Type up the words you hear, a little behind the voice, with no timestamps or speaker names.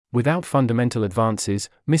Without fundamental advances,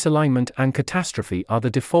 misalignment and catastrophe are the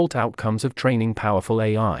default outcomes of training powerful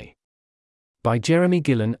AI. By Jeremy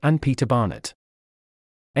Gillen and Peter Barnett.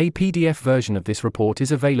 A PDF version of this report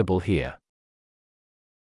is available here.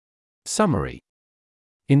 Summary.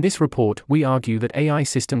 In this report, we argue that AI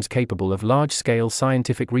systems capable of large-scale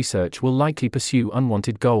scientific research will likely pursue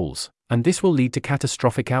unwanted goals, and this will lead to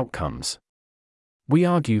catastrophic outcomes. We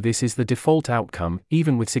argue this is the default outcome,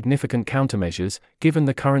 even with significant countermeasures, given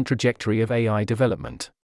the current trajectory of AI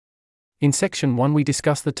development. In Section 1 we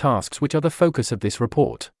discuss the tasks which are the focus of this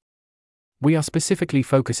report. We are specifically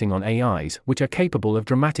focusing on AIs which are capable of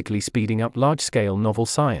dramatically speeding up large-scale novel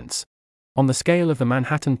science, on the scale of the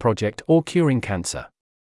Manhattan Project or curing cancer.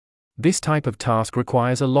 This type of task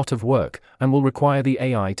requires a lot of work, and will require the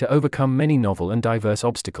AI to overcome many novel and diverse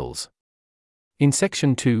obstacles. In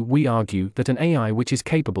Section 2 we argue that an AI which is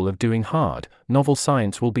capable of doing hard, novel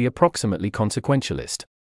science will be approximately consequentialist.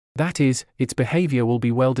 That is, its behavior will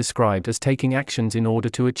be well described as taking actions in order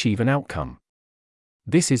to achieve an outcome.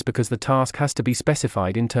 This is because the task has to be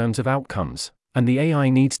specified in terms of outcomes, and the AI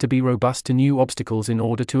needs to be robust to new obstacles in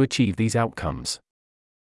order to achieve these outcomes.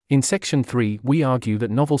 In Section 3 we argue that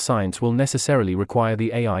novel science will necessarily require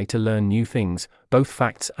the AI to learn new things, both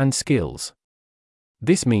facts and skills.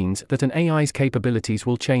 This means that an AI's capabilities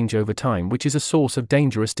will change over time, which is a source of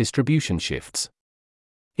dangerous distribution shifts.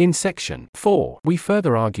 In Section 4, we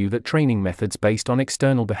further argue that training methods based on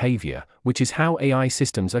external behavior, which is how AI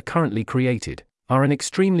systems are currently created, are an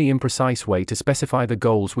extremely imprecise way to specify the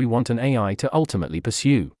goals we want an AI to ultimately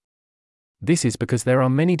pursue. This is because there are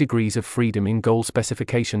many degrees of freedom in goal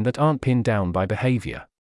specification that aren't pinned down by behavior.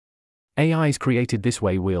 AIs created this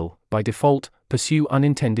way will, by default, pursue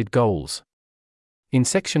unintended goals. In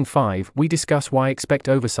Section 5 we discuss why expect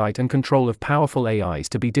oversight and control of powerful AIs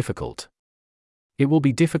to be difficult. It will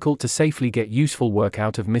be difficult to safely get useful work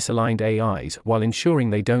out of misaligned AIs while ensuring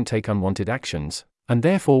they don't take unwanted actions, and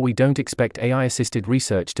therefore we don't expect AI-assisted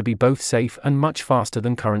research to be both safe and much faster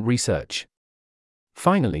than current research.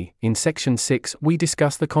 Finally, in Section 6 we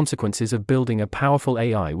discuss the consequences of building a powerful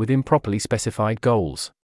AI with improperly specified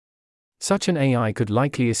goals. Such an AI could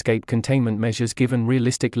likely escape containment measures given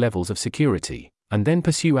realistic levels of security, and then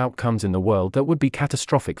pursue outcomes in the world that would be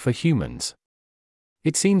catastrophic for humans.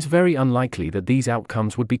 It seems very unlikely that these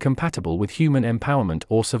outcomes would be compatible with human empowerment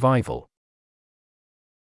or survival.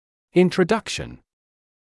 Introduction.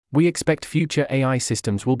 We expect future AI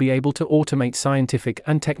systems will be able to automate scientific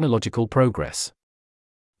and technological progress.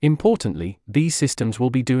 Importantly, these systems will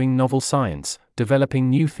be doing novel science, developing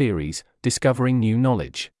new theories, discovering new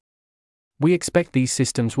knowledge. We expect these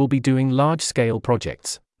systems will be doing large-scale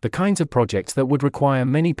projects, the kinds of projects that would require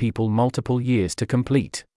many people multiple years to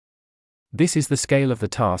complete. This is the scale of the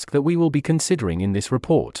task that we will be considering in this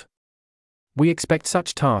report. We expect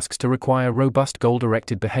such tasks to require robust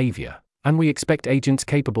goal-directed behavior, and we expect agents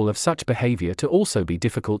capable of such behavior to also be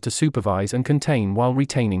difficult to supervise and contain while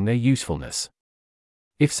retaining their usefulness.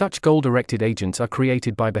 If such goal-directed agents are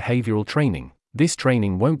created by behavioral training, this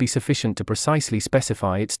training won't be sufficient to precisely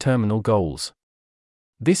specify its terminal goals.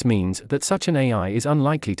 This means that such an AI is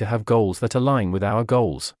unlikely to have goals that align with our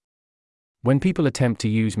goals. When people attempt to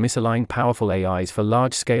use misaligned powerful AIs for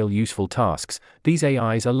large-scale useful tasks, these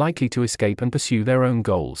AIs are likely to escape and pursue their own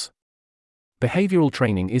goals. Behavioral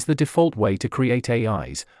training is the default way to create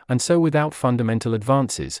AIs, and so without fundamental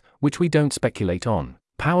advances, which we don't speculate on,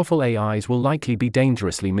 powerful AIs will likely be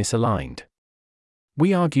dangerously misaligned.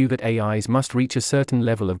 We argue that AIs must reach a certain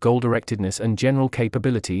level of goal-directedness and general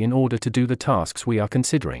capability in order to do the tasks we are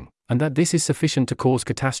considering, and that this is sufficient to cause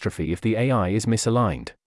catastrophe if the AI is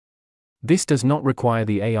misaligned. This does not require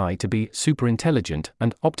the AI to be superintelligent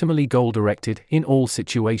and optimally goal-directed in all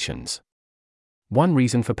situations. One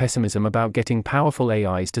reason for pessimism about getting powerful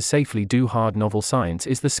AIs to safely do hard novel science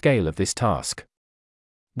is the scale of this task.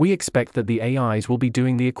 We expect that the AIs will be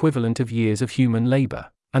doing the equivalent of years of human labor,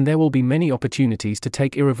 and there will be many opportunities to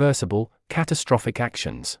take irreversible, catastrophic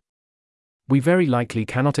actions. We very likely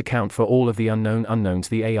cannot account for all of the unknown unknowns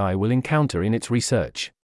the AI will encounter in its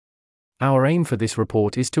research. Our aim for this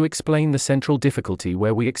report is to explain the central difficulty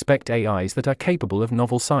where we expect AIs that are capable of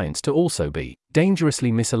novel science to also be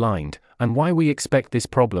dangerously misaligned, and why we expect this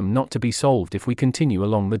problem not to be solved if we continue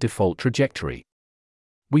along the default trajectory.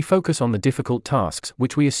 We focus on the difficult tasks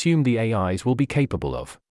which we assume the AIs will be capable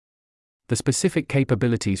of. The specific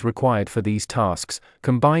capabilities required for these tasks,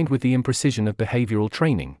 combined with the imprecision of behavioral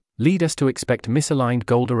training, lead us to expect misaligned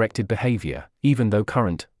goal-directed behavior, even though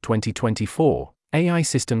current, 2024, AI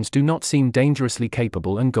systems do not seem dangerously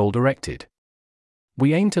capable and goal-directed.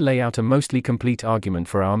 We aim to lay out a mostly complete argument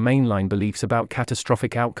for our mainline beliefs about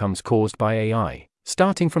catastrophic outcomes caused by AI,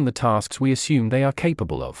 starting from the tasks we assume they are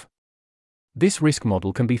capable of. This risk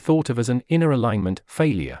model can be thought of as an inner alignment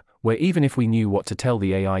failure, where even if we knew what to tell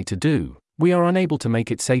the AI to do, we are unable to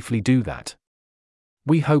make it safely do that.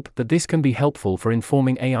 We hope that this can be helpful for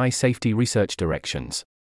informing AI safety research directions,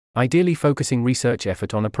 ideally focusing research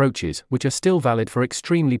effort on approaches which are still valid for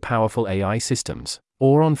extremely powerful AI systems,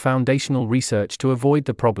 or on foundational research to avoid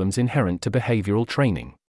the problems inherent to behavioral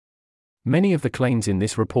training. Many of the claims in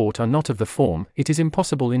this report are not of the form, it is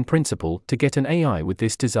impossible in principle to get an AI with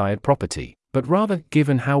this desired property, but rather,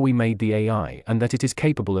 given how we made the AI and that it is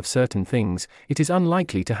capable of certain things, it is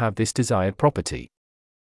unlikely to have this desired property.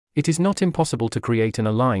 It is not impossible to create an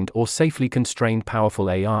aligned or safely constrained powerful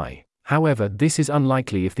AI. However, this is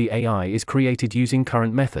unlikely if the AI is created using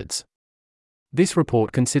current methods. This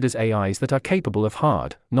report considers AIs that are capable of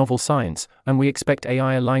hard, novel science, and we expect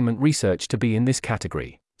AI alignment research to be in this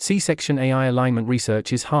category. See section AI alignment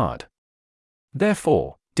research is hard.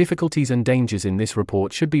 Therefore, difficulties and dangers in this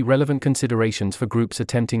report should be relevant considerations for groups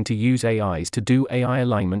attempting to use AIs to do AI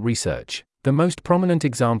alignment research. The most prominent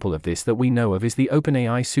example of this that we know of is the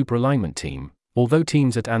OpenAI superalignment team, although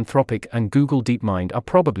teams at Anthropic and Google DeepMind are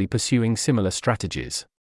probably pursuing similar strategies.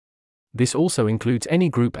 This also includes any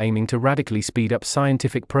group aiming to radically speed up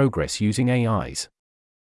scientific progress using AIs.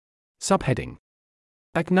 Subheading: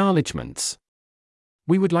 Acknowledgments.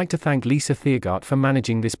 We would like to thank Lisa Thiergart for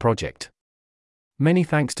managing this project. Many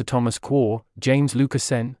thanks to Thomas Quor, James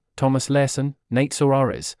Lucasen, Thomas Lairson, Nate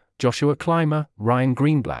Soares, Joshua Clymer, Ryan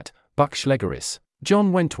Greenblatt, Buck Schlegeris,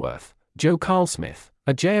 John Wentworth, Joe Carlsmith,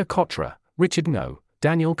 Ajaya Kotra, Richard Ngo,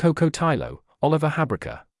 Daniel Coco Tylo, Oliver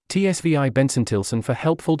Habrica, TSVI Benson Tilson for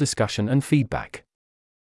helpful discussion and feedback.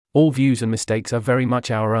 All views and mistakes are very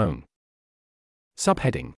much our own.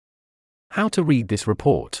 Subheading: How to read this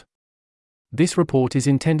report. This report is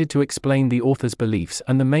intended to explain the author's beliefs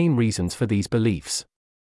and the main reasons for these beliefs.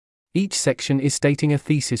 Each section is stating a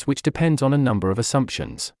thesis which depends on a number of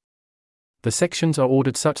assumptions. The sections are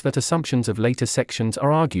ordered such that assumptions of later sections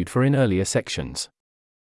are argued for in earlier sections.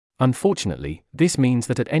 Unfortunately, this means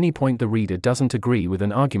that at any point the reader doesn't agree with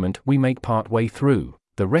an argument we make part way through,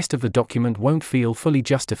 the rest of the document won't feel fully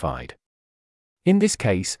justified. In this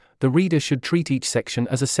case, the reader should treat each section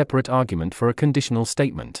as a separate argument for a conditional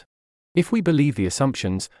statement. If we believe the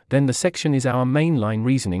assumptions, then the section is our mainline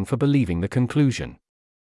reasoning for believing the conclusion.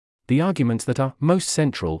 The arguments that are most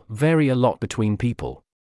central vary a lot between people.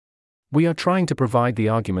 We are trying to provide the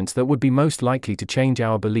arguments that would be most likely to change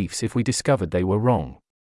our beliefs if we discovered they were wrong.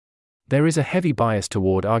 There is a heavy bias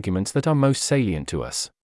toward arguments that are most salient to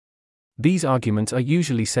us. These arguments are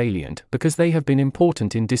usually salient because they have been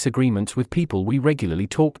important in disagreements with people we regularly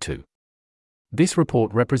talk to. This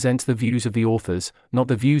report represents the views of the authors, not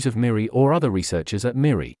the views of MIRI or other researchers at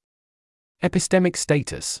MIRI. Epistemic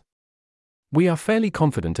status. We are fairly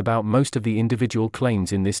confident about most of the individual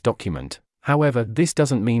claims in this document, however, this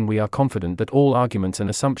doesn't mean we are confident that all arguments and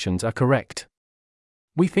assumptions are correct.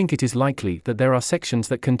 We think it is likely that there are sections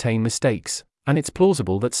that contain mistakes, and it's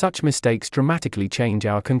plausible that such mistakes dramatically change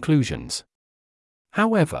our conclusions.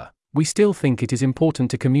 However, we still think it is important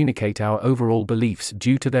to communicate our overall beliefs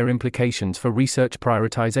due to their implications for research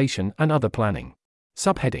prioritization and other planning.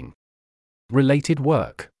 Subheading: Related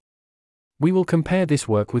work. We will compare this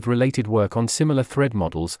work with related work on similar threat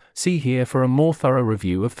models, see here for a more thorough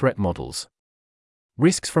review of threat models.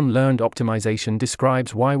 Risks from Learned Optimization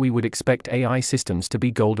describes why we would expect AI systems to be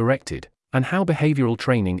goal-directed, and how behavioral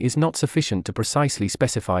training is not sufficient to precisely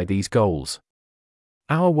specify these goals.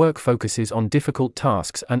 Our work focuses on difficult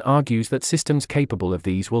tasks and argues that systems capable of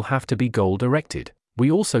these will have to be goal-directed. We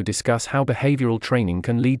also discuss how behavioral training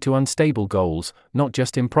can lead to unstable goals, not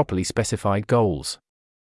just improperly specified goals.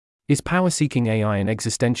 Is power-seeking AI an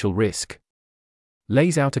existential risk?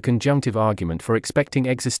 Lays out a conjunctive argument for expecting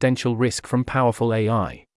existential risk from powerful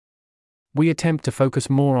AI. We attempt to focus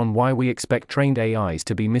more on why we expect trained AIs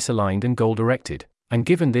to be misaligned and goal-directed, and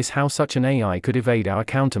given this how such an AI could evade our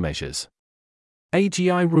countermeasures.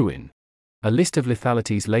 AGI ruin. A list of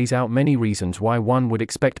lethalities lays out many reasons why one would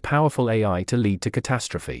expect powerful AI to lead to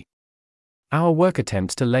catastrophe. Our work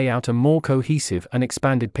attempts to lay out a more cohesive and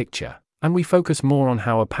expanded picture, and we focus more on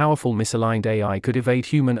how a powerful misaligned AI could evade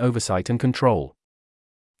human oversight and control.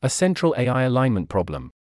 A central AI alignment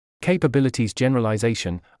problem. Capabilities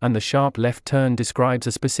generalization, and the sharp left turn describes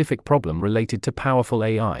a specific problem related to powerful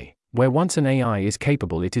AI, where once an AI is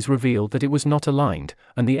capable it is revealed that it was not aligned,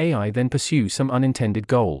 and the AI then pursues some unintended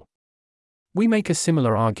goal. We make a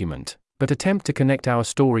similar argument, but attempt to connect our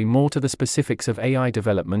story more to the specifics of AI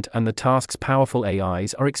development and the tasks powerful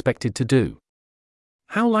AIs are expected to do.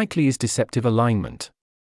 How likely is deceptive alignment?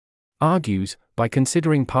 Argues, by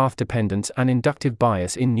considering path dependence and inductive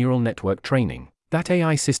bias in neural network training, that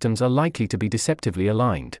AI systems are likely to be deceptively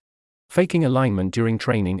aligned, faking alignment during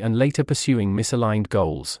training and later pursuing misaligned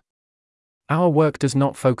goals. Our work does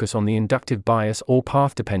not focus on the inductive bias or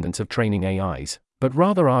path dependence of training AIs, but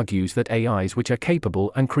rather argues that AIs which are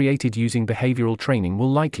capable and created using behavioral training will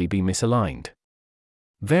likely be misaligned.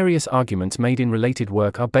 Various arguments made in related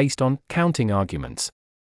work are based on counting arguments.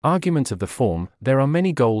 Arguments of the form, there are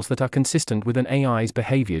many goals that are consistent with an AI's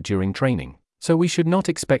behavior during training, so we should not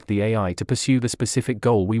expect the AI to pursue the specific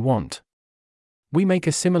goal we want. We make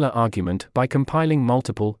a similar argument by compiling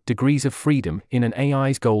multiple degrees of freedom in an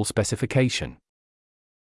AI's goal specification.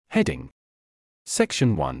 Heading.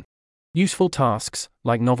 Section 1. Useful tasks,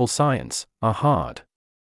 like novel science, are hard.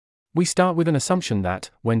 We start with an assumption that,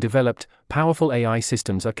 when developed, powerful AI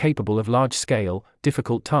systems are capable of large-scale,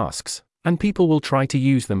 difficult tasks, and people will try to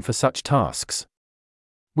use them for such tasks.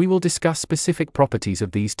 We will discuss specific properties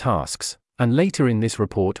of these tasks, and later in this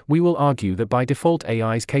report we will argue that by default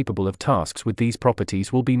AIs capable of tasks with these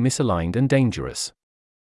properties will be misaligned and dangerous.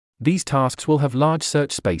 These tasks will have large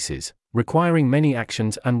search spaces, requiring many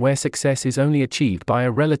actions and where success is only achieved by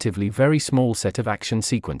a relatively very small set of action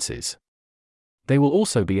sequences. They will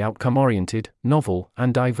also be outcome-oriented, novel,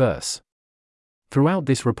 and diverse. Throughout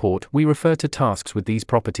this report we refer to tasks with these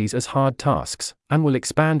properties as hard tasks, and will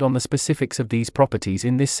expand on the specifics of these properties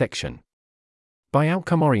in this section. By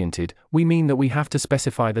outcome-oriented, we mean that we have to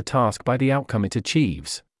specify the task by the outcome it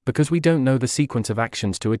achieves, because we don't know the sequence of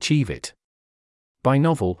actions to achieve it. By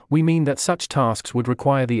novel, we mean that such tasks would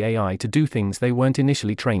require the AI to do things they weren't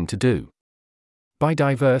initially trained to do. By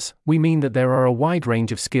diverse, we mean that there are a wide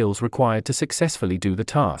range of skills required to successfully do the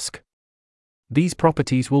task. These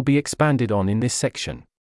properties will be expanded on in this section.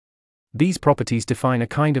 These properties define a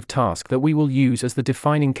kind of task that we will use as the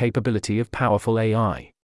defining capability of powerful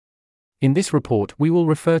AI. In this report we will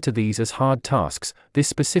refer to these as hard tasks. This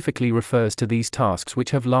specifically refers to these tasks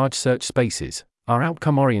which have large search spaces, are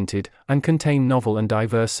outcome-oriented, and contain novel and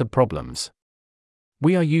diverse subproblems.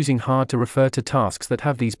 We are using hard to refer to tasks that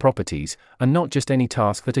have these properties, and not just any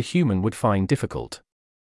task that a human would find difficult.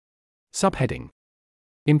 Subheading.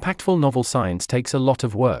 Impactful novel science takes a lot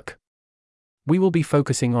of work. We will be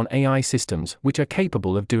focusing on AI systems which are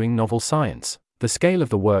capable of doing novel science. The scale of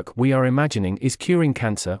the work we are imagining is curing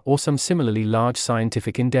cancer or some similarly large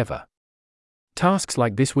scientific endeavor. Tasks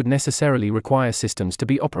like this would necessarily require systems to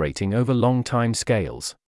be operating over long time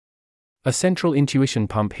scales. A central intuition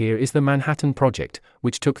pump here is the Manhattan Project,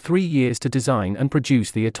 which took 3 years to design and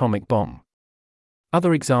produce the atomic bomb.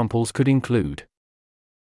 Other examples could include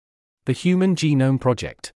the Human Genome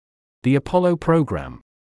Project, the Apollo program,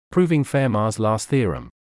 proving Fermat's last theorem,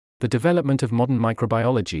 the development of modern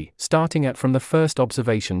microbiology, starting from the first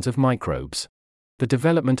observations of microbes, the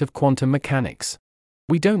development of quantum mechanics.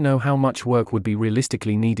 We don't know how much work would be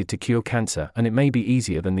realistically needed to cure cancer, and it may be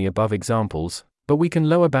easier than the above examples, but we can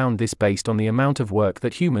lower bound this based on the amount of work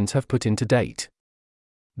that humans have put in to date.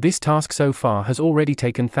 This task so far has already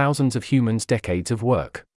taken thousands of humans' decades of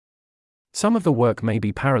work. Some of the work may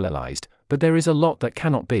be parallelized, but there is a lot that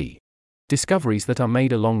cannot be. Discoveries that are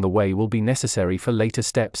made along the way will be necessary for later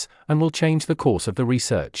steps, and will change the course of the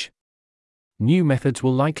research. New methods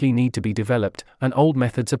will likely need to be developed, and old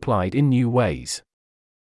methods applied in new ways.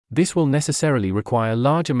 This will necessarily require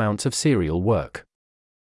large amounts of serial work.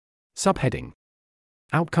 Subheading.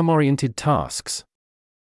 Outcome-oriented tasks.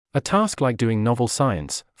 A task like doing novel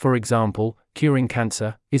science, for example, curing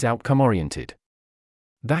cancer, is outcome-oriented.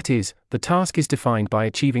 That is, the task is defined by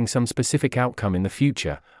achieving some specific outcome in the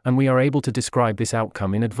future, and we are able to describe this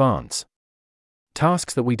outcome in advance.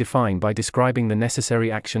 Tasks that we define by describing the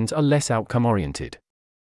necessary actions are less outcome-oriented.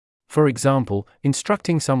 For example,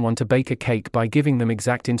 instructing someone to bake a cake by giving them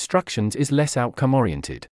exact instructions is less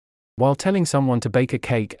outcome-oriented, while telling someone to bake a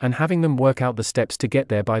cake and having them work out the steps to get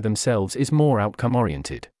there by themselves is more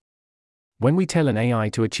outcome-oriented. When we tell an AI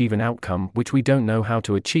to achieve an outcome which we don't know how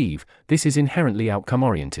to achieve, this is inherently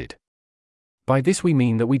outcome-oriented. By this we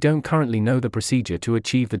mean that we don't currently know the procedure to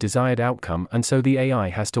achieve the desired outcome, and so the AI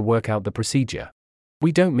has to work out the procedure.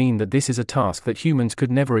 We don't mean that this is a task that humans could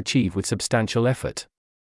never achieve with substantial effort.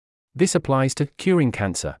 This applies to curing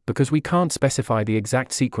cancer, because we can't specify the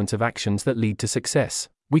exact sequence of actions that lead to success.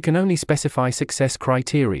 We can only specify success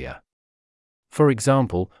criteria. For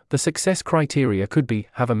example, the success criteria could be,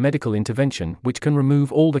 have a medical intervention which can remove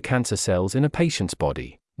all the cancer cells in a patient's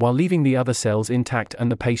body, while leaving the other cells intact and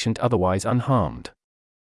the patient otherwise unharmed.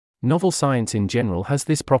 Novel science in general has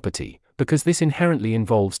this property, because this inherently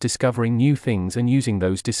involves discovering new things and using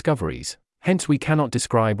those discoveries, hence we cannot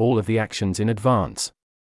describe all of the actions in advance.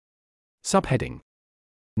 Subheading.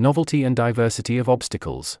 Novelty and diversity of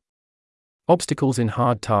obstacles. Obstacles in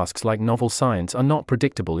hard tasks like novel science are not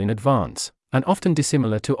predictable in advance, and often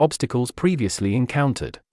dissimilar to obstacles previously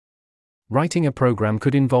encountered. Writing a program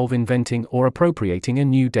could involve inventing or appropriating a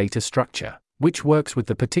new data structure, which works with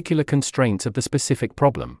the particular constraints of the specific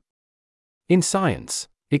problem. In science,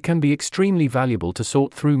 it can be extremely valuable to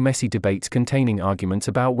sort through messy debates containing arguments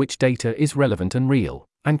about which data is relevant and real,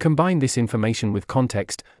 and combine this information with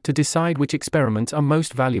context to decide which experiments are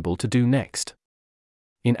most valuable to do next.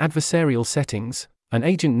 In adversarial settings, an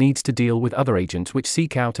agent needs to deal with other agents which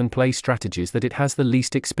seek out and play strategies that it has the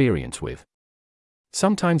least experience with.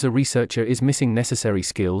 Sometimes a researcher is missing necessary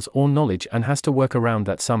skills or knowledge and has to work around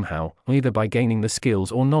that somehow, either by gaining the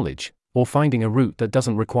skills or knowledge, or finding a route that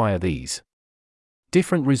doesn't require these.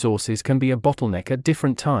 Different resources can be a bottleneck at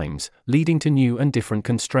different times, leading to new and different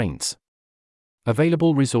constraints.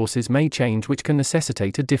 Available resources may change, which can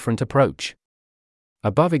necessitate a different approach.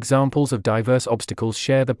 Above examples of diverse obstacles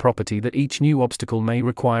share the property that each new obstacle may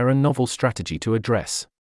require a novel strategy to address.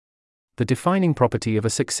 The defining property of a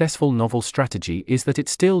successful novel strategy is that it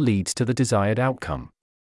still leads to the desired outcome.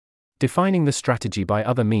 Defining the strategy by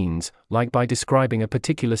other means, like by describing a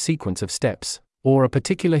particular sequence of steps, or a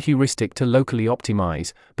particular heuristic to locally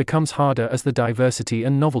optimize, becomes harder as the diversity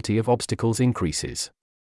and novelty of obstacles increases.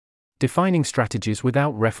 Defining strategies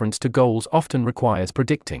without reference to goals often requires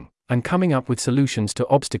predicting and coming up with solutions to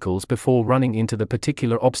obstacles before running into the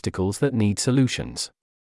particular obstacles that need solutions.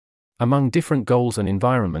 Among different goals and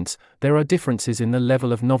environments, there are differences in the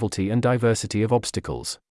level of novelty and diversity of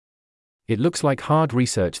obstacles. It looks like hard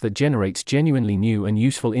research that generates genuinely new and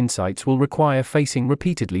useful insights will require facing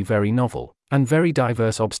repeatedly very novel and very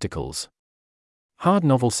diverse obstacles. Hard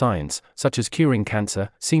novel science, such as curing cancer,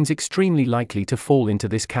 seems extremely likely to fall into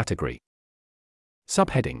this category.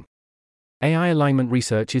 Subheading: AI alignment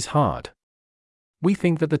research is hard. We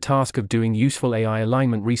think that the task of doing useful AI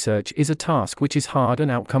alignment research is a task which is hard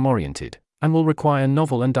and outcome-oriented, and will require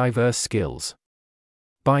novel and diverse skills.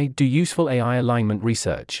 By do useful AI alignment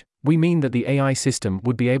research, we mean that the AI system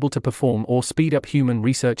would be able to perform or speed up human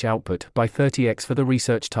research output by 30x for the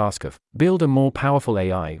research task of build a more powerful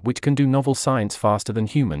AI which can do novel science faster than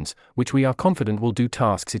humans, which we are confident will do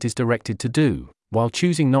tasks it is directed to do, while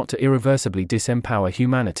choosing not to irreversibly disempower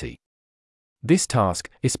humanity. This task,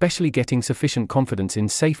 especially getting sufficient confidence in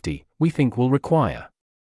safety, we think will require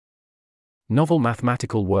novel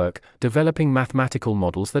mathematical work, developing mathematical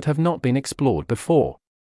models that have not been explored before.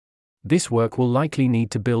 This work will likely need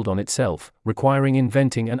to build on itself, requiring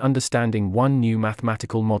inventing and understanding one new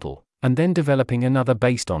mathematical model, and then developing another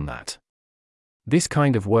based on that. This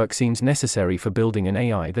kind of work seems necessary for building an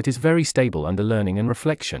AI that is very stable under learning and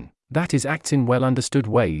reflection, that is, acts in well understood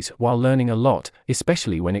ways while learning a lot,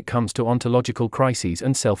 especially when it comes to ontological crises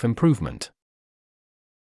and self-improvement.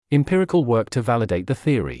 Empirical work to validate the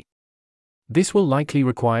theory. This will likely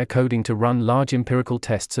require coding to run large empirical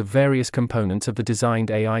tests of various components of the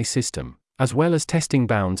designed AI system, as well as testing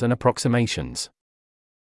bounds and approximations.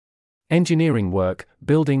 Engineering work,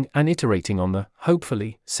 building and iterating on the,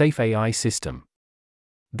 hopefully, safe AI system.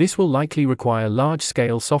 This will likely require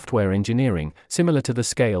large-scale software engineering, similar to the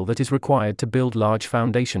scale that is required to build large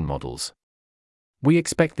foundation models. We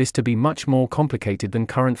expect this to be much more complicated than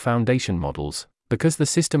current foundation models, because the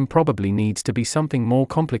system probably needs to be something more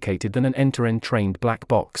complicated than an end-to-end trained black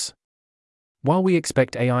box. While we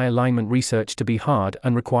expect AI alignment research to be hard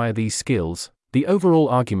and require these skills, the overall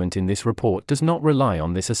argument in this report does not rely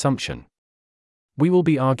on this assumption. We will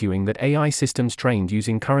be arguing that AI systems trained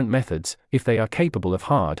using current methods, if they are capable of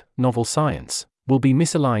hard, novel science, will be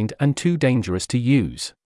misaligned and too dangerous to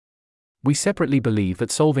use. We separately believe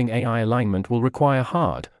that solving AI alignment will require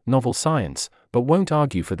hard, novel science, but won't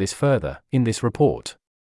argue for this further in this report.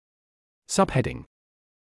 Subheading: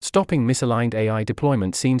 Stopping misaligned AI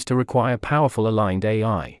deployment seems to require powerful aligned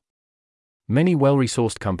AI. Many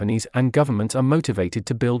well-resourced companies and governments are motivated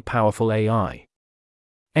to build powerful AI.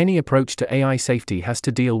 Any approach to AI safety has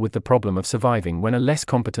to deal with the problem of surviving when a less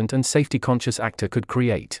competent and safety-conscious actor could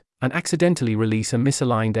create and accidentally release a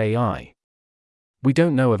misaligned AI. We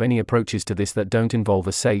don't know of any approaches to this that don't involve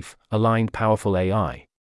a safe, aligned, powerful AI.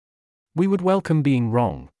 We would welcome being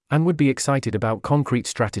wrong, and would be excited about concrete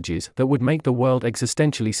strategies that would make the world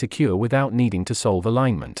existentially secure without needing to solve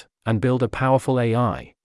alignment and build a powerful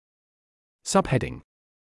AI. Subheading: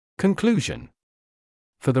 Conclusion.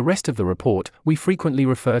 For the rest of the report, we frequently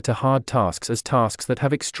refer to hard tasks as tasks that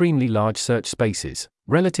have extremely large search spaces,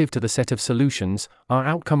 relative to the set of solutions, are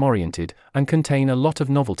outcome-oriented, and contain a lot of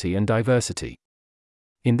novelty and diversity.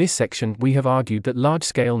 In this section, we have argued that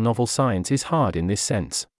large-scale novel science is hard in this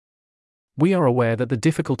sense. We are aware that the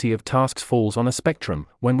difficulty of tasks falls on a spectrum.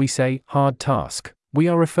 When we say hard task, we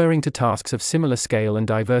are referring to tasks of similar scale and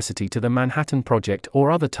diversity to the Manhattan Project or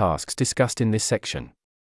other tasks discussed in this section.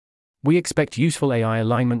 We expect useful AI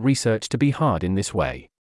alignment research to be hard in this way.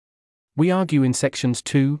 We argue in sections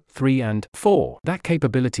 2, 3, and 4 that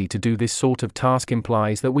capability to do this sort of task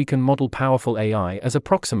implies that we can model powerful AI as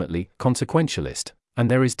approximately consequentialist, and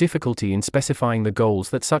there is difficulty in specifying the goals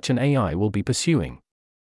that such an AI will be pursuing.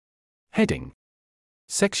 Heading: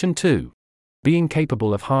 Section 2. Being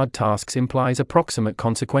capable of hard tasks implies approximate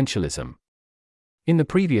consequentialism. In the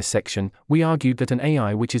previous section, we argued that an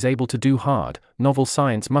AI which is able to do hard, novel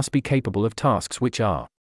science must be capable of tasks which are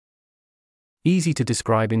easy to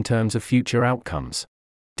describe in terms of future outcomes,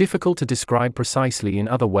 difficult to describe precisely in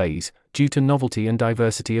other ways, due to novelty and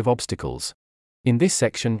diversity of obstacles. In this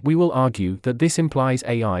section, we will argue that this implies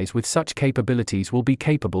AIs with such capabilities will be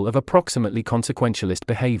capable of approximately consequentialist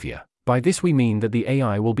behavior. By this we mean that the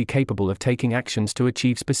AI will be capable of taking actions to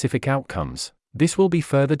achieve specific outcomes. This will be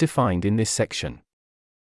further defined in this section.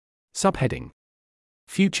 Subheading: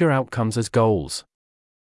 Future outcomes as goals.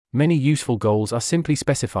 Many useful goals are simply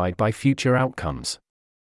specified by future outcomes.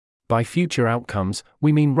 By future outcomes,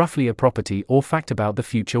 we mean roughly a property or fact about the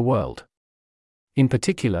future world. In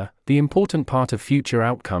particular, the important part of future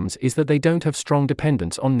outcomes is that they don't have strong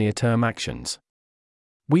dependence on near-term actions.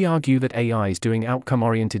 We argue that AIs doing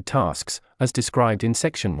outcome-oriented tasks, as described in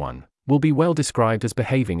Section 1, will be well described as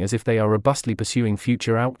behaving as if they are robustly pursuing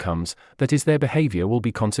future outcomes, that is, their behavior will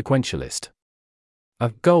be consequentialist. A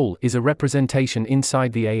goal is a representation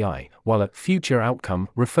inside the AI, while a future outcome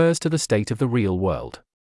refers to the state of the real world.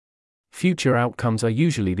 Future outcomes are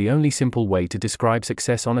usually the only simple way to describe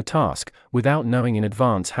success on a task, without knowing in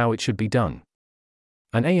advance how it should be done.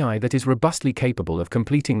 An AI that is robustly capable of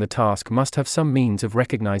completing the task must have some means of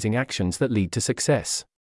recognizing actions that lead to success.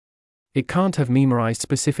 It can't have memorized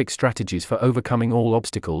specific strategies for overcoming all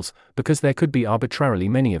obstacles, because there could be arbitrarily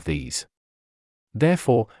many of these.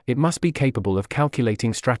 Therefore, it must be capable of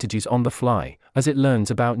calculating strategies on the fly, as it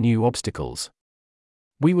learns about new obstacles.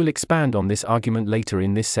 We will expand on this argument later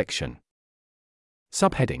in this section.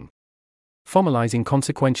 Subheading: Formalizing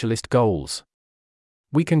consequentialist goals.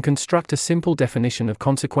 We can construct a simple definition of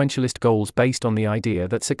consequentialist goals based on the idea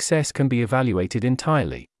that success can be evaluated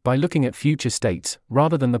entirely by looking at future states,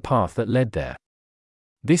 rather than the path that led there.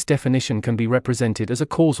 This definition can be represented as a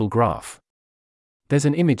causal graph. There's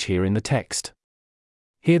an image here in the text.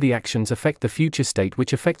 Here the actions affect the future state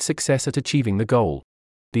which affects success at achieving the goal.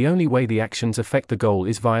 The only way the actions affect the goal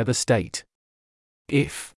is via the state.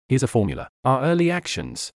 If, here's a formula, our early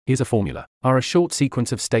actions, here's a formula, are a short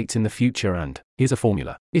sequence of states in the future and, here's a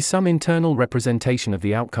formula, is some internal representation of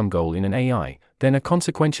the outcome goal in an AI, then a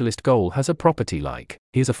consequentialist goal has a property like,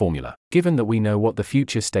 here's a formula. Given that we know what the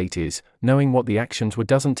future state is, knowing what the actions were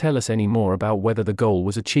doesn't tell us any more about whether the goal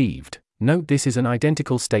was achieved. Note this is an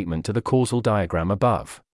identical statement to the causal diagram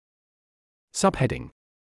above. Subheading: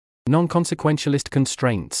 Non-consequentialist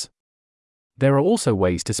constraints. There are also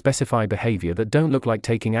ways to specify behavior that don't look like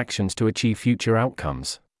taking actions to achieve future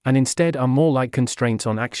outcomes, and instead are more like constraints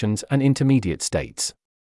on actions and intermediate states.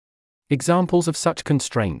 Examples of such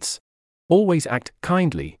constraints: always act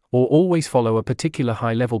kindly, or always follow a particular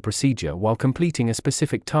high-level procedure while completing a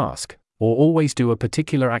specific task, or always do a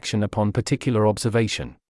particular action upon particular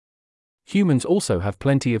observation. Humans also have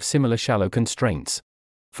plenty of similar shallow constraints.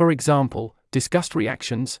 For example, disgust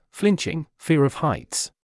reactions, flinching, fear of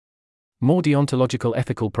heights. More deontological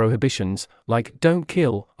ethical prohibitions, like don't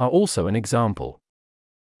kill, are also an example.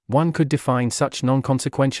 One could define such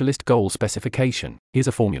non-consequentialist goal specification, here's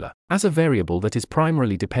a formula, as a variable that is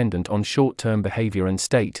primarily dependent on short-term behavior and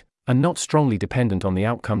state, and not strongly dependent on the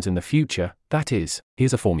outcomes in the future, that is,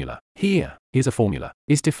 here's a formula. Here's a formula,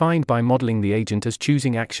 is defined by modeling the agent as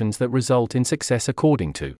choosing actions that result in success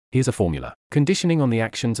according to, here's a formula, conditioning on the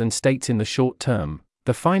actions and states in the short term.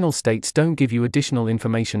 The final states don't give you additional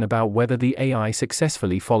information about whether the AI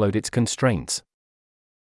successfully followed its constraints.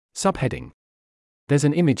 Subheading: There's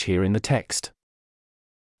an image here in the text.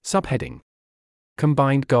 Subheading: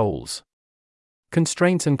 Combined goals.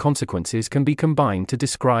 Constraints and consequences can be combined to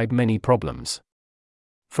describe many problems.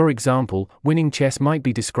 For example, winning chess might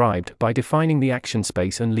be described by defining the action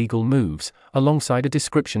space and legal moves, alongside a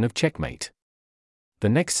description of checkmate. The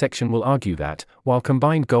next section will argue that, while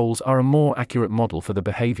combined goals are a more accurate model for the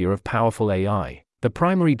behavior of powerful AI, the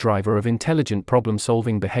primary driver of intelligent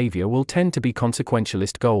problem-solving behavior will tend to be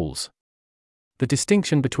consequentialist goals. The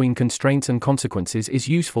distinction between constraints and consequences is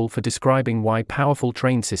useful for describing why powerful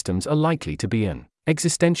trained systems are likely to be an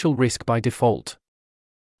existential risk by default.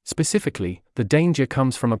 Specifically, the danger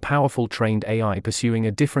comes from a powerful trained AI pursuing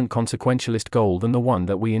a different consequentialist goal than the one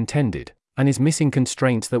that we intended, and is missing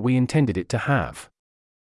constraints that we intended it to have.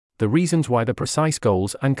 The reasons why the precise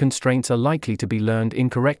goals and constraints are likely to be learned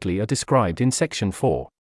incorrectly are described in Section 4.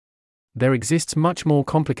 There exists much more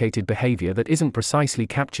complicated behavior that isn't precisely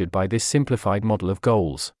captured by this simplified model of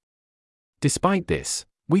goals. Despite this,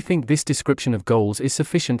 we think this description of goals is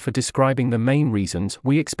sufficient for describing the main reasons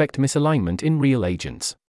we expect misalignment in real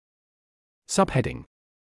agents. Subheading.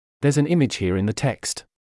 There's an image here in the text.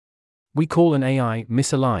 We call an AI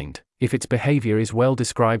misaligned if its behavior is well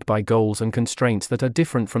described by goals and constraints that are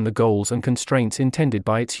different from the goals and constraints intended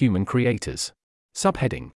by its human creators.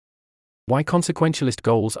 Subheading. Why consequentialist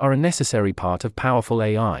goals are a necessary part of powerful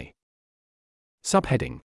AI.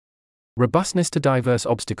 Subheading. Robustness to diverse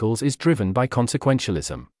obstacles is driven by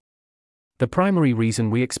consequentialism. The primary reason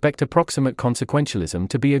we expect approximate consequentialism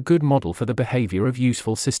to be a good model for the behavior of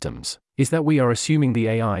useful systems is that we are assuming the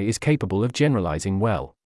AI is capable of generalizing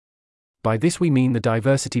well. By this we mean the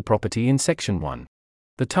diversity property in Section 1.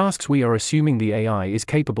 The tasks we are assuming the AI is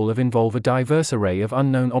capable of involve a diverse array of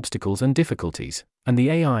unknown obstacles and difficulties, and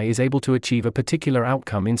the AI is able to achieve a particular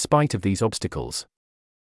outcome in spite of these obstacles.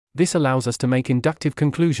 This allows us to make inductive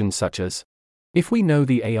conclusions such as, if we know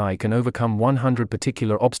the AI can overcome 100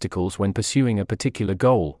 particular obstacles when pursuing a particular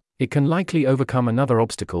goal, it can likely overcome another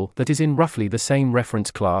obstacle that is in roughly the same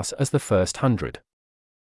reference class as the first 100.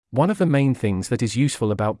 One of the main things that is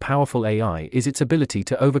useful about powerful AI is its ability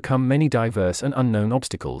to overcome many diverse and unknown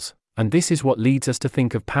obstacles, and this is what leads us to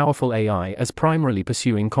think of powerful AI as primarily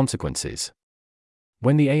pursuing consequences.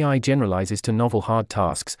 When the AI generalizes to novel hard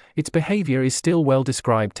tasks, its behavior is still well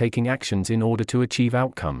described, taking actions in order to achieve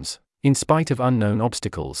outcomes, in spite of unknown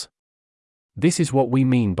obstacles. This is what we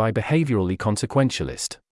mean by behaviorally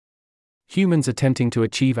consequentialist. Humans attempting to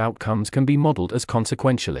achieve outcomes can be modeled as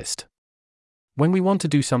consequentialist. When we want to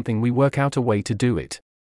do something, we work out a way to do it.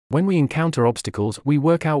 When we encounter obstacles, we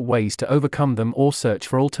work out ways to overcome them or search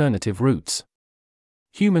for alternative routes.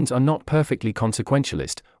 Humans are not perfectly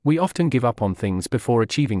consequentialist, we often give up on things before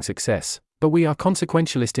achieving success, but we are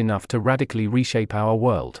consequentialist enough to radically reshape our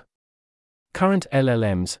world. Current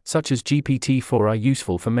LLMs, such as GPT-4, are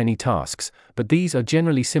useful for many tasks, but these are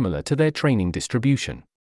generally similar to their training distribution.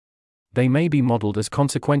 They may be modeled as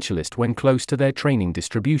consequentialist when close to their training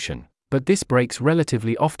distribution, but this breaks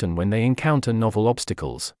relatively often when they encounter novel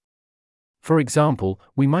obstacles. For example,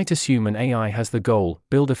 we might assume an AI has the goal,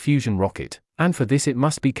 build a fusion rocket, and for this it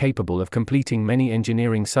must be capable of completing many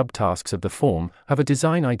engineering subtasks of the form, have a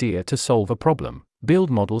design idea to solve a problem, build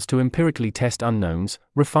models to empirically test unknowns,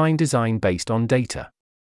 refine design based on data.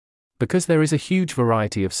 Because there is a huge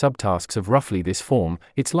variety of subtasks of roughly this form,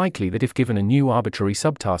 it's likely that if given a new arbitrary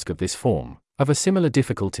subtask of this form, of a similar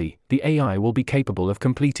difficulty, the AI will be capable of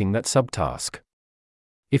completing that subtask.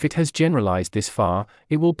 If it has generalized this far,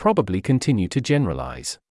 it will probably continue to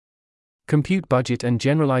generalize. Compute budget and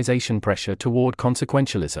generalization pressure toward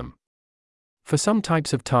consequentialism. For some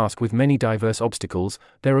types of task with many diverse obstacles,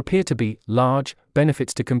 there appear to be large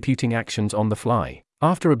benefits to computing actions on the fly,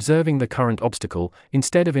 after observing the current obstacle,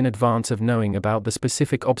 instead of in advance of knowing about the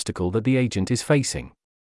specific obstacle that the agent is facing.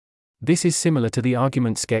 This is similar to the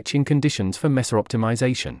argument sketch in conditions for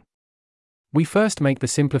mesa-optimization. We first make the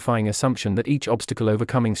simplifying assumption that each obstacle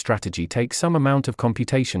overcoming strategy takes some amount of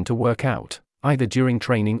computation to work out, either during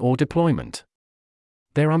training or deployment.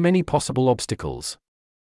 There are many possible obstacles.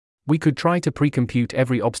 We could try to pre-compute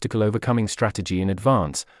every obstacle overcoming strategy in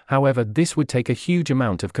advance, however, this would take a huge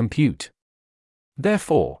amount of compute.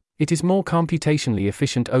 Therefore, it is more computationally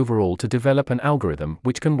efficient overall to develop an algorithm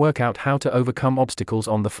which can work out how to overcome obstacles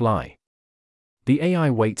on the fly. The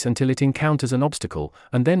AI waits until it encounters an obstacle,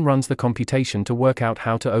 and then runs the computation to work out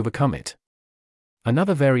how to overcome it.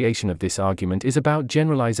 Another variation of this argument is about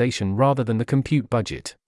generalization rather than the compute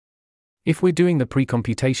budget. If we're doing the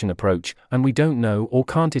pre-computation approach, and we don't know or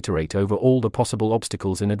can't iterate over all the possible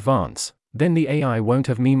obstacles in advance, then the AI won't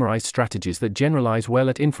have memorized strategies that generalize well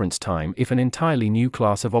at inference time if an entirely new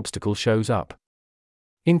class of obstacle shows up.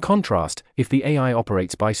 In contrast, if the AI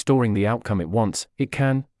operates by storing the outcome it wants, it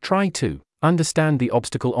can try to understand the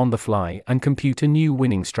obstacle on the fly and compute a new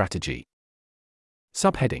winning strategy.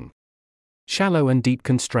 Subheading. Shallow and deep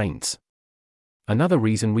constraints. Another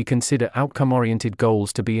reason we consider outcome-oriented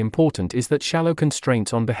goals to be important is that shallow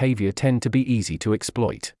constraints on behavior tend to be easy to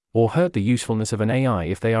exploit, or hurt the usefulness of an AI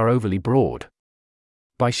if they are overly broad.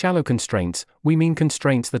 By shallow constraints, we mean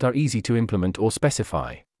constraints that are easy to implement or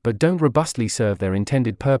specify, but don't robustly serve their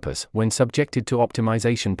intended purpose when subjected to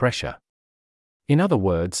optimization pressure. In other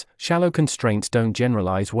words, shallow constraints don't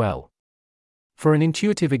generalize well. For an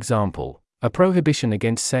intuitive example, A prohibition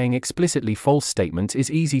against saying explicitly false statements is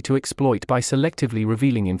easy to exploit by selectively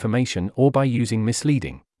revealing information or by using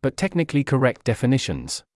misleading, but technically correct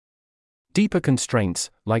definitions. Deeper constraints,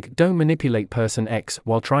 like don't manipulate person X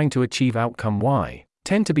while trying to achieve outcome Y,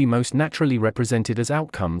 tend to be most naturally represented as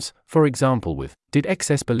outcomes, for example with, did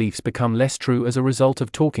X's beliefs become less true as a result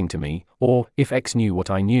of talking to me, or, if X knew what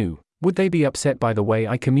I knew, would they be upset by the way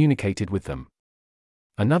I communicated with them?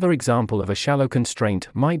 Another example of a shallow constraint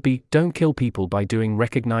might be, don't kill people by doing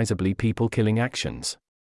recognizably people-killing actions.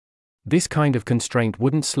 This kind of constraint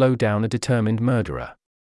wouldn't slow down a determined murderer.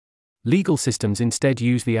 Legal systems instead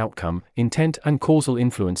use the outcome, intent and causal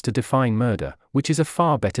influence to define murder, which is a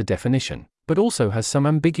far better definition, but also has some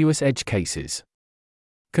ambiguous edge cases.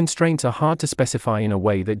 Constraints are hard to specify in a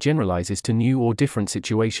way that generalizes to new or different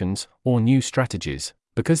situations, or new strategies,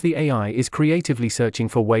 because the AI is creatively searching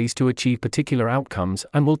for ways to achieve particular outcomes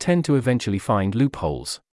and will tend to eventually find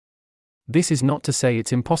loopholes. This is not to say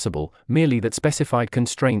it's impossible, merely that specified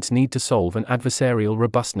constraints need to solve an adversarial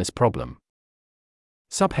robustness problem.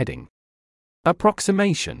 Subheading: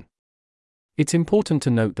 Approximation. It's important to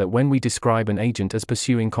note that when we describe an agent as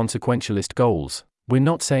pursuing consequentialist goals, we're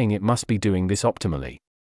not saying it must be doing this optimally.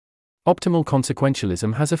 Optimal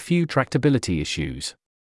consequentialism has a few tractability issues.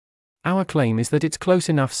 Our claim is that it's close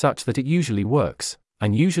enough such that it usually works,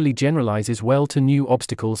 and usually generalizes well to new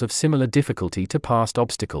obstacles of similar difficulty to past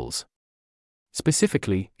obstacles.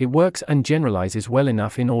 Specifically, it works and generalizes well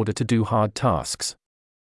enough in order to do hard tasks.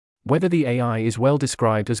 Whether the AI is well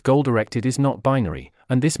described as goal-directed is not binary,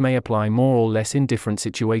 and this may apply more or less in different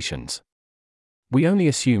situations. We only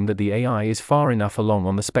assume that the AI is far enough along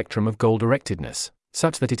on the spectrum of goal-directedness,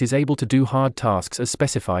 such that it is able to do hard tasks as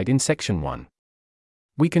specified in Section 1.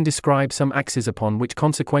 We can describe some axes upon which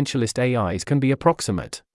consequentialist AIs can be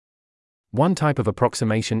approximate. One type of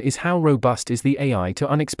approximation is how robust is the AI to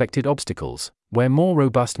unexpected obstacles, where more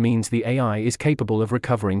robust means the AI is capable of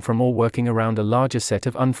recovering from or working around a larger set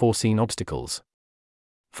of unforeseen obstacles.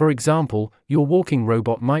 For example, your walking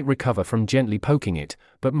robot might recover from gently poking it,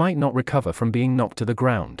 but might not recover from being knocked to the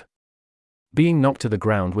ground. Being knocked to the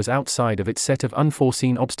ground was outside of its set of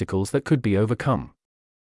unforeseen obstacles that could be overcome.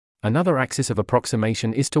 Another axis of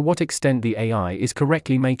approximation is to what extent the AI is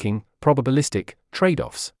correctly making probabilistic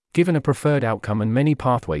tradeoffs, given a preferred outcome and many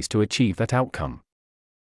pathways to achieve that outcome.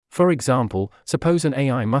 For example, suppose an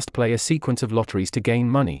AI must play a sequence of lotteries to gain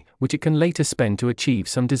money, which it can later spend to achieve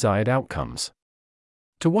some desired outcomes.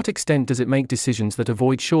 To what extent does it make decisions that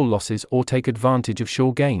avoid sure losses or take advantage of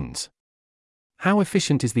sure gains? How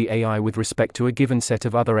efficient is the AI with respect to a given set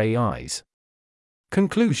of other AIs?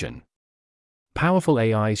 Conclusion: Powerful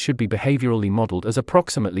AIs should be behaviorally modeled as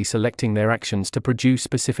approximately selecting their actions to produce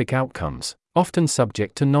specific outcomes, often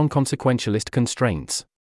subject to non-consequentialist constraints.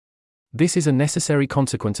 This is a necessary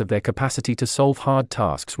consequence of their capacity to solve hard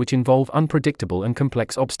tasks which involve unpredictable and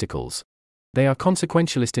complex obstacles. They are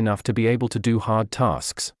consequentialist enough to be able to do hard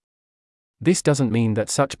tasks. This doesn't mean that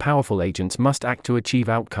such powerful agents must act to achieve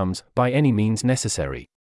outcomes by any means necessary.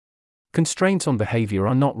 Constraints on behavior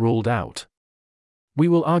are not ruled out. We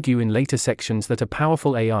will argue in later sections that a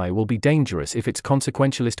powerful AI will be dangerous if its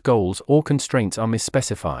consequentialist goals or constraints are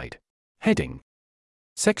misspecified. Heading: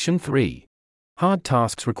 Section 3. Hard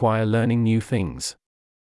tasks require learning new things.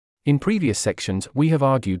 In previous sections, we have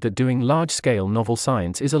argued that doing large-scale novel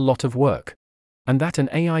science is a lot of work, and that an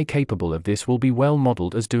AI capable of this will be well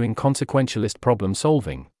modeled as doing consequentialist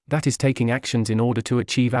problem-solving, that is, taking actions in order to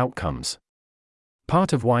achieve outcomes.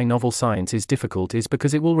 Part of why novel science is difficult is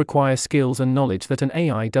because it will require skills and knowledge that an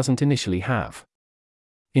AI doesn't initially have.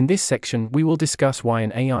 In this section, we will discuss why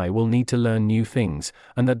an AI will need to learn new things,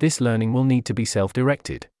 and that this learning will need to be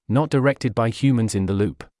self-directed, not directed by humans in the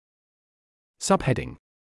loop. Subheading: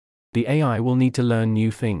 The AI will need to learn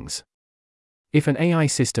new things. If an AI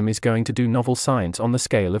system is going to do novel science on the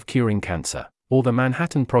scale of curing cancer, or the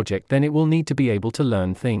Manhattan Project, then it will need to be able to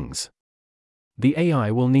learn things. The AI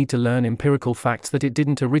will need to learn empirical facts that it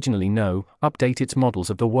didn't originally know, update its models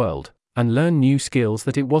of the world, and learn new skills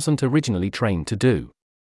that it wasn't originally trained to do.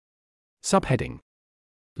 Subheading: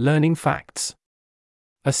 Learning facts.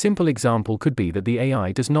 A simple example could be that the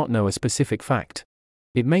AI does not know a specific fact.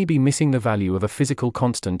 It may be missing the value of a physical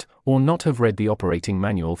constant, or not have read the operating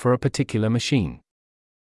manual for a particular machine.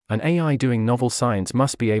 An AI doing novel science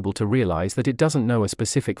must be able to realize that it doesn't know a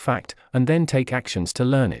specific fact, and then take actions to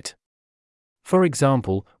learn it. For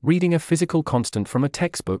example, reading a physical constant from a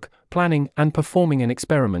textbook, planning and performing an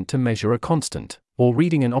experiment to measure a constant, or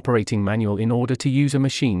reading an operating manual in order to use a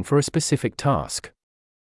machine for a specific task.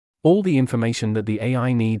 All the information that the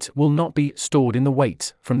AI needs will not be stored in the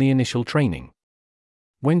weights from the initial training.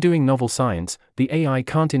 When doing novel science, the AI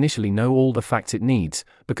can't initially know all the facts it needs,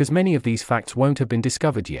 because many of these facts won't have been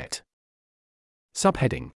discovered yet.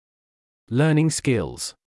 Subheading: Learning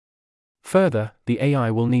skills. Further, the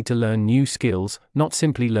AI will need to learn new skills, not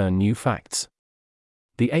simply learn new facts.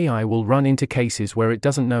 The AI will run into cases where it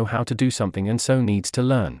doesn't know how to do something and so needs to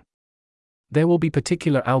learn. There will be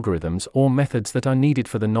particular algorithms or methods that are needed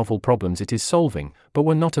for the novel problems it is solving, but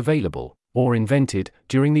were not available, or invented,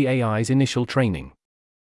 during the AI's initial training.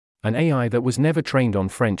 An AI that was never trained on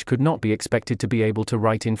French could not be expected to be able to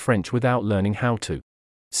write in French without learning how to.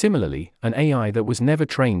 Similarly, an AI that was never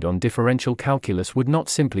trained on differential calculus would not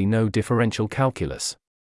simply know differential calculus.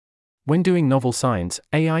 When doing novel science,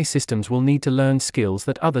 AI systems will need to learn skills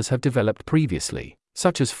that others have developed previously,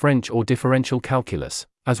 such as French or differential calculus,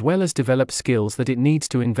 as well as develop skills that it needs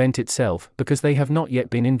to invent itself because they have not yet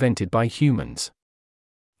been invented by humans.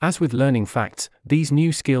 As with learning facts, these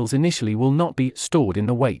new skills initially will not be stored in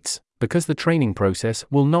the weights, because the training process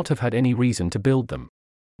will not have had any reason to build them.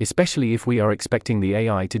 Especially if we are expecting the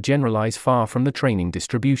AI to generalize far from the training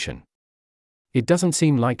distribution. It doesn't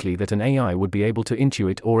seem likely that an AI would be able to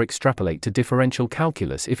intuit or extrapolate to differential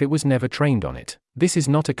calculus if it was never trained on it. This is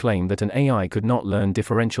not a claim that an AI could not learn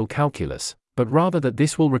differential calculus, but rather that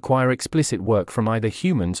this will require explicit work from either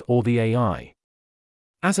humans or the AI.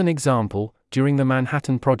 As an example, during the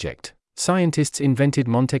Manhattan Project, scientists invented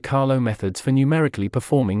Monte Carlo methods for numerically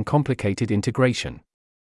performing complicated integration.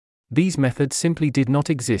 These methods simply did not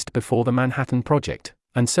exist before the Manhattan Project,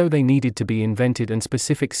 and so they needed to be invented and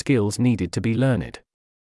specific skills needed to be learned.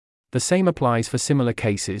 The same applies for similar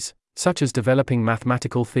cases, such as developing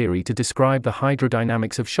mathematical theory to describe the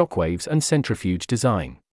hydrodynamics of shockwaves and centrifuge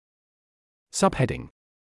design. Subheading: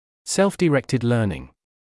 Self-directed learning.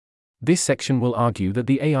 This section will argue that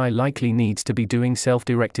the AI likely needs to be doing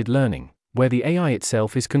self-directed learning, where the AI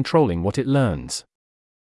itself is controlling what it learns.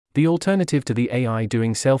 The alternative to the AI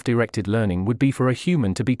doing self-directed learning would be for a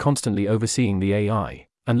human to be constantly overseeing the AI,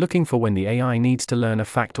 and looking for when the AI needs to learn a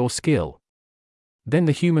fact or skill. Then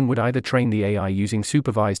the human would either train the AI using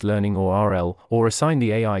supervised learning or RL, or assign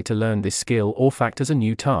the AI to learn this skill or fact as a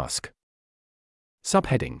new task.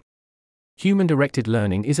 Subheading: Human-directed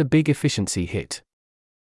learning is a big efficiency hit.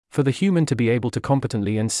 For the human to be able to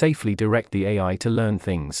competently and safely direct the AI to learn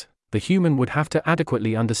things, the human would have to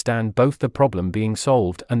adequately understand both the problem being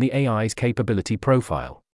solved and the AI's capability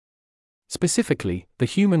profile. Specifically, the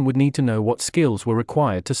human would need to know what skills were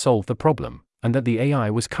required to solve the problem, and that the AI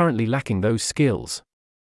was currently lacking those skills.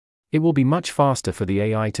 It will be much faster for the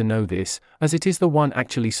AI to know this, as it is the one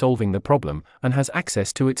actually solving the problem, and has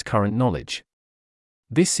access to its current knowledge.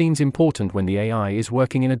 This seems important when the AI is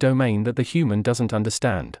working in a domain that the human doesn't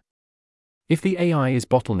understand. If the AI is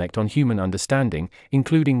bottlenecked on human understanding,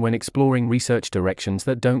 including when exploring research directions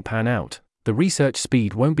that don't pan out, the research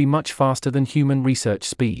speed won't be much faster than human research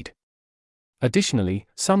speed. Additionally,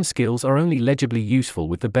 some skills are only legibly useful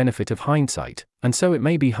with the benefit of hindsight, and so it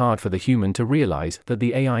may be hard for the human to realize that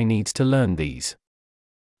the AI needs to learn these.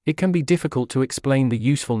 It can be difficult to explain the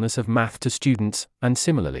usefulness of math to students, and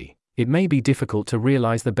similarly, it may be difficult to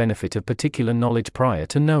realize the benefit of particular knowledge prior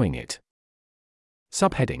to knowing it.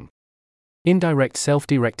 Subheading: Indirect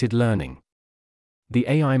self-directed learning. The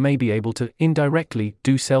AI may be able to indirectly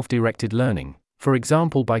do self-directed learning, for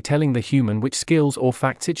example by telling the human which skills or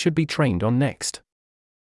facts it should be trained on next.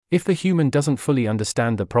 If the human doesn't fully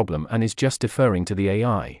understand the problem and is just deferring to the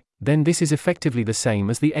AI, then this is effectively the same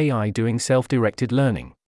as the AI doing self-directed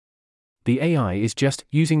learning. The AI is just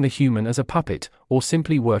using the human as a puppet, or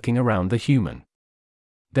simply working around the human.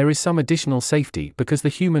 There is some additional safety because the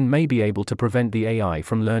human may be able to prevent the AI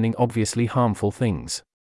from learning obviously harmful things.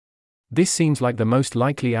 This seems like the most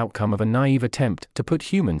likely outcome of a naive attempt to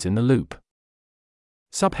put humans in the loop.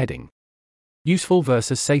 Subheading: Useful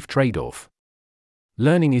versus safe tradeoff.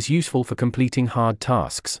 Learning is useful for completing hard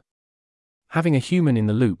tasks. Having a human in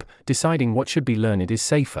the loop, deciding what should be learned is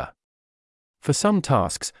safer. For some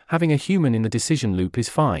tasks, having a human in the decision loop is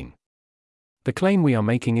fine. The claim we are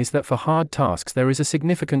making is that for hard tasks there is a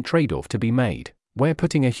significant trade-off to be made, where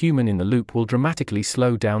putting a human in the loop will dramatically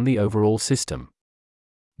slow down the overall system.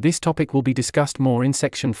 This topic will be discussed more in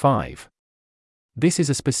Section 5. This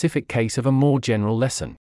is a specific case of a more general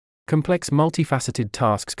lesson. Complex multifaceted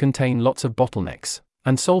tasks contain lots of bottlenecks,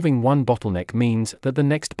 and solving one bottleneck means that the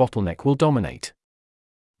next bottleneck will dominate.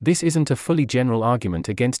 This isn't a fully general argument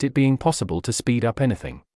against it being possible to speed up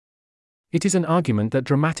anything. It is an argument that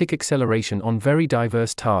dramatic acceleration on very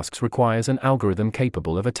diverse tasks requires an algorithm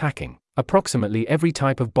capable of attacking approximately every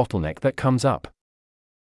type of bottleneck that comes up.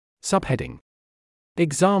 Subheading: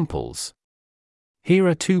 Examples. Here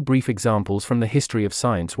are two brief examples from the history of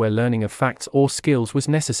science where learning of facts or skills was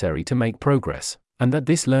necessary to make progress, and that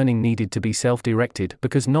this learning needed to be self-directed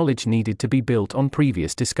because knowledge needed to be built on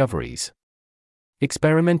previous discoveries.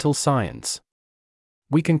 Experimental science.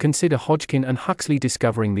 We can consider Hodgkin and Huxley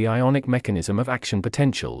discovering the ionic mechanism of action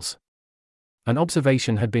potentials. An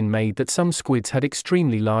observation had been made that some squids had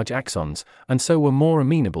extremely large axons, and so were more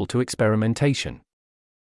amenable to experimentation.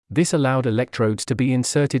 This allowed electrodes to be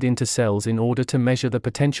inserted into cells in order to measure the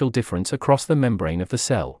potential difference across the membrane of the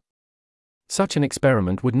cell. Such an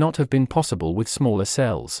experiment would not have been possible with smaller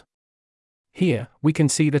cells. Here, we can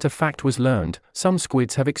see that a fact was learned: some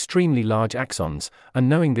squids have extremely large axons, and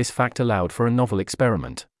knowing this fact allowed for a novel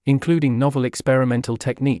experiment, including novel experimental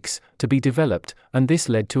techniques, to be developed, and this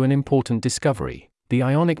led to an important discovery: the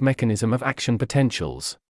ionic mechanism of action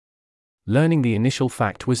potentials. Learning the initial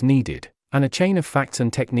fact was needed, and a chain of facts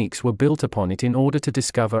and techniques were built upon it in order to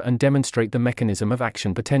discover and demonstrate the mechanism of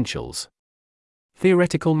action potentials.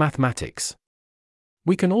 Theoretical mathematics.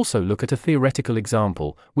 We can also look at a theoretical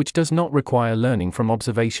example, which does not require learning from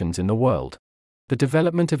observations in the world: the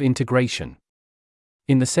development of integration.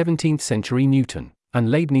 In the 17th century, Newton and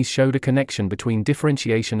Leibniz showed a connection between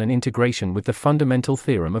differentiation and integration with the fundamental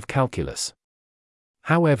theorem of calculus.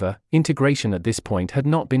 However, integration at this point had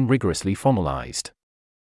not been rigorously formalized.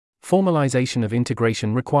 Formalization of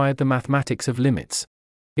integration required the mathematics of limits.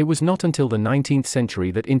 It was not until the 19th century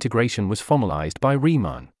that integration was formalized by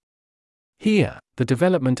Riemann. Here, the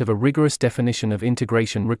development of a rigorous definition of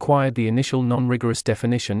integration required the initial non-rigorous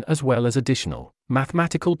definition as well as additional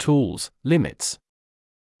mathematical tools, limits.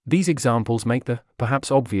 These examples make the,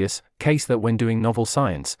 perhaps obvious, case that when doing novel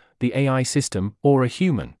science, the AI system, or a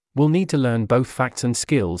human, will need to learn both facts and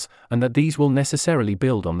skills, and that these will necessarily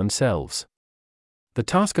build on themselves. The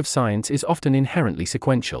task of science is often inherently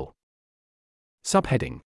sequential.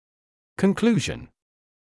 Subheading. Conclusion.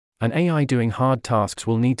 An AI doing hard tasks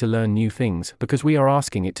will need to learn new things because we are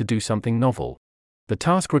asking it to do something novel. The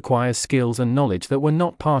task requires skills and knowledge that were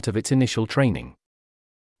not part of its initial training.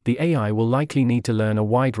 The AI will likely need to learn a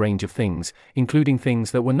wide range of things, including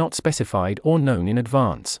things that were not specified or known in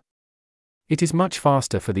advance. It is much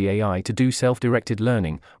faster for the AI to do self-directed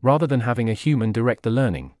learning rather than having a human direct the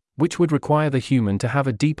learning, which would require the human to have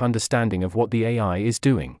a deep understanding of what the AI is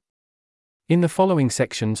doing. In the following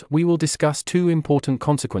sections, we will discuss two important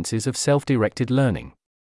consequences of self-directed learning.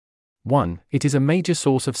 1. It is a major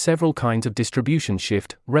source of several kinds of distribution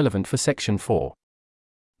shift, relevant for Section 4.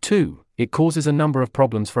 2. It causes a number of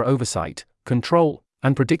problems for oversight, control,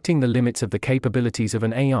 and predicting the limits of the capabilities of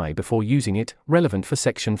an AI before using it, relevant for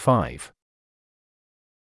Section 5.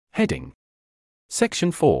 Heading.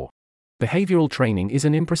 Section 4. Behavioral training is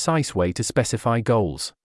an imprecise way to specify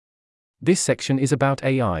goals. This section is about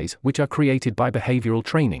AIs which are created by behavioral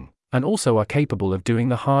training, and also are capable of doing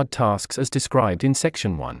the hard tasks as described in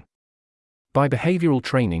Section 1. By behavioral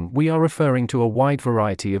training, we are referring to a wide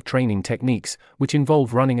variety of training techniques, which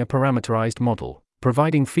involve running a parameterized model,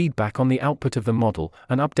 providing feedback on the output of the model,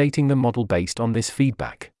 and updating the model based on this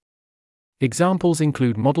feedback. Examples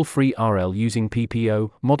include model-free RL using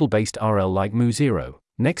PPO, model-based RL like Mu0,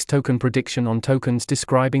 next token prediction on tokens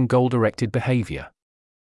describing goal-directed behavior.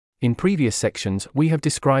 In previous sections, we have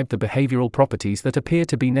described the behavioral properties that appear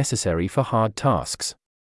to be necessary for hard tasks.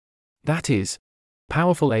 That is,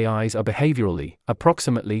 powerful AIs are behaviorally,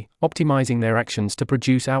 approximately, optimizing their actions to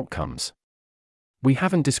produce outcomes. We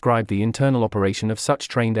haven't described the internal operation of such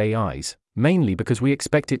trained AIs, mainly because we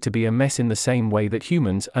expect it to be a mess in the same way that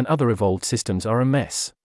humans and other evolved systems are a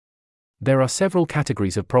mess. There are several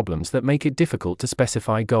categories of problems that make it difficult to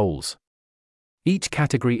specify goals. Each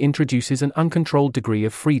category introduces an uncontrolled degree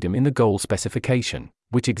of freedom in the goal specification,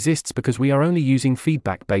 which exists because we are only using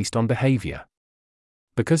feedback based on behavior.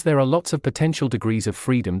 Because there are lots of potential degrees of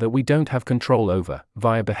freedom that we don't have control over,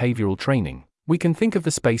 via behavioral training, we can think of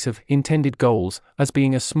the space of intended goals as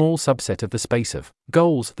being a small subset of the space of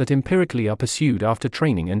goals that empirically are pursued after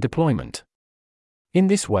training and deployment. In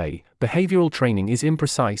this way, behavioral training is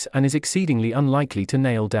imprecise and is exceedingly unlikely to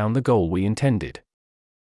nail down the goal we intended.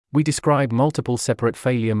 We describe multiple separate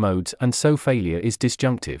failure modes, and so failure is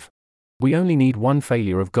disjunctive. We only need one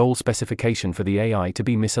failure of goal specification for the AI to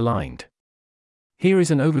be misaligned. Here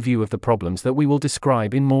is an overview of the problems that we will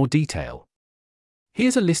describe in more detail.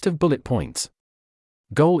 Here's a list of bullet points.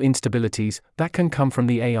 Goal instabilities that can come from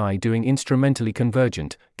the AI doing instrumentally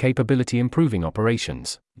convergent, capability improving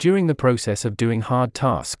operations during the process of doing hard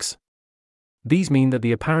tasks. These mean that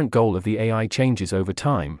the apparent goal of the AI changes over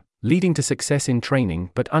time, leading to success in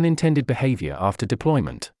training but unintended behavior after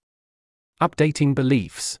deployment. Updating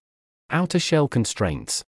beliefs. Outer shell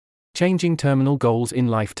constraints. Changing terminal goals in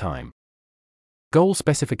lifetime. Goal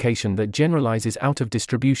specification that generalizes out of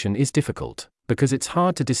distribution is difficult, because it's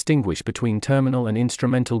hard to distinguish between terminal and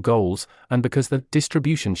instrumental goals, and because the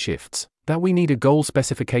distribution shifts, that we need a goal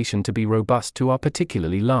specification to be robust to are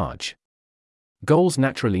particularly large. Goals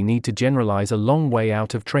naturally need to generalize a long way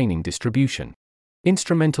out of training distribution.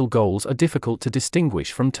 Instrumental goals are difficult to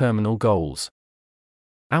distinguish from terminal goals.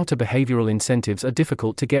 Outer behavioral incentives are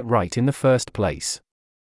difficult to get right in the first place.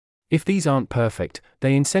 If these aren't perfect,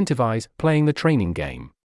 they incentivize playing the training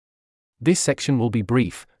game. This section will be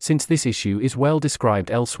brief, since this issue is well described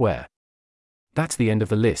elsewhere. That's the end of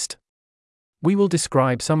the list. We will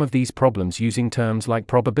describe some of these problems using terms like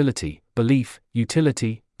probability, belief,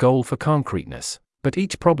 utility, goal for concreteness, but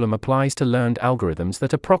each problem applies to learned algorithms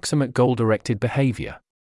that approximate goal-directed behavior.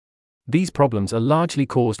 These problems are largely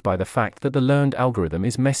caused by the fact that the learned algorithm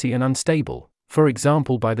is messy and unstable, for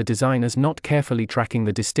example by the designers not carefully tracking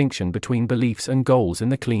the distinction between beliefs and goals in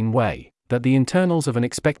the clean way that the internals of an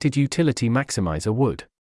expected utility maximizer would.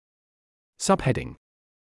 Subheading: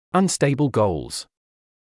 Unstable goals.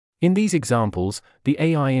 In these examples, the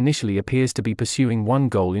AI initially appears to be pursuing one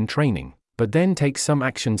goal in training, but then takes some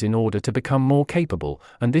actions in order to become more capable,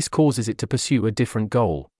 and this causes it to pursue a different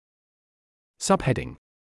goal. Subheading: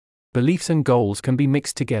 Beliefs and goals can be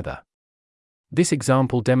mixed together. This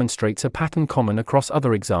example demonstrates a pattern common across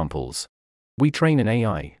other examples. We train an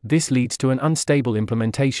AI, this leads to an unstable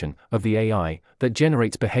implementation of the AI that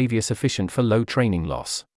generates behavior sufficient for low training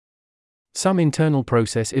loss. Some internal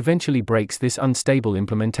process eventually breaks this unstable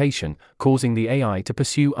implementation, causing the AI to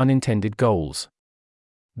pursue unintended goals.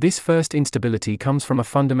 This first instability comes from a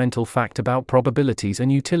fundamental fact about probabilities and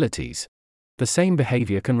utilities. The same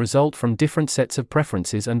behavior can result from different sets of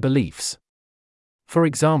preferences and beliefs. For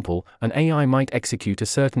example, an AI might execute a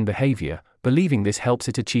certain behavior, believing this helps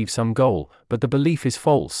it achieve some goal, but the belief is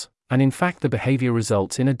false, and in fact the behavior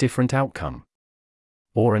results in a different outcome.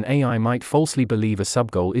 Or an AI might falsely believe a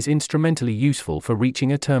subgoal is instrumentally useful for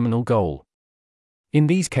reaching a terminal goal. In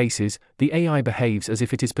these cases, the AI behaves as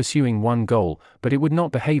if it is pursuing one goal, but it would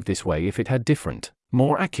not behave this way if it had different,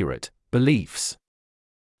 more accurate, beliefs.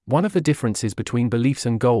 One of the differences between beliefs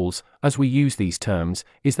and goals, as we use these terms,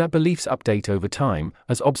 is that beliefs update over time,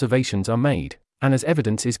 as observations are made, and as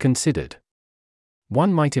evidence is considered.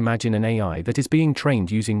 One might imagine an AI that is being trained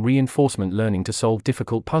using reinforcement learning to solve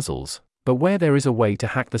difficult puzzles, but where there is a way to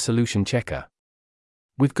hack the solution checker.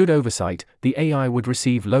 With good oversight, the AI would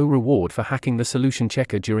receive low reward for hacking the solution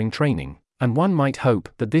checker during training, and one might hope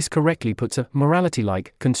that this correctly puts a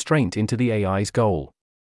morality-like constraint into the AI's goal.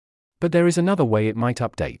 But there is another way it might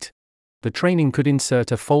update. The training could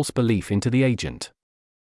insert a false belief into the agent.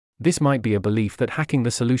 This might be a belief that hacking the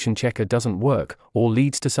solution checker doesn't work, or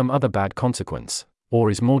leads to some other bad consequence, or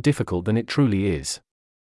is more difficult than it truly is.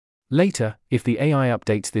 Later, if the AI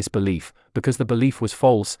updates this belief, because the belief was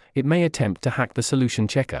false, it may attempt to hack the solution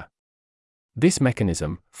checker. This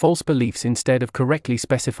mechanism, false beliefs instead of correctly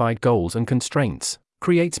specified goals and constraints,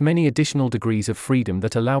 creates many additional degrees of freedom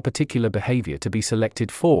that allow particular behavior to be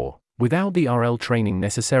selected for, without the RL training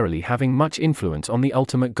necessarily having much influence on the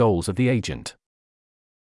ultimate goals of the agent.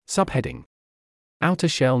 Subheading: Outer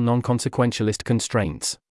shell non-consequentialist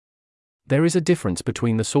constraints. There is a difference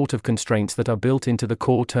between the sort of constraints that are built into the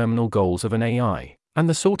core terminal goals of an AI, and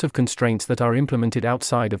the sort of constraints that are implemented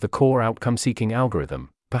outside of the core outcome-seeking algorithm,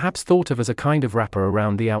 perhaps thought of as a kind of wrapper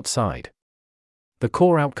around the outside. The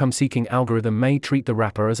core outcome-seeking algorithm may treat the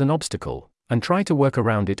wrapper as an obstacle, and try to work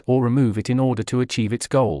around it or remove it in order to achieve its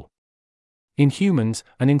goal. In humans,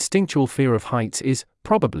 an instinctual fear of heights is,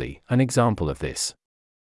 probably, an example of this.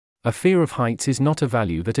 A fear of heights is not a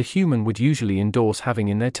value that a human would usually endorse having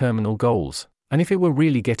in their terminal goals, and if it were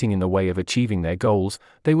really getting in the way of achieving their goals,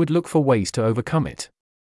 they would look for ways to overcome it.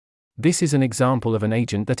 This is an example of an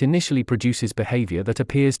agent that initially produces behavior that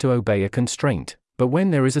appears to obey a constraint, but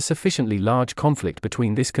when there is a sufficiently large conflict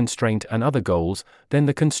between this constraint and other goals, then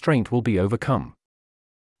the constraint will be overcome.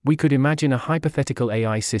 We could imagine a hypothetical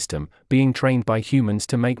AI system being trained by humans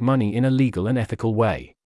to make money in a legal and ethical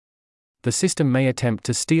way. The system may attempt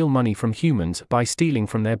to steal money from humans by stealing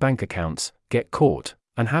from their bank accounts, get caught,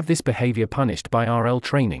 and have this behavior punished by RL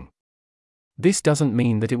training. This doesn't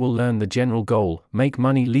mean that it will learn the general goal, make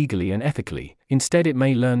money legally and ethically. Instead it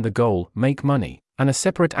may learn the goal, make money, and a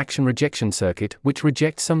separate action rejection circuit which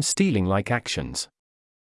rejects some stealing-like actions.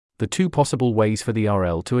 The two possible ways for the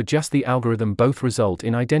RL to adjust the algorithm both result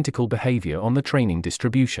in identical behavior on the training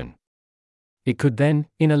distribution. It could then,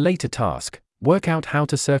 in a later task, work out how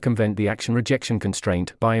to circumvent the action rejection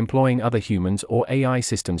constraint by employing other humans or AI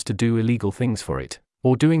systems to do illegal things for it,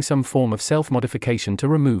 or doing some form of self-modification to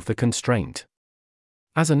remove the constraint.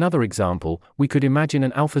 As another example, we could imagine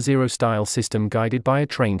an AlphaZero style system guided by a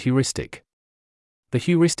trained heuristic. The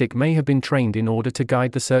heuristic may have been trained in order to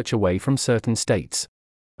guide the search away from certain states.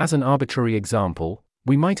 As an arbitrary example,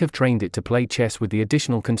 we might have trained it to play chess with the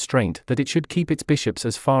additional constraint that it should keep its bishops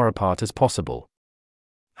as far apart as possible.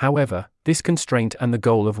 However, this constraint and the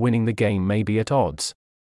goal of winning the game may be at odds.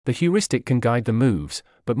 The heuristic can guide the moves,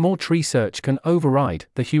 but more tree search can override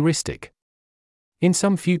the heuristic. In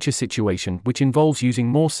some future situation which involves using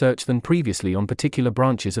more search than previously on particular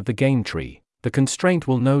branches of the game tree, the constraint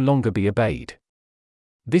will no longer be obeyed.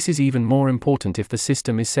 This is even more important if the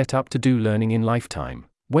system is set up to do learning in lifetime,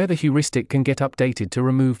 where the heuristic can get updated to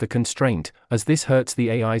remove the constraint, as this hurts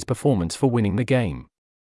the AI's performance for winning the game.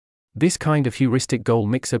 This kind of heuristic goal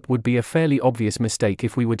mix-up would be a fairly obvious mistake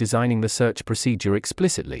if we were designing the search procedure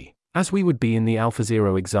explicitly, as we would be in the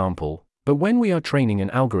AlphaZero example, but when we are training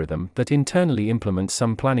an algorithm that internally implements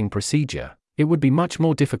some planning procedure, it would be much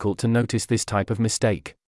more difficult to notice this type of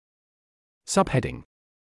mistake. Subheading: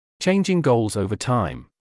 Changing goals over time.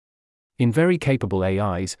 In very capable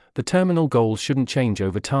AIs, the terminal goals shouldn't change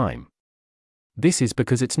over time. This is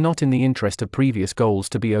because it's not in the interest of previous goals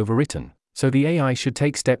to be overwritten, so the AI should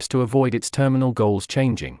take steps to avoid its terminal goals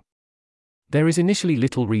changing. There is initially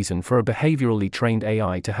little reason for a behaviorally trained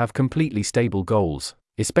AI to have completely stable goals,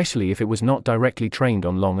 especially if it was not directly trained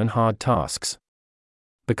on long and hard tasks.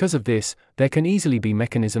 Because of this, there can easily be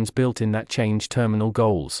mechanisms built in that change terminal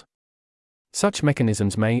goals. Such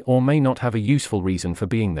mechanisms may or may not have a useful reason for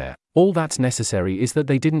being there. All that's necessary is that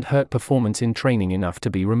they didn't hurt performance in training enough to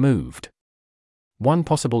be removed. One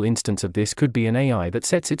possible instance of this could be an AI that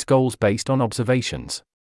sets its goals based on observations.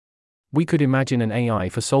 We could imagine an AI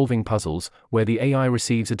for solving puzzles, where the AI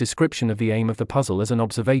receives a description of the aim of the puzzle as an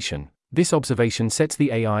observation. This observation sets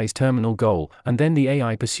the AI's terminal goal, and then the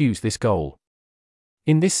AI pursues this goal.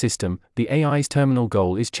 In this system, the AI's terminal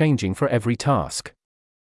goal is changing for every task.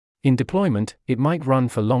 In deployment, it might run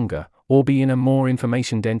for longer, or be in a more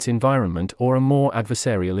information-dense environment or a more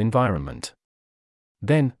adversarial environment.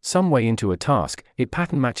 Then, some way into a task, it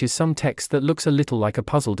pattern matches some text that looks a little like a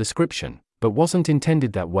puzzle description, but wasn't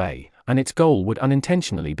intended that way, and its goal would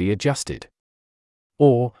unintentionally be adjusted.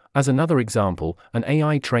 Or, as another example, an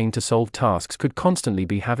AI trained to solve tasks could constantly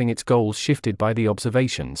be having its goals shifted by the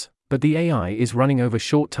observations, but the AI is running over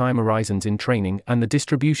short time horizons in training and the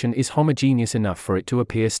distribution is homogeneous enough for it to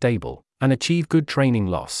appear stable, and achieve good training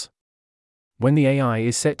loss. When the AI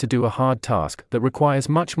is set to do a hard task that requires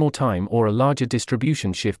much more time or a larger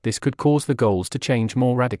distribution shift, this could cause the goals to change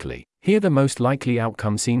more radically. Here the most likely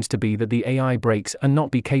outcome seems to be that the AI breaks and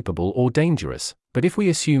not be capable or dangerous, but if we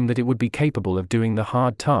assume that it would be capable of doing the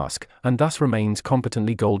hard task, and thus remains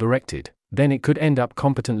competently goal-directed, then it could end up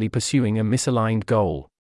competently pursuing a misaligned goal.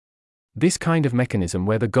 This kind of mechanism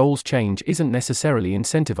where the goals change isn't necessarily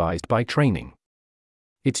incentivized by training.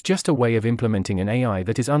 It's just a way of implementing an AI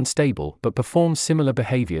that is unstable but performs similar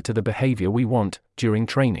behavior to the behavior we want during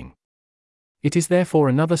training. It is therefore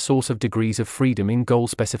another source of degrees of freedom in goal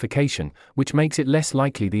specification, which makes it less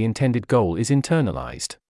likely the intended goal is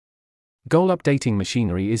internalized. Goal updating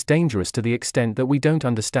machinery is dangerous to the extent that we don't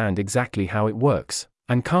understand exactly how it works,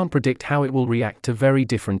 and can't predict how it will react to very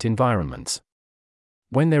different environments.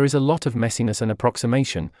 When there is a lot of messiness and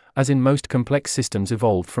approximation, as in most complex systems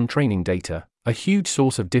evolved from training data, a huge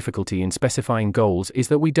source of difficulty in specifying goals is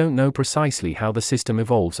that we don't know precisely how the system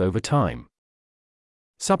evolves over time.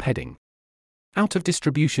 Subheading: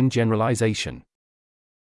 Out-of-distribution generalization.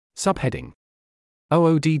 Subheading: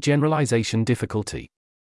 OOD generalization difficulty.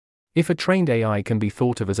 If a trained AI can be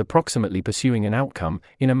thought of as approximately pursuing an outcome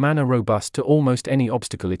in a manner robust to almost any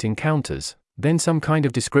obstacle it encounters, then some kind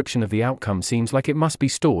of description of the outcome seems like it must be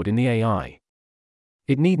stored in the AI.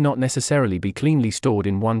 It need not necessarily be cleanly stored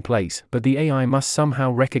in one place, but the AI must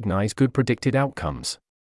somehow recognize good predicted outcomes.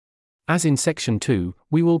 As in section 2,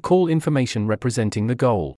 we will call information representing the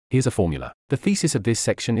goal. Here's a formula. The thesis of this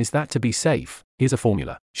section is that to be safe, here's a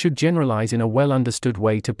formula, should generalize in a well-understood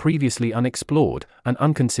way to previously unexplored and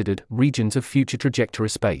unconsidered regions of future trajectory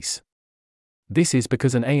space. This is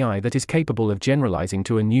because an AI that is capable of generalizing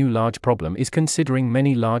to a new large problem is considering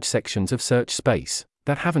many large sections of search space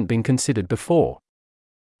that haven't been considered before.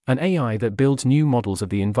 An AI that builds new models of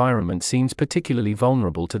the environment seems particularly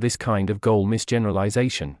vulnerable to this kind of goal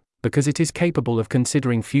misgeneralization, because it is capable of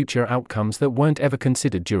considering future outcomes that weren't ever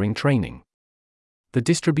considered during training. The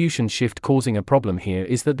distribution shift causing a problem here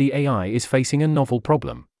is that the AI is facing a novel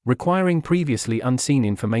problem, requiring previously unseen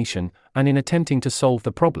information, and in attempting to solve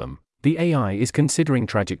the problem, the AI is considering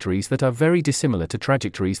trajectories that are very dissimilar to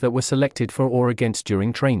trajectories that were selected for or against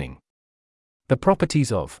during training. The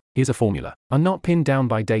properties of "here's a formula" are not pinned down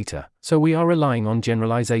by data, so we are relying on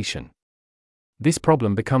generalization. This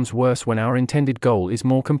problem becomes worse when our intended goal is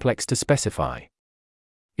more complex to specify.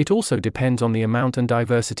 It also depends on the amount and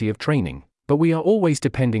diversity of training, but we are always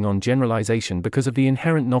depending on generalization because of the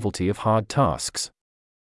inherent novelty of hard tasks.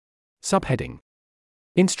 Subheading: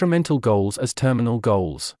 Instrumental goals as terminal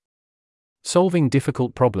goals. Solving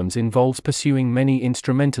difficult problems involves pursuing many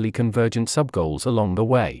instrumentally convergent subgoals along the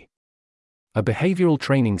way. A behavioral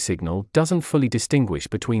training signal doesn't fully distinguish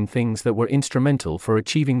between things that were instrumental for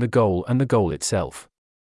achieving the goal and the goal itself.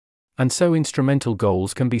 And so instrumental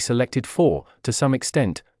goals can be selected for, to some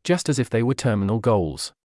extent, just as if they were terminal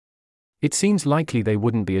goals. It seems likely they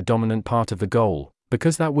wouldn't be a dominant part of the goal,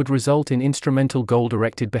 because that would result in instrumental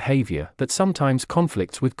goal-directed behavior that sometimes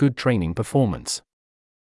conflicts with good training performance.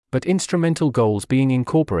 But instrumental goals being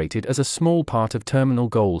incorporated as a small part of terminal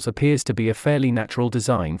goals appears to be a fairly natural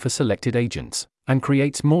design for selected agents, and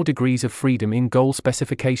creates more degrees of freedom in goal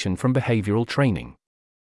specification from behavioral training.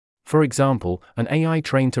 For example, an AI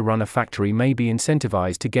trained to run a factory may be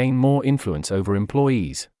incentivized to gain more influence over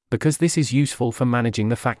employees, because this is useful for managing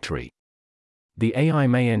the factory. The AI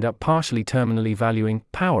may end up partially terminally valuing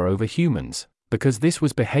power over humans, because this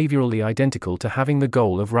was behaviorally identical to having the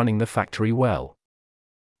goal of running the factory well.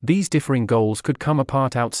 These differing goals could come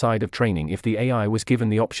apart outside of training if the AI was given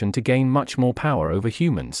the option to gain much more power over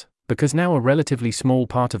humans, because now a relatively small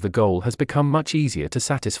part of the goal has become much easier to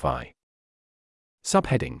satisfy.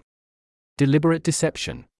 Subheading: Deliberate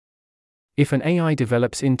deception. If an AI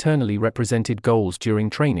develops internally represented goals during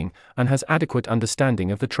training, and has adequate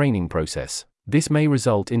understanding of the training process, this may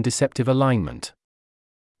result in deceptive alignment.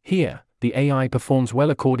 Here, the AI performs well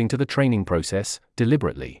according to the training process,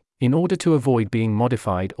 deliberately, in order to avoid being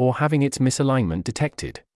modified or having its misalignment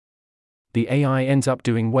detected. The AI ends up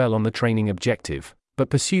doing well on the training objective,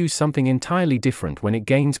 but pursues something entirely different when it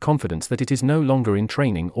gains confidence that it is no longer in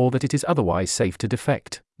training or that it is otherwise safe to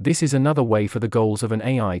defect. This is another way for the goals of an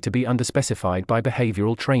AI to be underspecified by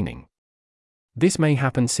behavioral training. This may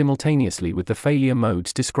happen simultaneously with the failure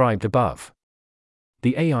modes described above.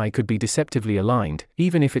 The AI could be deceptively aligned,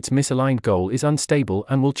 even if its misaligned goal is unstable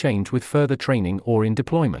and will change with further training or in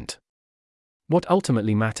deployment. What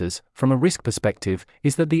ultimately matters, from a risk perspective,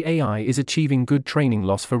 is that the AI is achieving good training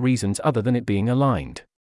loss for reasons other than it being aligned.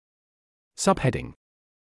 Subheading: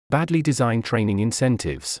 Badly designed training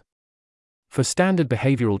incentives. For standard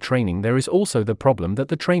behavioral training, there is also the problem that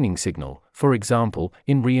the training signal, for example,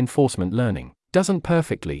 in reinforcement learning, doesn't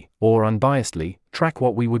perfectly, or unbiasedly, track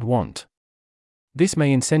what we would want. This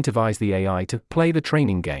may incentivize the AI to play the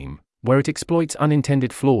training game, where it exploits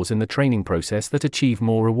unintended flaws in the training process that achieve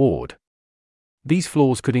more reward. These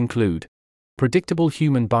flaws could include predictable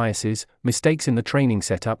human biases, mistakes in the training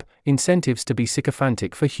setup, incentives to be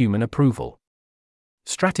sycophantic for human approval.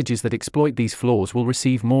 Strategies that exploit these flaws will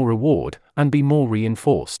receive more reward, and be more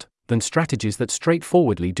reinforced, than strategies that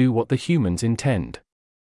straightforwardly do what the humans intend.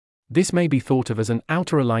 This may be thought of as an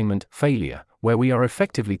outer alignment failure, where we are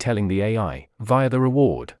effectively telling the AI, via the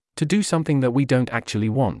reward, to do something that we don't actually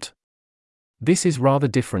want. This is rather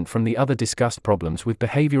different from the other discussed problems with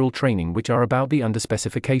behavioral training, which are about the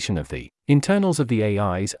underspecification of the internals of the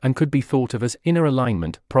AIs and could be thought of as inner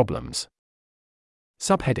alignment problems.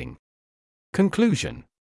 Subheading: Conclusion.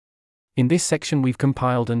 In this section we've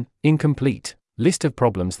compiled an incomplete list of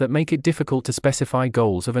problems that make it difficult to specify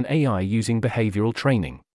goals of an AI using behavioral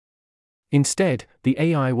training. Instead, the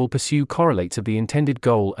AI will pursue correlates of the intended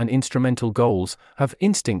goal and instrumental goals, have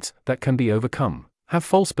instincts that can be overcome, have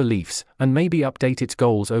false beliefs, and maybe update its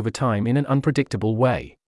goals over time in an unpredictable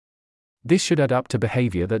way. This should add up to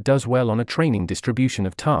behavior that does well on a training distribution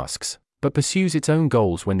of tasks, but pursues its own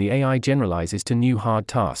goals when the AI generalizes to new hard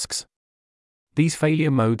tasks. These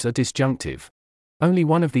failure modes are disjunctive. Only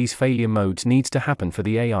one of these failure modes needs to happen for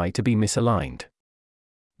the AI to be misaligned.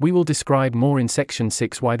 We will describe more in Section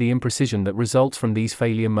 6 why the imprecision that results from these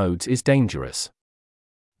failure modes is dangerous.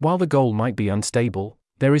 While the goal might be unstable,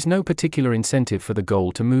 there is no particular incentive for the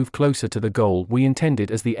goal to move closer to the goal we intended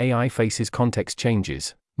as the AI faces context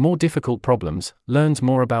changes, more difficult problems, learns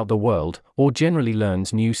more about the world, or generally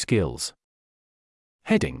learns new skills.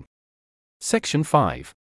 Heading: Section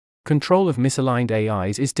 5. Control of misaligned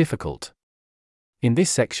AIs is difficult. In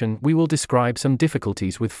this section, we will describe some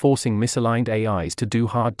difficulties with forcing misaligned AIs to do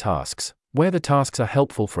hard tasks, where the tasks are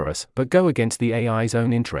helpful for us but go against the AI's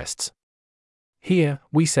own interests. Here,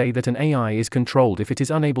 we say that an AI is controlled if it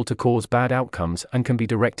is unable to cause bad outcomes and can be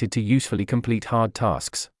directed to usefully complete hard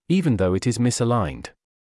tasks, even though it is misaligned.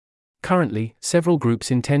 Currently, several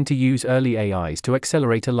groups intend to use early AIs to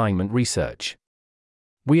accelerate alignment research.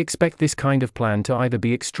 We expect this kind of plan to either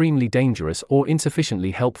be extremely dangerous or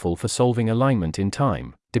insufficiently helpful for solving alignment in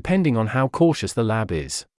time, depending on how cautious the lab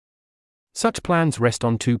is. Such plans rest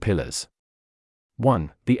on two pillars.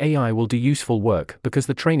 1. The AI will do useful work because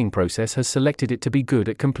the training process has selected it to be good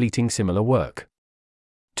at completing similar work.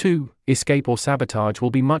 2. Escape or sabotage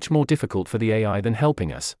will be much more difficult for the AI than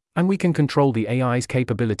helping us, and we can control the AI's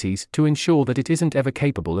capabilities to ensure that it isn't ever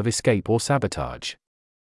capable of escape or sabotage.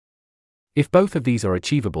 If both of these are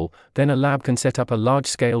achievable, then a lab can set up a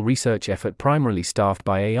large-scale research effort primarily staffed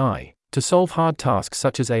by AI, to solve hard tasks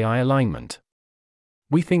such as AI alignment.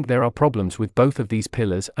 We think there are problems with both of these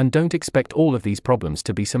pillars and don't expect all of these problems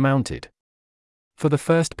to be surmounted. For the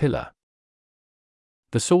first pillar,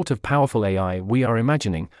 the sort of powerful AI we are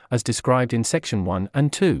imagining, as described in Section 1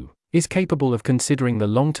 and 2, is capable of considering the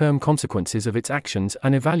long-term consequences of its actions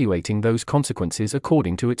and evaluating those consequences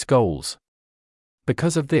according to its goals.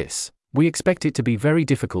 Because of this, we expect it to be very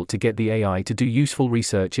difficult to get the AI to do useful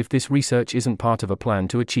research if this research isn't part of a plan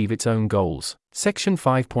to achieve its own goals. Section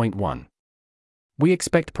 5.1. We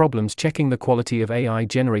expect problems checking the quality of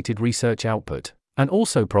AI-generated research output, and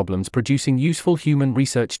also problems producing useful human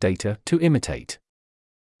research data to imitate.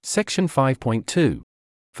 Section 5.2.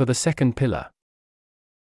 For the second pillar,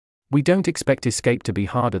 we don't expect escape to be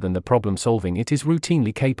harder than the problem solving it is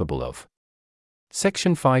routinely capable of.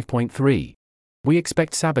 Section 5.3. We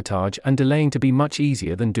expect sabotage and delaying to be much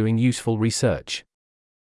easier than doing useful research.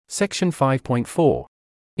 Section 5.4.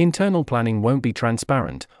 Internal planning won't be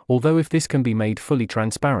transparent, although if this can be made fully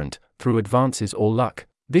transparent, through advances or luck,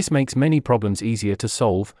 this makes many problems easier to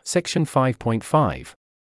solve. Section 5.5.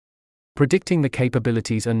 Predicting the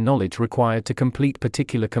capabilities and knowledge required to complete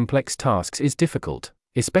particular complex tasks is difficult,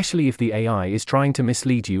 especially if the AI is trying to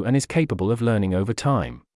mislead you and is capable of learning over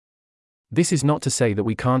time. This is not to say that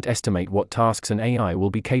we can't estimate what tasks an AI will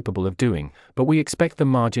be capable of doing, but we expect the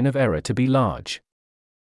margin of error to be large.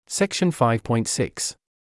 Section 5.6.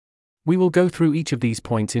 We will go through each of these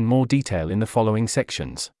points in more detail in the following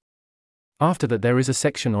sections. After that, there is a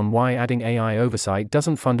section on why adding AI oversight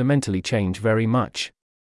doesn't fundamentally change very much.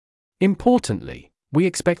 Importantly, we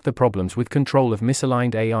expect the problems with control of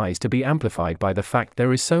misaligned AIs to be amplified by the fact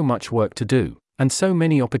there is so much work to do, and so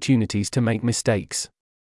many opportunities to make mistakes.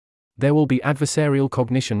 There will be adversarial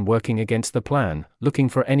cognition working against the plan, looking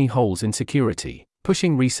for any holes in security,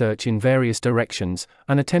 pushing research in various directions,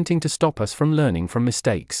 and attempting to stop us from learning from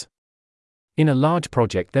mistakes. In a large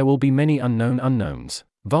project, there will be many unknown unknowns,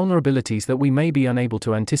 vulnerabilities that we may be unable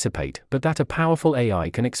to anticipate but that a powerful AI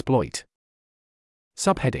can exploit.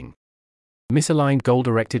 Subheading: Misaligned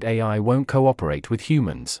goal-directed AI won't cooperate with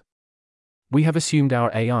humans. We have assumed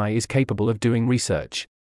our AI is capable of doing research,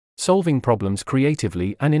 solving problems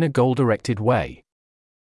creatively and in a goal-directed way.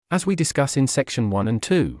 As we discuss in Section 1 and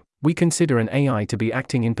 2, we consider an AI to be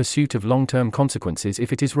acting in pursuit of long-term consequences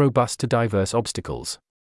if it is robust to diverse obstacles.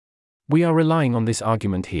 We are relying on this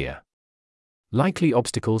argument here. Likely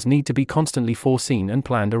obstacles need to be constantly foreseen and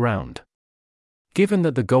planned around. Given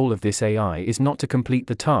that the goal of this AI is not to complete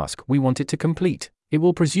the task we want it to complete, it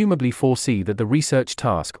will presumably foresee that the research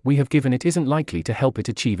task we have given it isn't likely to help it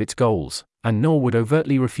achieve its goals, and nor would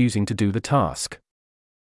overtly refusing to do the task.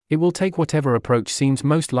 It will take whatever approach seems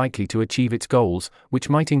most likely to achieve its goals, which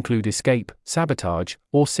might include escape, sabotage,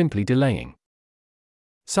 or simply delaying.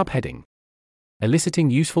 Subheading: Eliciting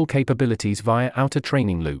useful capabilities via outer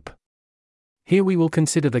training loop. Here we will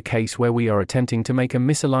consider the case where we are attempting to make a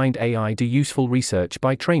misaligned AI do useful research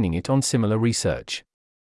by training it on similar research.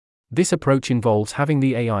 This approach involves having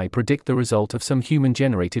the AI predict the result of some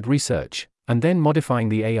human-generated research, and then modifying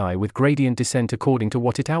the AI with gradient descent according to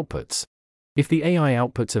what it outputs. If the AI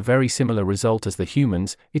outputs a very similar result as the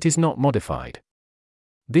humans, it is not modified.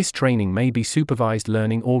 This training may be supervised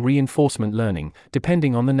learning or reinforcement learning,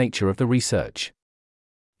 depending on the nature of the research.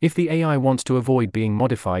 If the AI wants to avoid being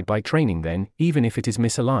modified by training, then, even if it is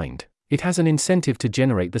misaligned, it has an incentive to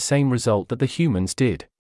generate the same result that the humans did.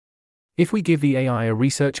 If we give the AI a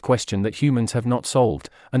research question that humans have not solved,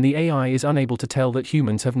 and the AI is unable to tell that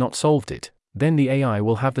humans have not solved it, then the AI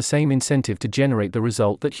will have the same incentive to generate the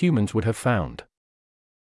result that humans would have found.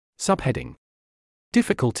 Subheading: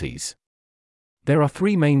 Difficulties. There are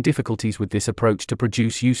three main difficulties with this approach to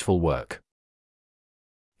produce useful work.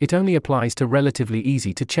 It only applies to relatively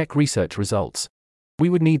easy-to-check research results. We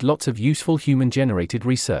would need lots of useful human-generated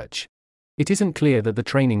research. It isn't clear that the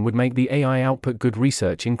training would make the AI output good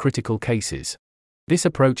research in critical cases. This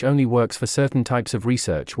approach only works for certain types of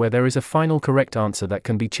research where there is a final correct answer that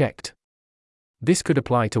can be checked. This could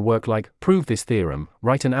apply to work like, prove this theorem,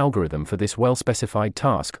 write an algorithm for this well-specified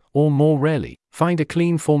task, or more rarely, find a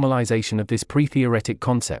clean formalization of this pre-theoretic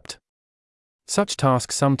concept. Such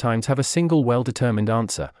tasks sometimes have a single well-determined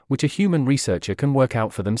answer, which a human researcher can work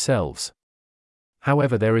out for themselves.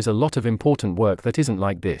 However, there is a lot of important work that isn't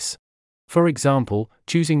like this. For example,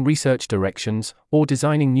 choosing research directions, or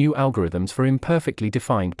designing new algorithms for imperfectly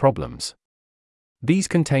defined problems. These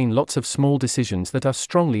contain lots of small decisions that are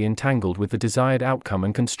strongly entangled with the desired outcome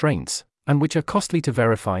and constraints, and which are costly to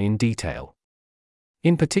verify in detail.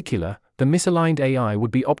 In particular, the misaligned AI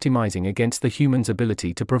would be optimizing against the human's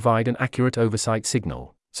ability to provide an accurate oversight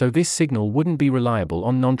signal, so this signal wouldn't be reliable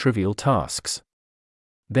on non-trivial tasks.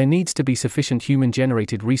 There needs to be sufficient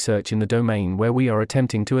human-generated research in the domain where we are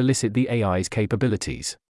attempting to elicit the AI's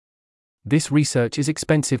capabilities. This research is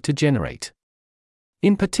expensive to generate.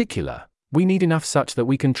 In particular, we need enough such that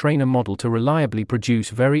we can train a model to reliably produce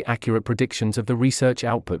very accurate predictions of the research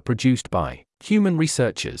output produced by human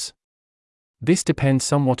researchers. This depends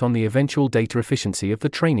somewhat on the eventual data efficiency of the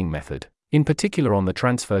training method, in particular on the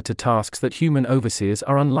transfer to tasks that human overseers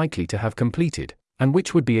are unlikely to have completed, and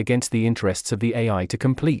which would be against the interests of the AI to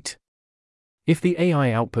complete. If the AI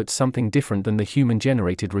outputs something different than the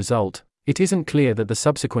human-generated result, it isn't clear that the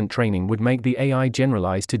subsequent training would make the AI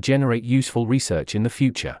generalize to generate useful research in the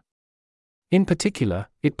future. In particular,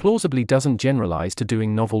 it plausibly doesn't generalize to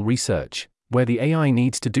doing novel research, where the AI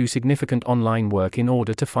needs to do significant online work in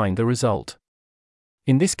order to find the result.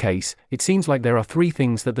 In this case, it seems like there are three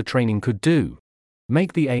things that the training could do.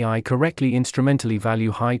 Make the AI correctly instrumentally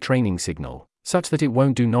value high training signal, such that it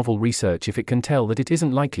won't do novel research if it can tell that it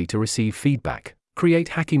isn't likely to receive feedback, create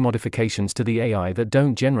hacky modifications to the AI that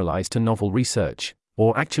don't generalize to novel research,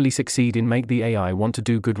 or actually succeed in make the AI want to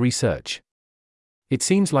do good research. It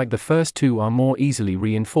seems like the first two are more easily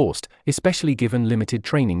reinforced, especially given limited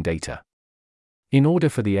training data. In order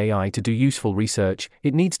for the AI to do useful research,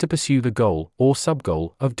 it needs to pursue the goal, or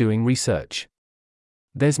sub-goal, of doing research.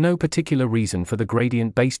 There's no particular reason for the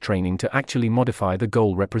gradient-based training to actually modify the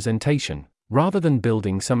goal representation, rather than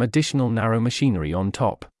building some additional narrow machinery on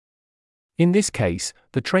top. In this case,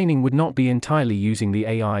 the training would not be entirely using the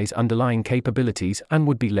AI's underlying capabilities and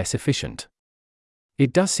would be less efficient.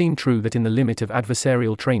 It does seem true that in the limit of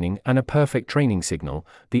adversarial training and a perfect training signal,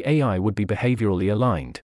 the AI would be behaviorally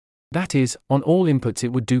aligned. That is, on all inputs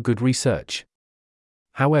it would do good research.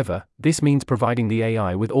 However, this means providing the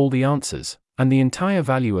AI with all the answers, and the entire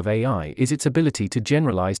value of AI is its ability to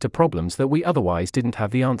generalize to problems that we otherwise didn't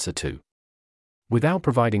have the answer to. Without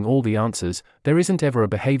providing all the answers, there isn't ever a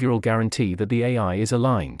behavioral guarantee that the AI is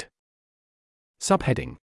aligned.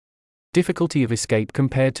 Subheading: Difficulty of escape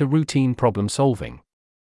compared to routine problem solving.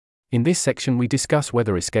 In this section we discuss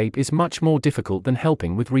whether escape is much more difficult than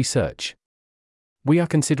helping with research. We are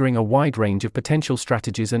considering a wide range of potential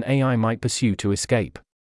strategies an AI might pursue to escape.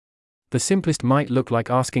 The simplest might look like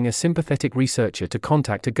asking a sympathetic researcher to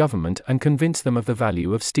contact a government and convince them of the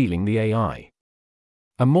value of stealing the AI.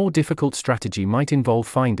 A more difficult strategy might involve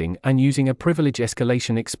finding and using a privilege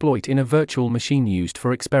escalation exploit in a virtual machine used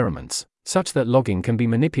for experiments, such that logging can be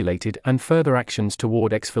manipulated and further actions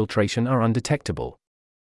toward exfiltration are undetectable.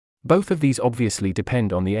 Both of these obviously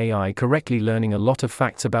depend on the AI correctly learning a lot of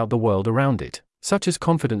facts about the world around it, such as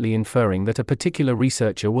confidently inferring that a particular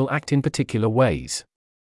researcher will act in particular ways.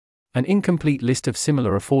 An incomplete list of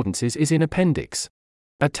similar affordances is in Appendix.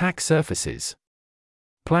 Attack surfaces.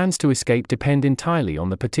 Plans to escape depend entirely on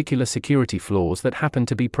the particular security flaws that happen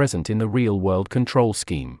to be present in the real-world control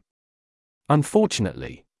scheme.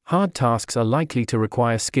 Unfortunately, hard tasks are likely to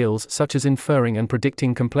require skills such as inferring and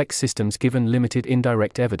predicting complex systems given limited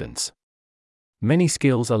indirect evidence. Many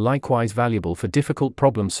skills are likewise valuable for difficult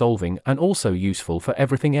problem solving and also useful for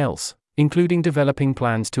everything else, including developing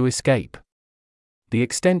plans to escape. The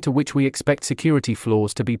extent to which we expect security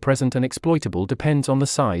flaws to be present and exploitable depends on the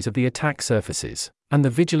size of the attack surfaces, and the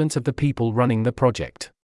vigilance of the people running the project.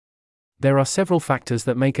 There are several factors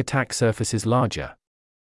that make attack surfaces larger.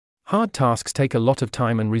 Hard tasks take a lot of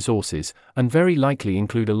time and resources, and very likely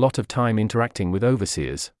include a lot of time interacting with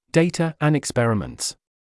overseers, data, and experiments.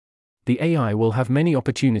 The AI will have many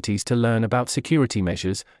opportunities to learn about security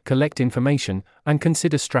measures, collect information, and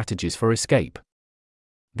consider strategies for escape.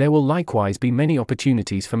 There will likewise be many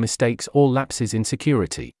opportunities for mistakes or lapses in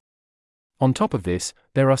security. On top of this,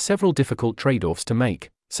 there are several difficult trade-offs to make,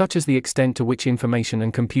 such as the extent to which information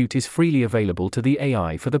and compute is freely available to the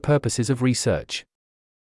AI for the purposes of research.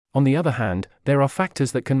 On the other hand, there are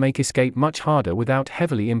factors that can make escape much harder without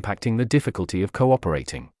heavily impacting the difficulty of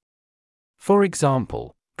cooperating. For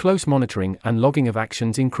example, close monitoring and logging of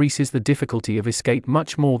actions increases the difficulty of escape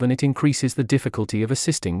much more than it increases the difficulty of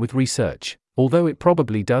assisting with research, although it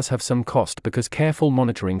probably does have some cost because careful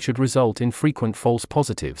monitoring should result in frequent false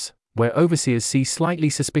positives, where overseers see slightly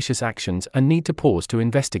suspicious actions and need to pause to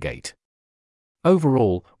investigate.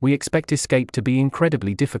 Overall, we expect escape to be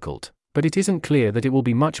incredibly difficult, but it isn't clear that it will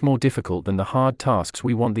be much more difficult than the hard tasks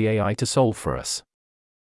we want the AI to solve for us.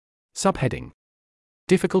 Subheading: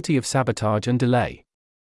 Difficulty of sabotage and delay.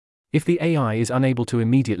 If the AI is unable to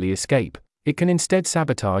immediately escape, it can instead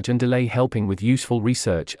sabotage and delay helping with useful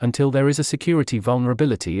research until there is a security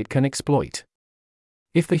vulnerability it can exploit.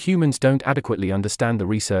 If the humans don't adequately understand the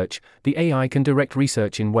research, the AI can direct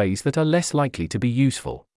research in ways that are less likely to be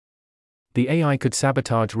useful. The AI could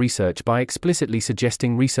sabotage research by explicitly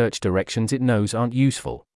suggesting research directions it knows aren't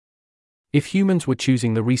useful. If humans were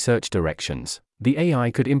choosing the research directions, the AI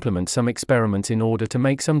could implement some experiments in order to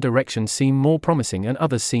make some directions seem more promising and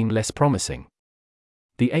others seem less promising.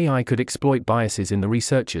 The AI could exploit biases in the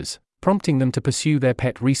researchers, prompting them to pursue their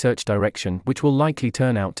pet research direction, which will likely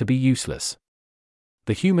turn out to be useless.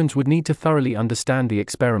 The humans would need to thoroughly understand the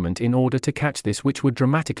experiment in order to catch this, which would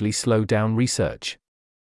dramatically slow down research.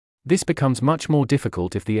 This becomes much more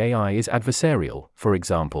difficult if the AI is adversarial, for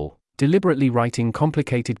example, deliberately writing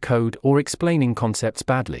complicated code or explaining concepts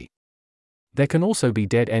badly. There can also be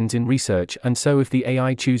dead ends in research, and so if the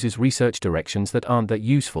AI chooses research directions that aren't that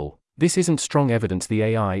useful, this isn't strong evidence the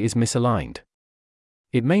AI is misaligned.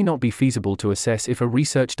 It may not be feasible to assess if a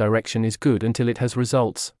research direction is good until it has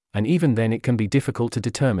results, and even then it can be difficult to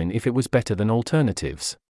determine if it was better than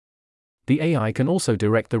alternatives. The AI can also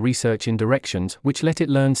direct the research in directions which let it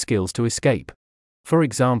learn skills to escape. For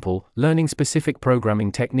example, learning specific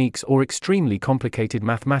programming techniques or extremely complicated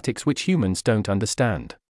mathematics which humans don't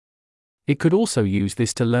understand. It could also use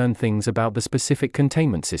this to learn things about the specific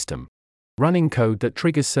containment system. Running code that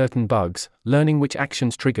triggers certain bugs, learning which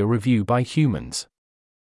actions trigger review by humans.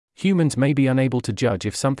 Humans may be unable to judge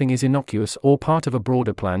if something is innocuous or part of a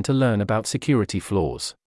broader plan to learn about security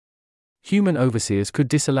flaws. Human overseers could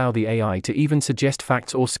disallow the AI to even suggest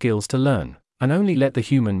facts or skills to learn, and only let the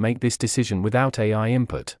human make this decision without AI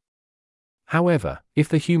input. However, if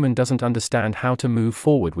the human doesn't understand how to move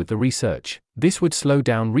forward with the research, this would slow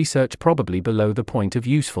down research probably below the point of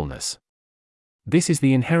usefulness. This is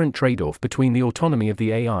the inherent trade-off between the autonomy of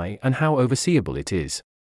the AI and how overseeable it is.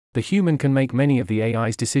 The human can make many of the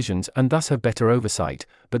AI's decisions and thus have better oversight,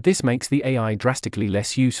 but this makes the AI drastically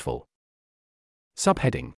less useful.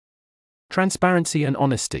 Subheading: Transparency and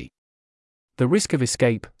honesty. The risk of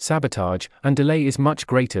escape, sabotage, and delay is much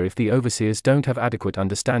greater if the overseers don't have adequate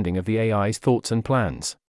understanding of the AI's thoughts and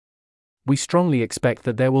plans. We strongly expect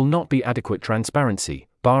that there will not be adequate transparency,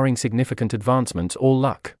 barring significant advancements or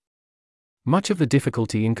luck. Much of the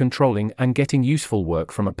difficulty in controlling and getting useful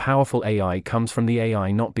work from a powerful AI comes from the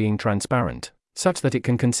AI not being transparent, such that it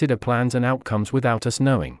can consider plans and outcomes without us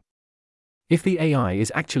knowing. If the AI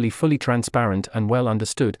is actually fully transparent and well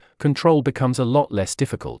understood, control becomes a lot less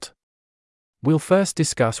difficult. We'll first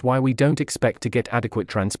discuss why we don't expect to get adequate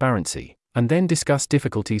transparency, and then discuss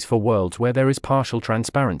difficulties for worlds where there is partial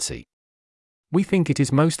transparency. We think it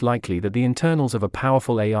is most likely that the internals of a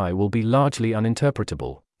powerful AI will be largely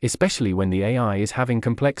uninterpretable, especially when the AI is having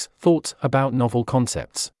complex thoughts about novel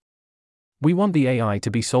concepts. We want the AI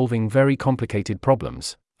to be solving very complicated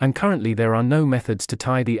problems, and currently there are no methods to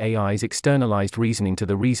tie the AI's externalized reasoning to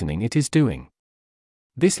the reasoning it is doing.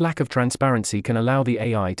 This lack of transparency can allow the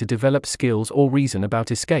AI to develop skills or reason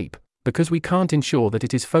about escape, because we can't ensure that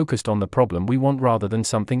it is focused on the problem we want rather than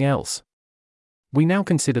something else. We now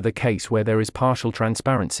consider the case where there is partial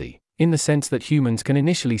transparency, in the sense that humans can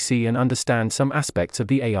initially see and understand some aspects of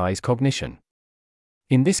the AI's cognition.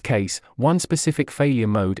 In this case, one specific failure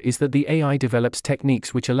mode is that the AI develops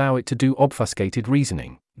techniques which allow it to do obfuscated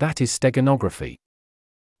reasoning, that is steganography.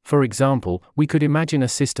 For example, we could imagine a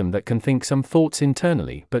system that can think some thoughts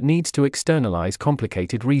internally but needs to externalize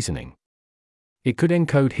complicated reasoning. It could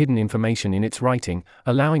encode hidden information in its writing,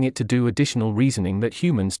 allowing it to do additional reasoning that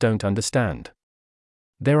humans don't understand.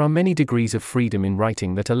 There are many degrees of freedom in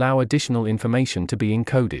writing that allow additional information to be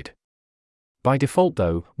encoded. By default,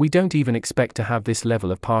 though, we don't even expect to have this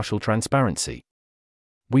level of partial transparency.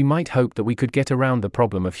 We might hope that we could get around the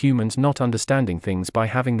problem of humans not understanding things by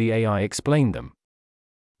having the AI explain them.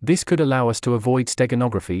 This could allow us to avoid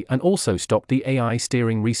steganography and also stop the AI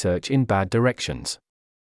steering research in bad directions.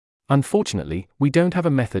 Unfortunately, we don't have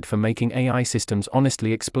a method for making AI systems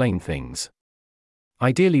honestly explain things.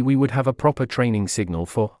 Ideally, we would have a proper training signal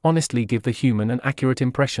for honestly give the human an accurate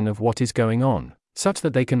impression of what is going on, such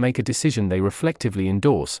that they can make a decision they reflectively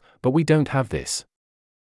endorse, but we don't have this.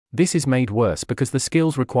 This is made worse because the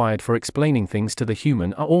skills required for explaining things to the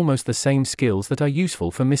human are almost the same skills that are useful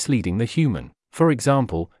for misleading the human. For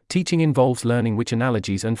example, teaching involves learning which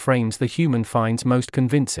analogies and frames the human finds most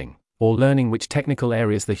convincing, or learning which technical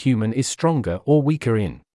areas the human is stronger or weaker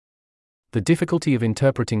in. The difficulty of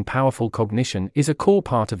interpreting powerful cognition is a core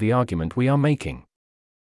part of the argument we are making.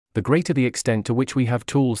 The greater the extent to which we have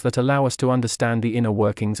tools that allow us to understand the inner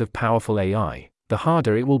workings of powerful AI, the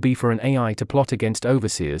harder it will be for an AI to plot against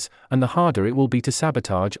overseers, and the harder it will be to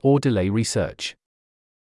sabotage or delay research.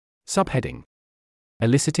 Subheading: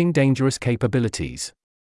 Eliciting dangerous capabilities.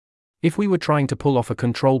 If we were trying to pull off a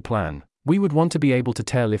control plan, we would want to be able to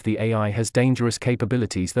tell if the AI has dangerous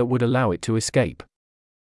capabilities that would allow it to escape.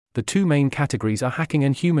 The two main categories are hacking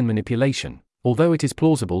and human manipulation, although it is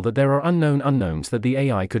plausible that there are unknown unknowns that the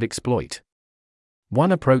AI could exploit.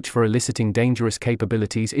 One approach for eliciting dangerous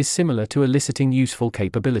capabilities is similar to eliciting useful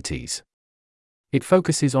capabilities. It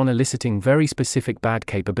focuses on eliciting very specific bad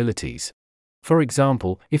capabilities. For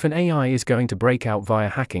example, if an AI is going to break out via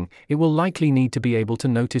hacking, it will likely need to be able to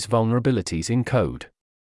notice vulnerabilities in code.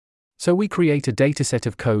 So we create a dataset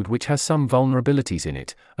of code which has some vulnerabilities in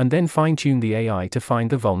it, and then fine-tune the AI to find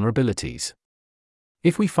the vulnerabilities.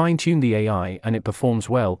 If we fine-tune the AI and it performs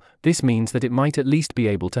well, this means that it might at least be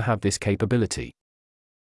able to have this capability.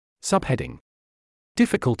 Subheading: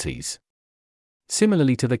 Difficulties.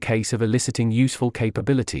 Similarly to the case of eliciting useful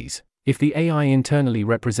capabilities, if the AI internally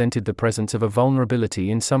represented the presence of a vulnerability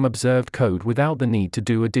in some observed code without the need to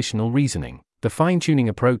do additional reasoning, the fine-tuning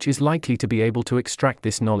approach is likely to be able to extract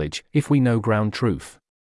this knowledge if we know ground truth.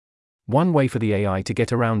 One way for the AI to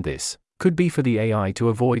get around this could be for the AI to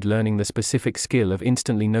avoid learning the specific skill of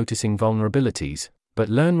instantly noticing vulnerabilities, but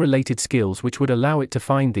learn related skills which would allow it to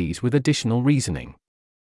find these with additional reasoning.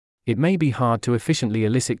 It may be hard to efficiently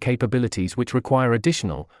elicit capabilities which require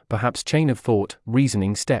additional, perhaps chain of thought,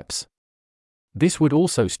 reasoning steps. This would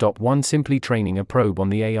also stop one simply training a probe on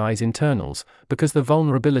the AI's internals, because the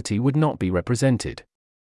vulnerability would not be represented.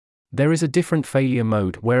 There is a different failure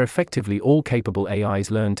mode where effectively all capable AIs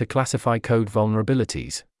learn to classify code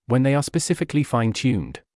vulnerabilities, when they are specifically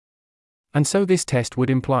fine-tuned. And so this test would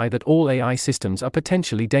imply that all AI systems are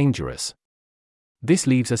potentially dangerous. This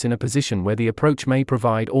leaves us in a position where the approach may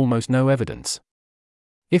provide almost no evidence.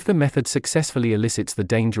 If the method successfully elicits the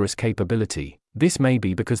dangerous capability, this may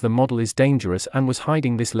be because the model is dangerous and was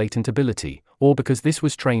hiding this latent ability, or because this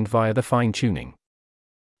was trained via the fine-tuning.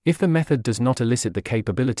 If the method does not elicit the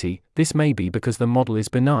capability, this may be because the model is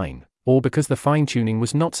benign, or because the fine-tuning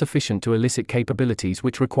was not sufficient to elicit capabilities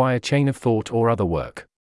which require chain of thought or other work.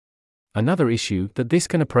 Another issue that this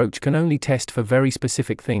approach can only test for very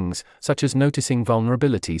specific things, such as noticing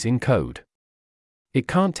vulnerabilities in code. It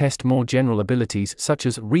can't test more general abilities such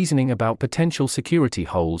as reasoning about potential security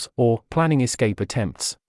holes or planning escape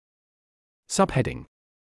attempts. Subheading: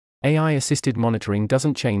 AI-assisted monitoring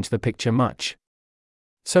doesn't change the picture much.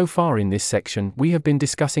 So far in this section, we have been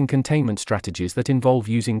discussing containment strategies that involve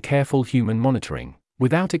using careful human monitoring,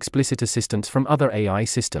 without explicit assistance from other AI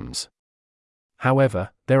systems.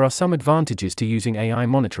 However, there are some advantages to using AI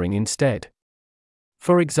monitoring instead.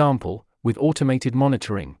 For example, with automated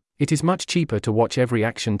monitoring, it is much cheaper to watch every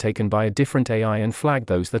action taken by a different AI and flag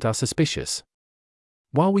those that are suspicious.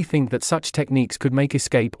 While we think that such techniques could make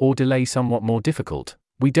escape or delay somewhat more difficult,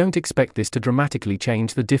 we don't expect this to dramatically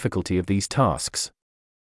change the difficulty of these tasks.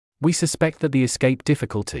 We suspect that the escape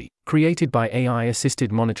difficulty, created by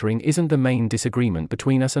AI-assisted monitoring, isn't the main disagreement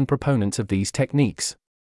between us and proponents of these techniques.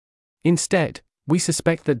 Instead, we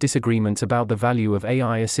suspect that disagreements about the value of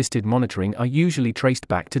AI-assisted monitoring are usually traced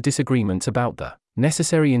back to disagreements about the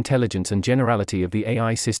necessary intelligence and generality of the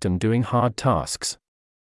AI system doing hard tasks.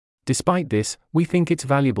 Despite this, we think it's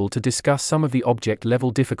valuable to discuss some of the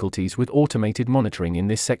object-level difficulties with automated monitoring in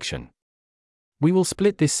this section. We will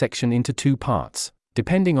split this section into two parts,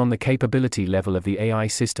 depending on the capability level of the AI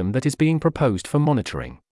system that is being proposed for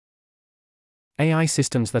monitoring. AI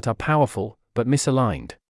systems that are powerful, but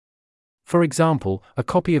misaligned. For example, a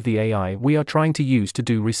copy of the AI we are trying to use to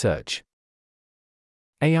do research.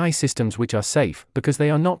 AI systems which are safe because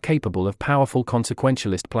they are not capable of powerful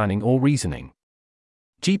consequentialist planning or reasoning.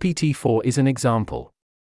 GPT-4 is an example.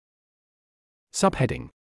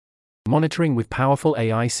 Subheading: Monitoring with powerful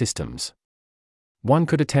AI systems. One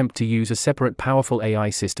could attempt to use a separate powerful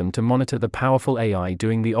AI system to monitor the powerful AI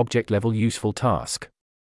doing the object-level useful task.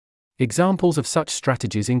 Examples of such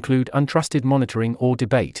strategies include untrusted monitoring or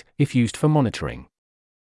debate, if used for monitoring.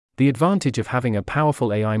 The advantage of having a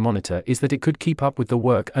powerful AI monitor is that it could keep up with the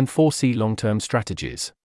work and foresee long-term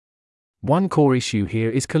strategies. One core issue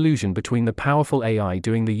here is collusion between the powerful AI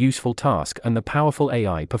doing the useful task and the powerful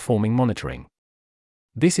AI performing monitoring.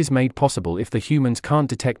 This is made possible if the humans can't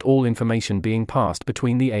detect all information being passed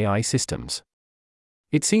between the AI systems.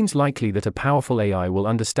 It seems likely that a powerful AI will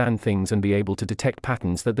understand things and be able to detect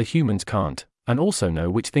patterns that the humans can't, and also know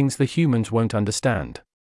which things the humans won't understand.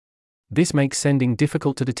 This makes sending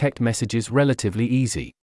difficult-to-detect messages relatively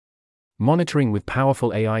easy. Monitoring with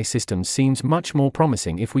powerful AI systems seems much more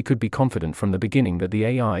promising if we could be confident from the beginning that the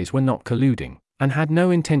AIs were not colluding, and had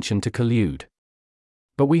no intention to collude.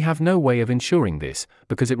 But we have no way of ensuring this,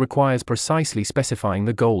 because it requires precisely specifying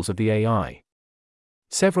the goals of the AI.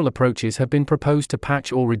 Several approaches have been proposed to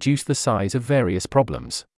patch or reduce the size of various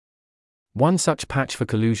problems. One such patch for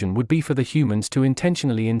collusion would be for the humans to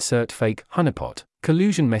intentionally insert fake, honeypot,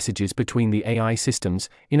 collusion messages between the AI systems,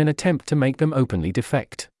 in an attempt to make them openly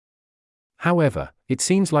defect. However, it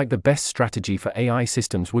seems like the best strategy for AI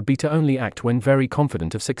systems would be to only act when very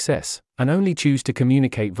confident of success, and only choose to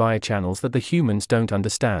communicate via channels that the humans don't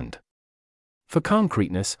understand. For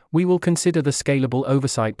concreteness, we will consider the scalable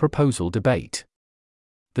oversight proposal debate.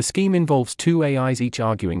 The scheme involves two AIs each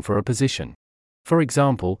arguing for a position. For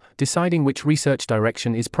example, deciding which research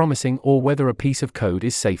direction is promising or whether a piece of code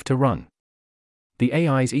is safe to run. The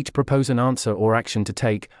AIs each propose an answer or action to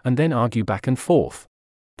take, and then argue back and forth.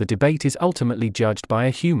 The debate is ultimately judged by a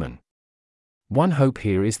human. One hope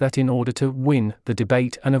here is that in order to win the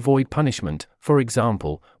debate and avoid punishment, for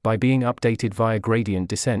example, by being updated via gradient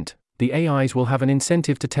descent, the AIs will have an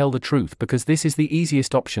incentive to tell the truth because this is the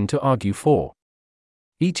easiest option to argue for.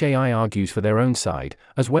 Each AI argues for their own side,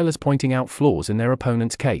 as well as pointing out flaws in their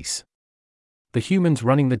opponent's case. The humans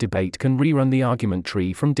running the debate can rerun the argument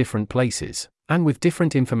tree from different places, and with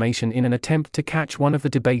different information in an attempt to catch one of the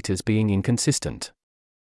debaters being inconsistent.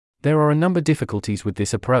 There are a number of difficulties with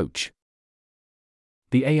this approach.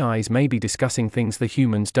 The AIs may be discussing things the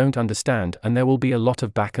humans don't understand, and there will be a lot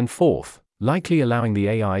of back and forth, likely allowing the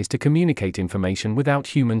AIs to communicate information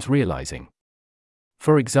without humans realizing.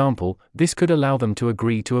 For example, this could allow them to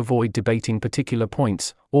agree to avoid debating particular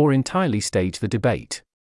points, or entirely stage the debate.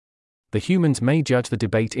 The humans may judge the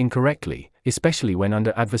debate incorrectly, especially when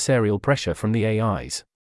under adversarial pressure from the AIs.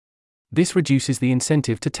 This reduces the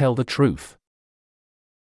incentive to tell the truth.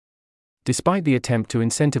 Despite the attempt to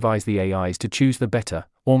incentivize the AIs to choose the better,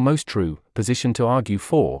 or most true, position to argue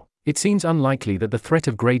for, it seems unlikely that the threat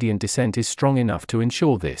of gradient descent is strong enough to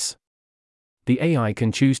ensure this. The AI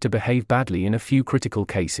can choose to behave badly in a few critical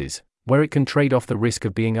cases, where it can trade off the risk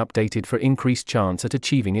of being updated for increased chance at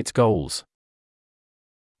achieving its goals.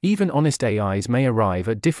 Even honest AIs may arrive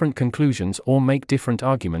at different conclusions or make different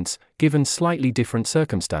arguments, given slightly different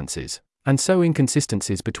circumstances, and so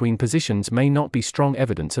inconsistencies between positions may not be strong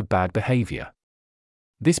evidence of bad behavior.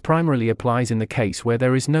 This primarily applies in the case where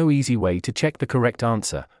there is no easy way to check the correct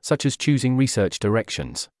answer, such as choosing research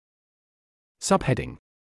directions. Subheading: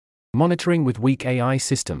 Monitoring with weak AI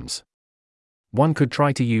systems. One could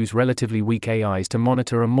try to use relatively weak AIs to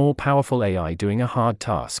monitor a more powerful AI doing a hard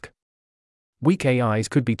task. Weak AIs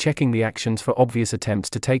could be checking the actions for obvious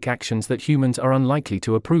attempts to take actions that humans are unlikely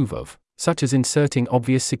to approve of, such as inserting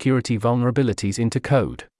obvious security vulnerabilities into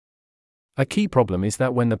code. A key problem is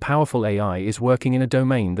that when the powerful AI is working in a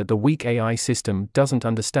domain that the weak AI system doesn't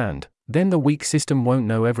understand, then the weak system won't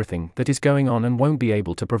know everything that is going on and won't be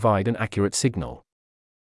able to provide an accurate signal.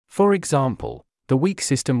 For example, the weak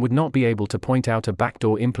system would not be able to point out a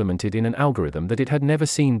backdoor implemented in an algorithm that it had never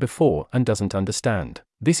seen before and doesn't understand.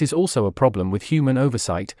 This is also a problem with human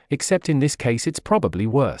oversight, except in this case it's probably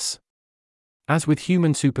worse. As with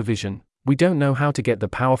human supervision, we don't know how to get the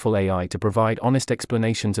powerful AI to provide honest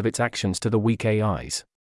explanations of its actions to the weak AIs.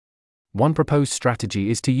 One proposed strategy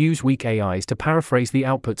is to use weak AIs to paraphrase the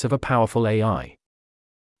outputs of a powerful AI.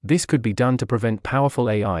 This could be done to prevent powerful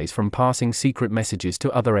AIs from passing secret messages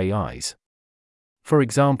to other AIs. For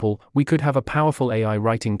example, we could have a powerful AI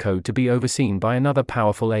writing code to be overseen by another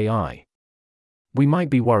powerful AI. We might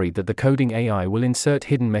be worried that the coding AI will insert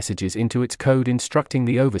hidden messages into its code instructing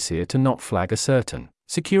the overseer to not flag a certain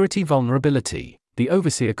security vulnerability. The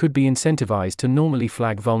overseer could be incentivized to normally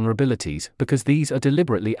flag vulnerabilities because these are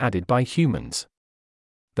deliberately added by humans.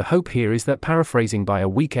 The hope here is that paraphrasing by a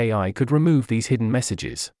weak AI could remove these hidden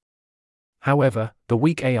messages. However, the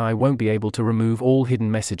weak AI won't be able to remove all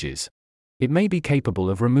hidden messages. It may be capable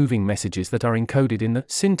of removing messages that are encoded in the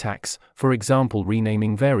syntax, for example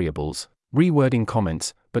renaming variables, rewording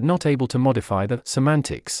comments, but not able to modify the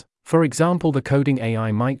semantics. For example, the coding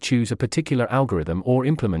AI might choose a particular algorithm or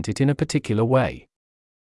implement it in a particular way.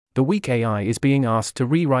 The weak AI is being asked to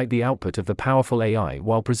rewrite the output of the powerful AI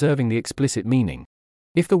while preserving the explicit meaning.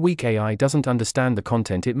 If the weak AI doesn't understand the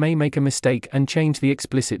content, it may make a mistake and change the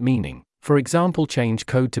explicit meaning, for example change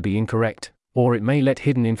code to be incorrect, or it may let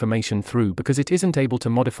hidden information through because it isn't able to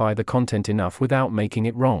modify the content enough without making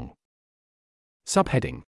it wrong.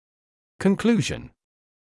 Subheading: Conclusion.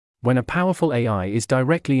 When a powerful AI is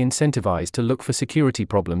directly incentivized to look for security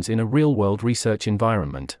problems in a real-world research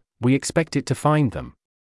environment, we expect it to find them.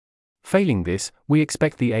 Failing this, we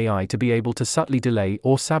expect the AI to be able to subtly delay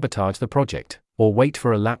or sabotage the project, or wait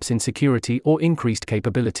for a lapse in security or increased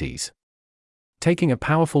capabilities. Taking a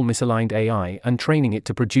powerful misaligned AI and training it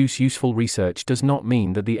to produce useful research does not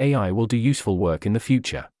mean that the AI will do useful work in the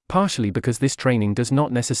future, partially because this training does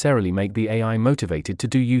not necessarily make the AI motivated to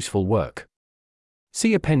do useful work.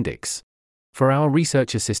 See Appendix. For our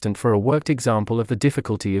research assistant for a worked example of the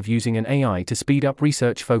difficulty of using an AI to speed up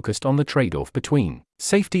research focused on the trade-off between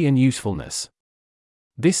safety and usefulness.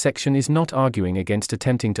 This section is not arguing against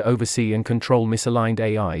attempting to oversee and control misaligned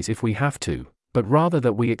AIs if we have to, but rather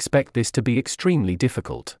that we expect this to be extremely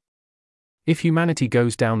difficult. If humanity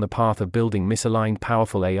goes down the path of building misaligned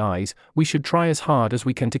powerful AIs, we should try as hard as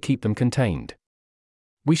we can to keep them contained.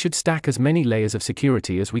 We should stack as many layers of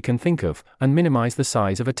security as we can think of, and minimize the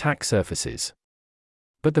size of attack surfaces.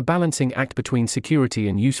 But the balancing act between security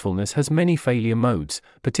and usefulness has many failure modes,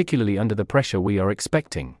 particularly under the pressure we are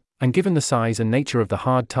expecting, and given the size and nature of the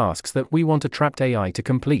hard tasks that we want a trapped AI to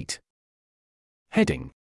complete.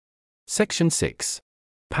 Heading. Section 6.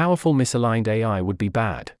 Powerful misaligned AI would be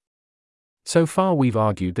bad. So far we've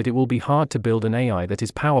argued that it will be hard to build an AI that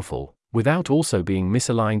is powerful, without also being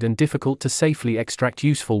misaligned and difficult to safely extract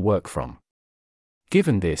useful work from.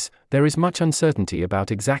 Given this, there is much uncertainty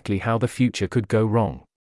about exactly how the future could go wrong.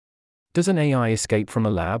 Does an AI escape from a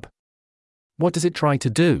lab? What does it try to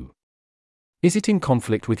do? Is it in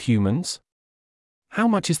conflict with humans? How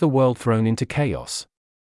much is the world thrown into chaos?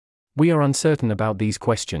 We are uncertain about these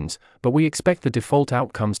questions, but we expect the default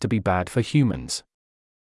outcomes to be bad for humans.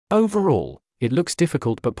 Overall, it looks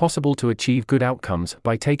difficult but possible to achieve good outcomes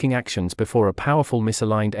by taking actions before a powerful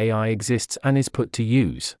misaligned AI exists and is put to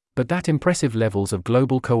use, but that impressive levels of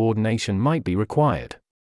global coordination might be required.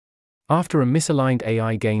 After a misaligned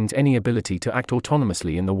AI gains any ability to act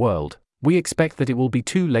autonomously in the world, we expect that it will be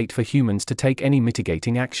too late for humans to take any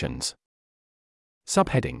mitigating actions.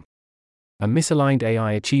 Subheading. A misaligned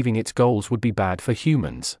AI achieving its goals would be bad for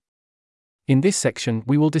humans. In this section,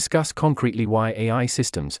 we will discuss concretely why AI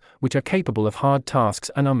systems, which are capable of hard tasks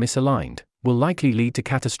and are misaligned, will likely lead to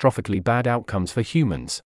catastrophically bad outcomes for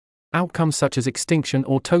humans. Outcomes such as extinction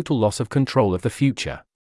or total loss of control of the future.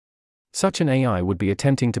 Such an AI would be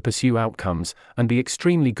attempting to pursue outcomes, and be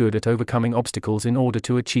extremely good at overcoming obstacles in order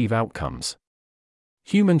to achieve outcomes.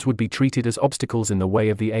 Humans would be treated as obstacles in the way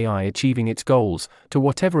of the AI achieving its goals, to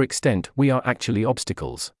whatever extent we are actually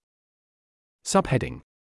obstacles. Subheading.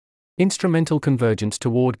 Instrumental convergence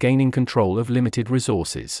toward gaining control of limited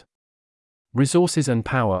resources. Resources and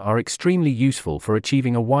power are extremely useful for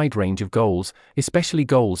achieving a wide range of goals, especially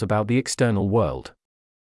goals about the external world.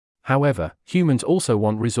 However, humans also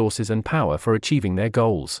want resources and power for achieving their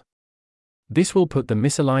goals. This will put the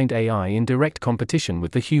misaligned AI in direct competition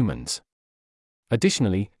with the humans.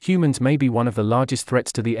 Additionally, humans may be one of the largest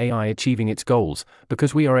threats to the AI achieving its goals,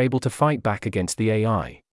 because we are able to fight back against the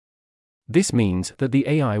AI. This means that the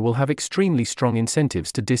AI will have extremely strong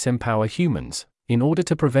incentives to disempower humans, in order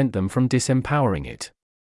to prevent them from disempowering it.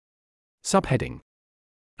 Subheading.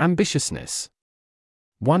 Ambitiousness.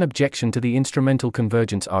 One objection to the instrumental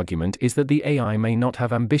convergence argument is that the AI may not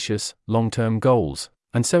have ambitious, long-term goals,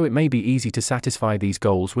 and so it may be easy to satisfy these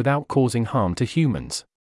goals without causing harm to humans.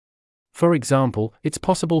 For example, it's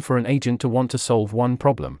possible for an agent to want to solve one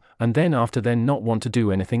problem, and then not want to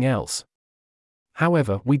do anything else.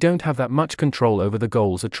 However, we don't have that much control over the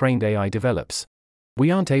goals a trained AI develops.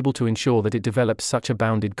 We aren't able to ensure that it develops such a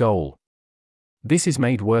bounded goal. This is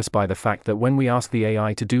made worse by the fact that when we ask the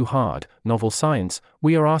AI to do hard, novel science,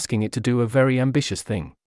 we are asking it to do a very ambitious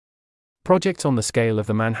thing. Projects on the scale of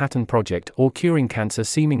the Manhattan Project or curing cancer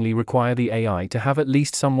seemingly require the AI to have at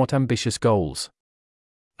least somewhat ambitious goals.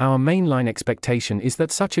 Our mainline expectation is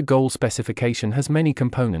that such a goal specification has many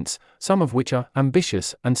components, some of which are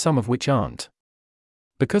ambitious and some of which aren't.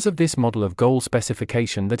 Because of this model of goal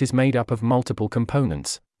specification that is made up of multiple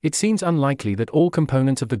components, it seems unlikely that all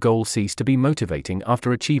components of the goal cease to be motivating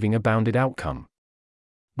after achieving a bounded outcome.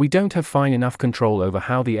 We don't have fine enough control over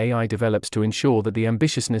how the AI develops to ensure that the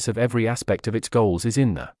ambitiousness of every aspect of its goals is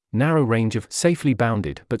in the narrow range of safely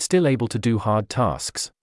bounded but still able to do hard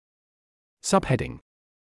tasks. Subheading.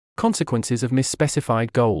 Consequences of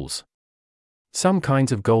misspecified goals. Some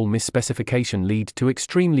kinds of goal misspecification lead to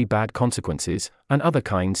extremely bad consequences, and other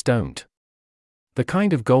kinds don't. The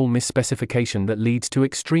kind of goal misspecification that leads to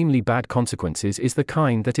extremely bad consequences is the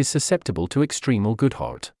kind that is susceptible to extremal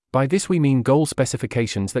goodheart. By this we mean goal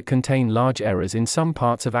specifications that contain large errors in some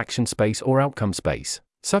parts of action space or outcome space,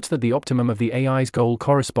 such that the optimum of the AI's goal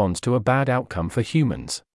corresponds to a bad outcome for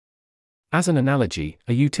humans. As an analogy,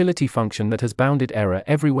 a utility function that has bounded error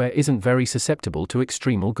everywhere isn't very susceptible to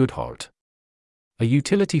extremal goodheart. a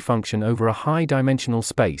utility function over a high-dimensional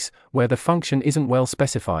space, where the function isn't well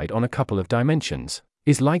specified on a couple of dimensions,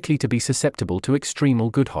 is likely to be susceptible to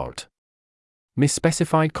extremal Goodhart.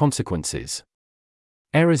 Misspecified consequences.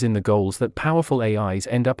 Errors in the goals that powerful AIs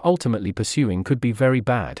end up ultimately pursuing could be very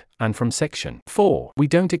bad, and from Section 4, we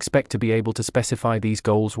don't expect to be able to specify these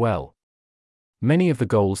goals well. Many of the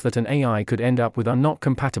goals that an AI could end up with are not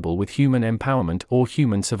compatible with human empowerment or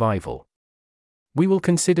human survival. We will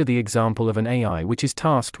consider the example of an AI which is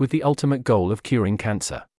tasked with the ultimate goal of curing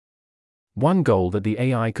cancer. One goal that the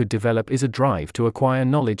AI could develop is a drive to acquire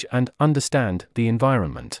knowledge and understand the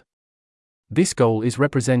environment. This goal is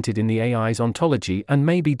represented in the AI's ontology and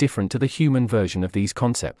may be different to the human version of these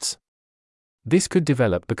concepts. This could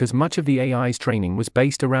develop because much of the AI's training was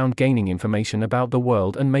based around gaining information about the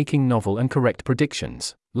world and making novel and correct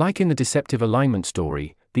predictions. Like in the deceptive alignment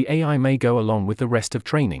story, the AI may go along with the rest of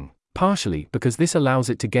training, partially because this allows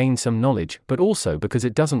it to gain some knowledge, but also because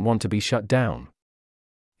it doesn't want to be shut down.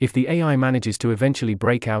 If the AI manages to eventually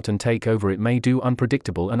break out and take over, it may do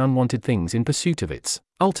unpredictable and unwanted things in pursuit of its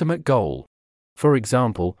ultimate goal. For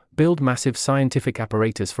example, build massive scientific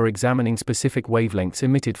apparatus for examining specific wavelengths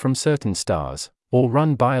emitted from certain stars, or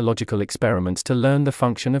run biological experiments to learn the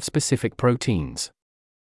function of specific proteins.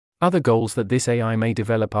 Other goals that this AI may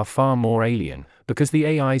develop are far more alien, because the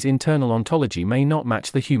AI's internal ontology may not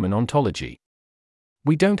match the human ontology.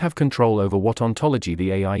 We don't have control over what ontology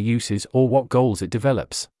the AI uses or what goals it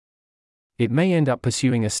develops. It may end up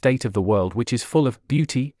pursuing a state of the world which is full of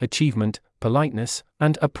beauty, achievement, politeness,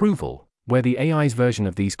 and approval, where the AI's version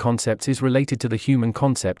of these concepts is related to the human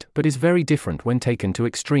concept but is very different when taken to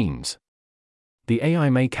extremes. The AI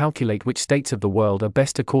may calculate which states of the world are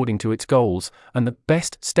best according to its goals, and the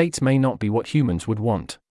best states may not be what humans would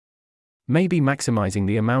want. Maybe maximizing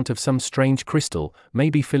the amount of some strange crystal,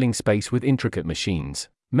 maybe filling space with intricate machines,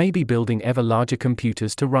 maybe building ever larger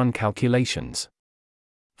computers to run calculations.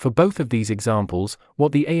 For both of these examples,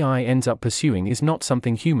 what the AI ends up pursuing is not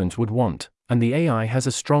something humans would want, and the AI has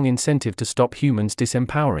a strong incentive to stop humans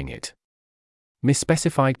disempowering it.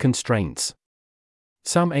 Misspecified constraints.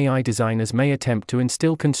 Some AI designers may attempt to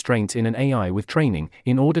instill constraints in an AI with training,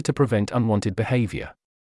 in order to prevent unwanted behavior.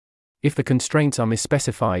 If the constraints are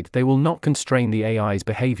misspecified, they will not constrain the AI's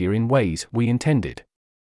behavior in ways we intended.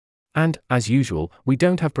 And, as usual, we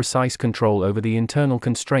don't have precise control over the internal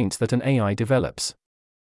constraints that an AI develops.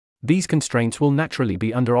 These constraints will naturally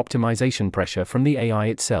be under optimization pressure from the AI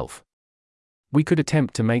itself. We could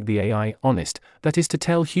attempt to make the AI honest, that is to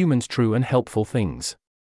tell humans true and helpful things.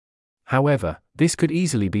 However, this could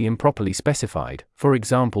easily be improperly specified, for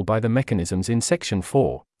example by the mechanisms in Section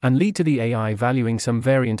 4, and lead to the AI valuing some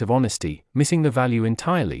variant of honesty, missing the value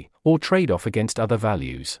entirely, or trade-off against other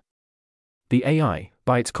values. The AI,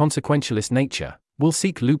 by its consequentialist nature, will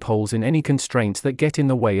seek loopholes in any constraints that get in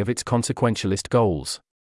the way of its consequentialist goals.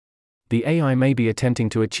 The AI may be attempting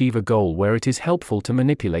to achieve a goal where it is helpful to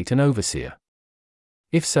manipulate an overseer.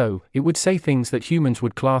 If so, it would say things that humans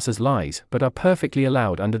would class as lies but are perfectly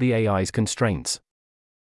allowed under the AI's constraints.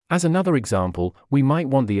 As another example, we might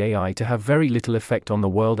want the AI to have very little effect on the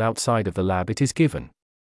world outside of the lab it is given.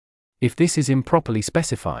 If this is improperly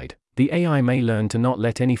specified, the AI may learn to not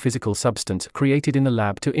let any physical substance created in the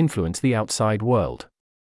lab to influence the outside world.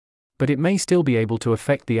 But it may still be able to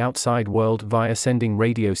affect the outside world via sending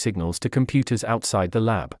radio signals to computers outside the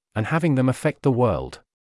lab, and having them affect the world.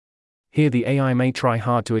 Here the AI may try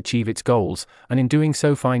hard to achieve its goals, and in doing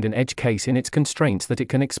so find an edge case in its constraints that it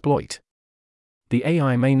can exploit. The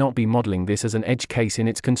AI may not be modeling this as an edge case in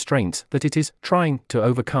its constraints that it is trying to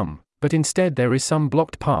overcome, but instead there is some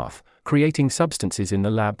blocked path, creating substances in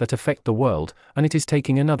the lab that affect the world, and it is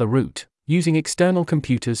taking another route, using external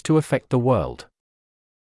computers to affect the world.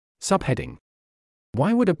 Subheading: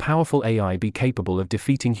 Why would a powerful AI be capable of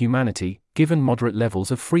defeating humanity, given moderate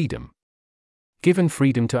levels of freedom? Given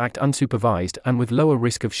freedom to act unsupervised and with lower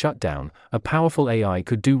risk of shutdown, a powerful AI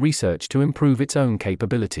could do research to improve its own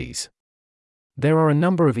capabilities. There are a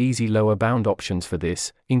number of easy lower bound options for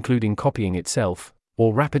this, including copying itself,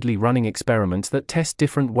 or rapidly running experiments that test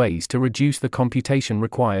different ways to reduce the computation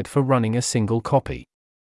required for running a single copy.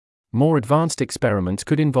 More advanced experiments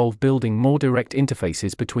could involve building more direct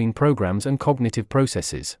interfaces between programs and cognitive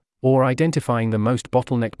processes, or identifying the most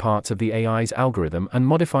bottleneck parts of the AI's algorithm and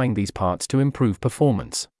modifying these parts to improve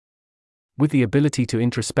performance. With the ability to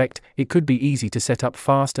introspect, it could be easy to set up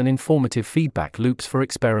fast and informative feedback loops for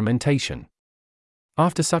experimentation.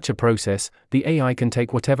 After such a process, the AI can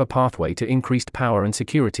take whatever pathway to increased power and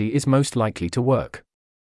security is most likely to work.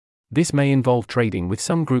 This may involve trading with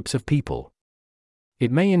some groups of people.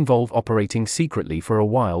 It may involve operating secretly for a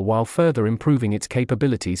while further improving its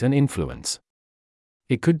capabilities and influence.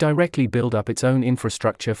 It could directly build up its own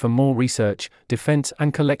infrastructure for more research, defense,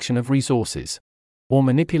 and collection of resources, or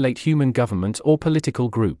manipulate human governments or political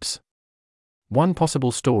groups. One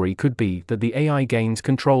possible story could be that the AI gains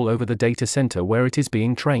control over the data center where it is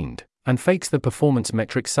being trained, and fakes the performance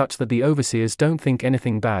metrics such that the overseers don't think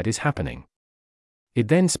anything bad is happening. It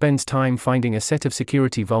then spends time finding a set of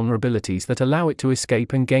security vulnerabilities that allow it to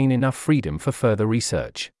escape and gain enough freedom for further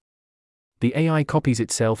research. The AI copies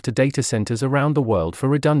itself to data centers around the world for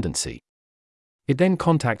redundancy. It then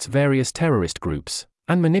contacts various terrorist groups,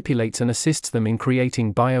 and manipulates and assists them in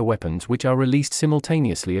creating bioweapons which are released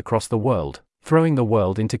simultaneously across the world, throwing the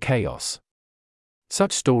world into chaos.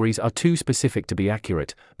 Such stories are too specific to be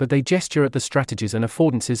accurate, but they gesture at the strategies and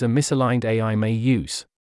affordances a misaligned AI may use.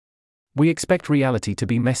 We expect reality to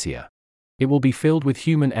be messier. It will be filled with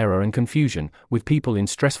human error and confusion, with people in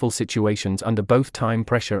stressful situations under both time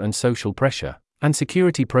pressure and social pressure, and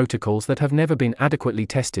security protocols that have never been adequately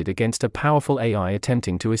tested against a powerful AI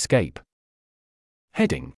attempting to escape.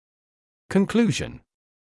 Heading: Conclusion.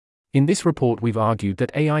 In this report we've argued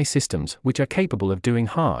that AI systems which are capable of doing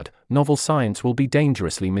hard, novel science will be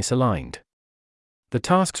dangerously misaligned. The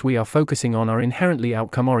tasks we are focusing on are inherently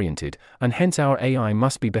outcome-oriented, and hence our AI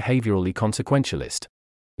must be behaviorally consequentialist.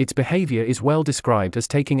 Its behavior is well described as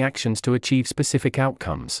taking actions to achieve specific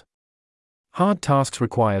outcomes. Hard tasks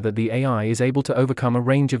require that the AI is able to overcome a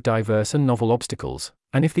range of diverse and novel obstacles,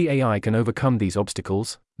 and if the AI can overcome these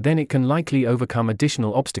obstacles, then it can likely overcome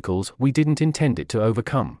additional obstacles we didn't intend it to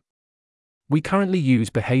overcome. We currently use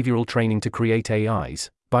behavioral training to create AIs,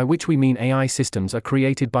 by which we mean AI systems are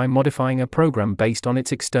created by modifying a program based on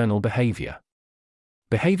its external behavior.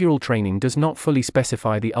 Behavioral training does not fully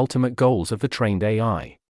specify the ultimate goals of the trained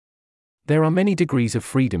AI. There are many degrees of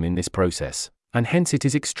freedom in this process, and hence it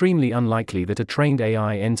is extremely unlikely that a trained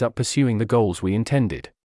AI ends up pursuing the goals we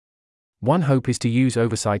intended. One hope is to use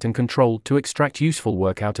oversight and control to extract useful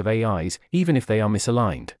work out of AIs, even if they are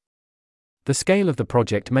misaligned. The scale of the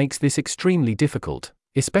project makes this extremely difficult,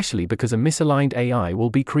 especially because a misaligned AI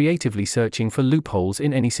will be creatively searching for loopholes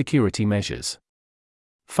in any security measures.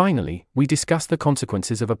 Finally, we discuss the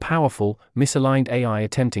consequences of a powerful, misaligned AI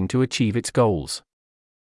attempting to achieve its goals.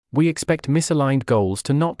 We expect misaligned goals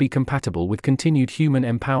to not be compatible with continued human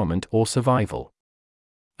empowerment or survival.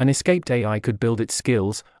 An escaped AI could build its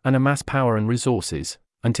skills and amass power and resources,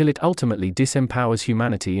 until it ultimately disempowers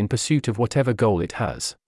humanity in pursuit of whatever goal it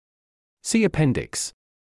has. See Appendix.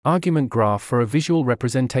 Argument graph for a visual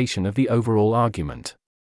representation of the overall argument.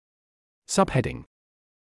 Subheading: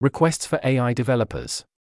 Requests for AI developers.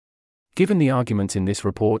 Given the arguments in this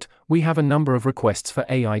report, we have a number of requests for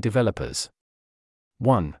AI developers.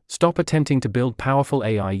 1. Stop attempting to build powerful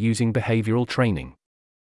AI using behavioral training.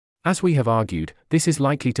 As we have argued, this is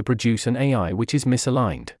likely to produce an AI which is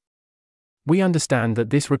misaligned. We understand that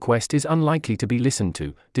this request is unlikely to be listened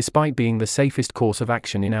to, despite being the safest course of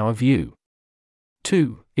action in our view.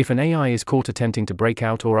 2. If an AI is caught attempting to break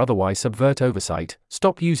out or otherwise subvert oversight,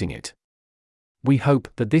 stop using it. We hope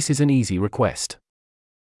that this is an easy request.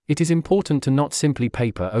 It is important to not simply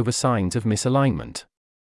paper over signs of misalignment.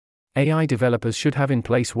 AI developers should have in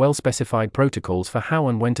place well-specified protocols for how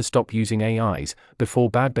and when to stop using AIs, before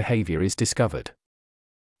bad behavior is discovered.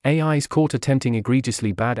 AIs caught attempting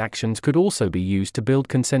egregiously bad actions could also be used to build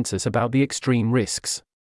consensus about the extreme risks.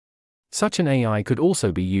 Such an AI could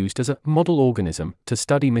also be used as a model organism to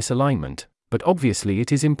study misalignment, but obviously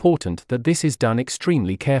it is important that this is done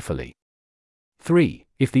extremely carefully. 3.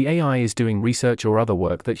 If the AI is doing research or other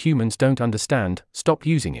work that humans don't understand, stop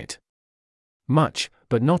using it. Much,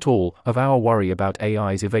 but not all, of our worry about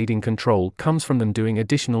AIs evading control comes from them doing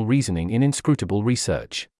additional reasoning in inscrutable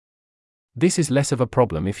research. This is less of a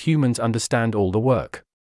problem if humans understand all the work.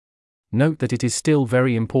 Note that it is still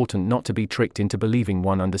very important not to be tricked into believing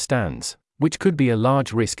one understands, which could be a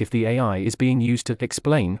large risk if the AI is being used to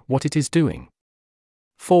explain what it is doing.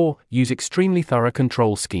 4. Use extremely thorough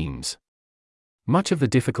control schemes. Much of the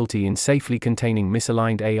difficulty in safely containing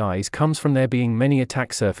misaligned AIs comes from there being many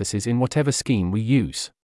attack surfaces in whatever scheme we use.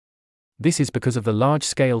 This is because of the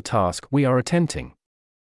large-scale task we are attempting.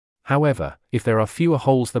 However, if there are fewer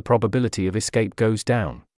holes, the probability of escape goes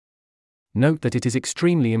down. Note that it is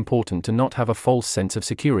extremely important to not have a false sense of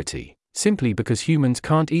security, simply because humans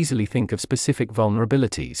can't easily think of specific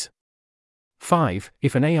vulnerabilities. 5.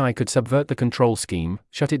 If an AI could subvert the control scheme,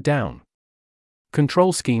 shut it down.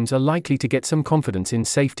 Control schemes are likely to get some confidence in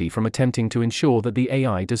safety from attempting to ensure that the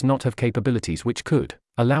AI does not have capabilities which could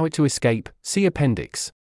allow it to escape. See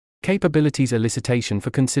Appendix. Capabilities elicitation for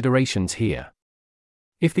considerations here.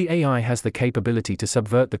 If the AI has the capability to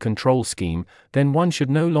subvert the control scheme, then one should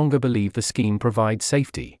no longer believe the scheme provides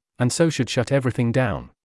safety, and so should shut everything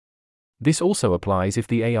down. This also applies if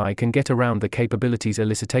the AI can get around the capabilities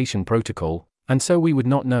elicitation protocol, and so we would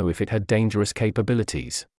not know if it had dangerous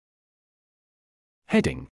capabilities.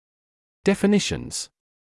 Heading: Definitions.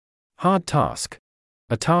 Hard task.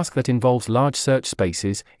 A task that involves large search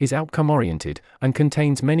spaces, is outcome-oriented, and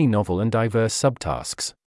contains many novel and diverse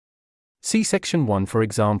subtasks. See Section 1 for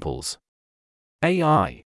examples.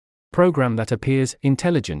 AI. Program that appears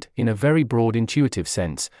intelligent in a very broad intuitive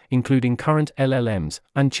sense, including current LLMs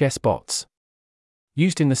and chess bots.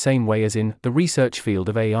 Used in the same way as in the research field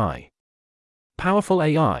of AI. Powerful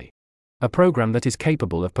AI. A program that is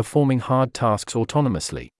capable of performing hard tasks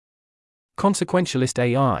autonomously. Consequentialist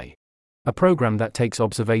AI. A program that takes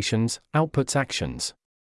observations, outputs actions.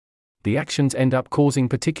 The actions end up causing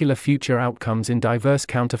particular future outcomes in diverse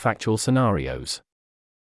counterfactual scenarios.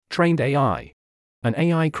 Trained AI. An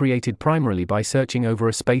AI created primarily by searching over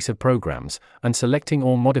a space of programs, and selecting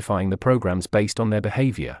or modifying the programs based on their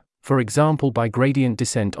behavior, for example by gradient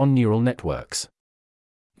descent on neural networks.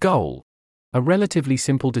 Goal. A relatively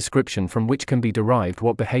simple description from which can be derived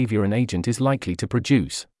what behavior an agent is likely to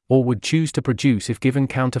produce, or would choose to produce if given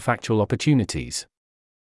counterfactual opportunities.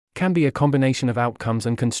 Can be a combination of outcomes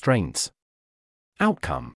and constraints.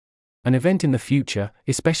 Outcome. An event in the future,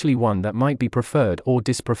 especially one that might be preferred or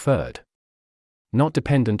dispreferred. Not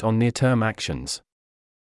dependent on near-term actions.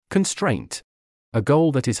 Constraint. A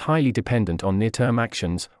goal that is highly dependent on near-term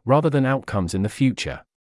actions, rather than outcomes in the future.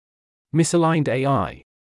 Misaligned AI.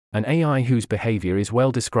 An AI whose behavior is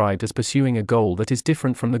well described as pursuing a goal that is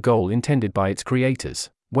different from the goal intended by its creators,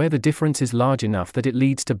 where the difference is large enough that it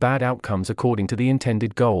leads to bad outcomes according to the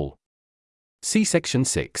intended goal. See Section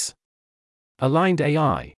 6. Aligned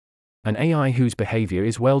AI. An AI whose behavior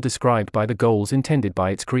is well described by the goals intended by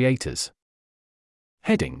its creators.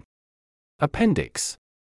 Heading: Appendix.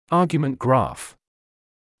 Argument graph.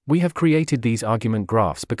 We have created these argument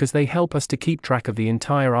graphs because they help us to keep track of the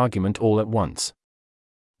entire argument all at once.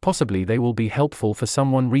 Possibly they will be helpful for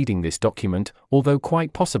someone reading this document, although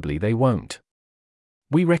quite possibly they won't.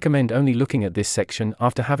 We recommend only looking at this section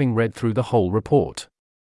after having read through the whole report.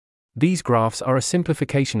 These graphs are a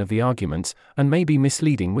simplification of the arguments, and may be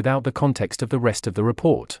misleading without the context of the rest of the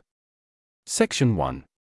report. Section 1.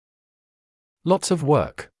 Lots of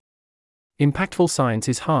work. Impactful science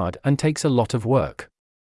is hard and takes a lot of work.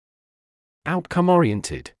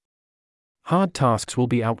 Outcome-oriented. Hard tasks will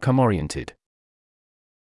be outcome-oriented.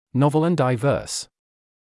 Novel and diverse.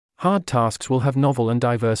 Hard tasks will have novel and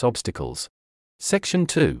diverse obstacles. Section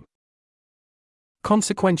 2.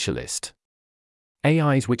 Consequentialist.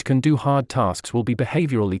 AIs which can do hard tasks will be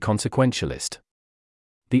behaviorally consequentialist.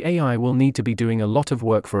 The AI will need to be doing a lot of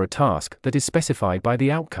work for a task that is specified by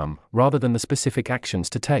the outcome, rather than the specific actions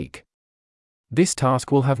to take. This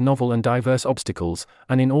task will have novel and diverse obstacles,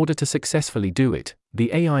 and in order to successfully do it,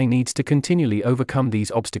 the AI needs to continually overcome these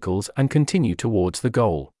obstacles and continue towards the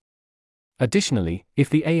goal. Additionally, if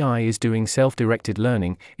the AI is doing self-directed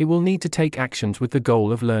learning, it will need to take actions with the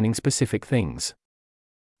goal of learning specific things.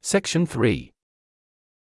 Section 3.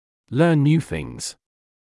 Learn new things.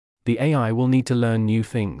 The AI will need to learn new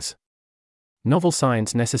things. Novel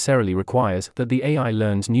science necessarily requires that the AI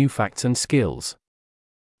learns new facts and skills.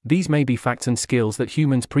 These may be facts and skills that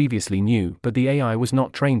humans previously knew but the AI was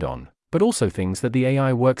not trained on, but also things that the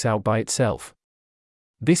AI works out by itself.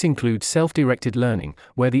 This includes self-directed learning,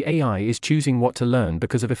 where the AI is choosing what to learn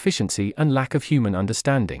because of efficiency and lack of human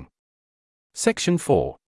understanding. Section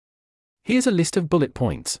 4. Here's a list of bullet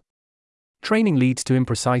points. Training leads to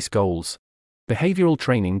imprecise goals. Behavioral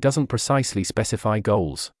training doesn't precisely specify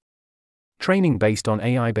goals. Training based on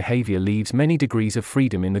AI behavior leaves many degrees of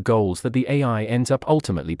freedom in the goals that the AI ends up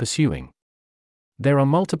ultimately pursuing. There are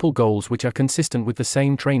multiple goals which are consistent with the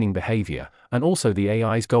same training behavior, and also the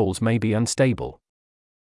AI's goals may be unstable.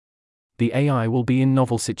 The AI will be in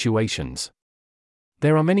novel situations.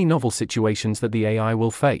 There are many novel situations that the AI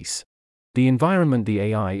will face. The environment the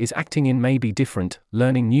AI is acting in may be different,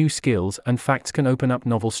 learning new skills and facts can open up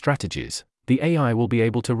novel strategies. The AI will be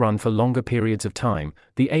able to run for longer periods of time.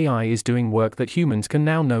 The AI is doing work that humans can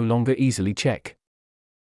now no longer easily check.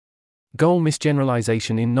 Goal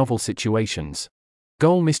misgeneralization in novel situations.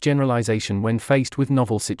 Goal misgeneralization when faced with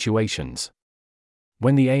novel situations.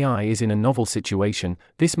 When the AI is in a novel situation,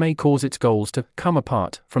 this may cause its goals to come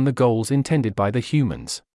apart from the goals intended by the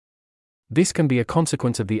humans. This can be a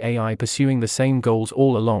consequence of the AI pursuing the same goals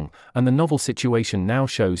all along, and the novel situation now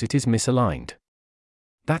shows it is misaligned.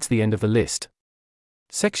 That's the end of the list.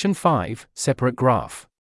 Section 5, Separate graph.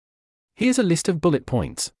 Here's a list of bullet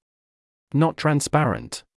points. Not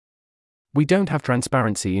transparent. We don't have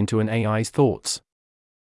transparency into an AI's thoughts.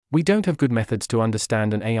 We don't have good methods to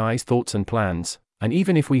understand an AI's thoughts and plans, and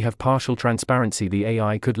even if we have partial transparency, the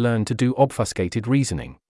AI could learn to do obfuscated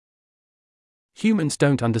reasoning. Humans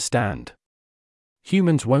don't understand.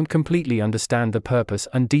 Humans won't completely understand the purpose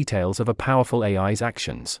and details of a powerful AI's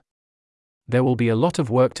actions. There will be a lot of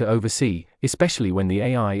work to oversee, especially when the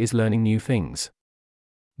AI is learning new things.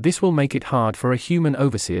 This will make it hard for a human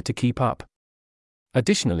overseer to keep up.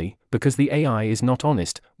 Additionally, because the AI is not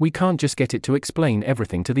honest, we can't just get it to explain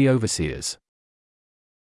everything to the overseers.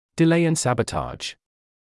 Delay and sabotage.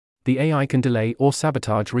 The AI can delay or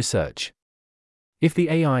sabotage research. If the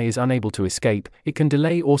AI is unable to escape, it can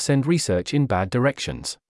delay or send research in bad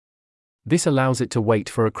directions. This allows it to wait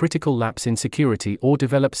for a critical lapse in security or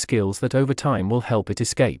develop skills that over time will help it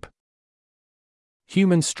escape.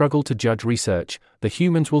 Humans struggle to judge research. The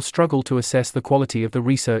humans will struggle to assess the quality of the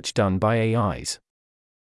research done by AIs.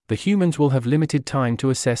 The humans will have limited time to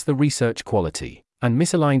assess the research quality, and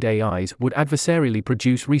misaligned AIs would adversarially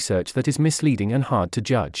produce research that is misleading and hard to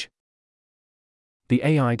judge. The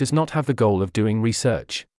AI does not have the goal of doing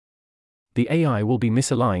research. The AI will be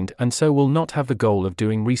misaligned and so will not have the goal of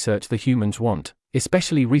doing research the humans want,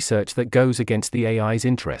 especially research that goes against the AI's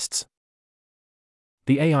interests.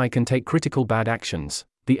 The AI can take critical bad actions.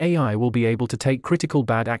 The AI will be able to take critical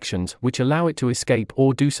bad actions which allow it to escape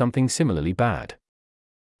or do something similarly bad.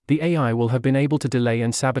 The AI will have been able to delay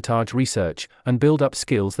and sabotage research and build up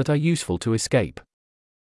skills that are useful to escape.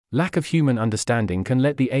 Lack of human understanding can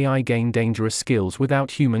let the AI gain dangerous skills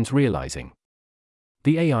without humans realizing.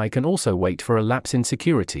 The AI can also wait for a lapse in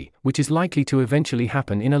security, which is likely to eventually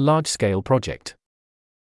happen in a large-scale project.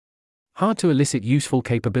 Hard to elicit useful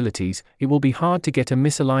capabilities. It will be hard to get a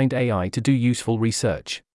misaligned AI to do useful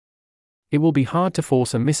research. It will be hard to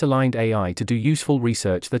force a misaligned AI to do useful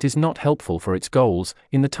research that is not helpful for its goals,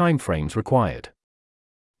 in the timeframes required.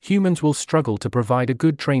 Humans will struggle to provide a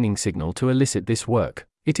good training signal to elicit this work.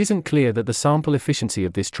 It isn't clear that the sample efficiency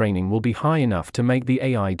of this training will be high enough to make the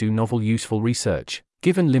AI do novel useful research,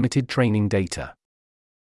 given limited training data.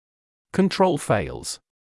 Control fails.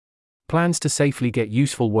 Plans to safely get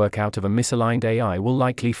useful work out of a misaligned AI will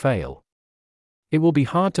likely fail. It will be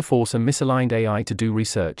hard to force a misaligned AI to do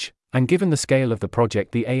research, and given the scale of the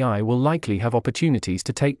project, the AI will likely have opportunities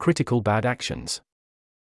to take critical bad actions.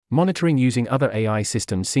 Monitoring using other AI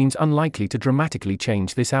systems seems unlikely to dramatically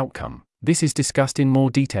change this outcome. This is discussed in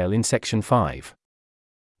more detail in Section 5.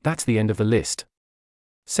 That's the end of the list.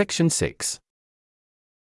 Section 6.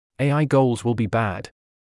 AI goals will be bad.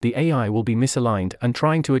 The AI will be misaligned and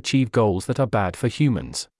trying to achieve goals that are bad for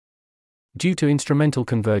humans. Due to instrumental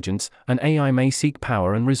convergence, an AI may seek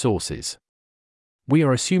power and resources. We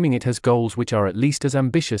are assuming it has goals which are at least as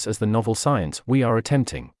ambitious as the novel science we are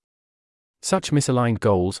attempting. Such misaligned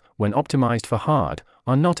goals, when optimized for hard,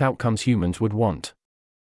 are not outcomes humans would want.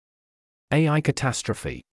 AI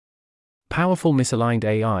catastrophe. Powerful misaligned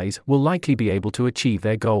AIs will likely be able to achieve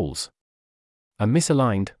their goals. A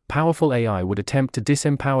misaligned, powerful AI would attempt to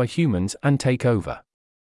disempower humans and take over.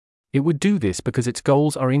 It would do this because its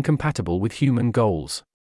goals are incompatible with human goals.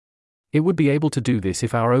 It would be able to do this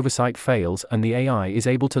if our oversight fails and the AI is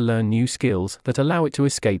able to learn new skills that allow it to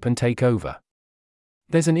escape and take over.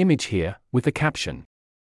 There's an image here, with the caption: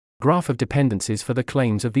 Graph of dependencies for the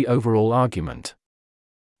claims of the overall argument.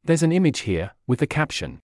 There's an image here, with the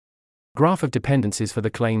caption: Graph of dependencies for the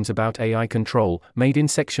claims about AI control, made in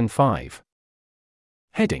Section 5.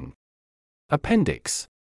 Heading: Appendix: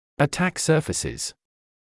 Attack surfaces.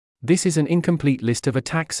 This is an incomplete list of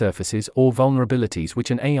attack surfaces or vulnerabilities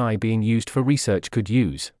which an AI being used for research could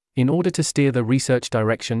use, in order to steer the research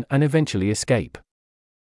direction and eventually escape.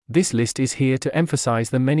 This list is here to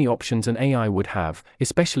emphasize the many options an AI would have,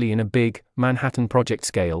 especially in a big, Manhattan Project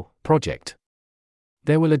scale project.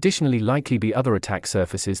 There will additionally likely be other attack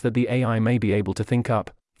surfaces that the AI may be able to think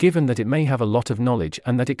up, given that it may have a lot of knowledge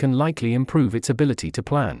and that it can likely improve its ability to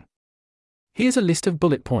plan. Here's a list of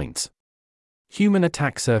bullet points. Human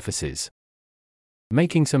attack surfaces.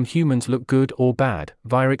 Making some humans look good or bad,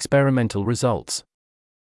 via experimental results.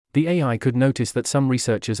 The AI could notice that some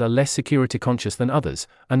researchers are less security conscious than others,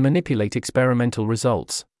 and manipulate experimental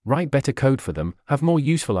results, write better code for them, have more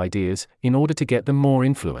useful ideas, in order to get them more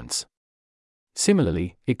influence.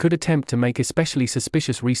 Similarly, it could attempt to make especially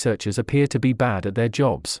suspicious researchers appear to be bad at their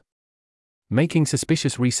jobs. Making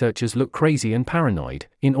suspicious researchers look crazy and paranoid,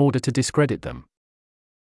 in order to discredit them.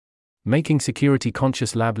 Making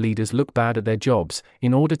security-conscious lab leaders look bad at their jobs,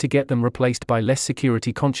 in order to get them replaced by less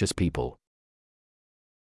security-conscious people.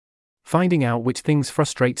 Finding out which things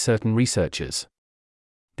frustrate certain researchers.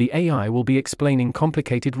 The AI will be explaining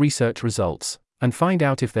complicated research results, and find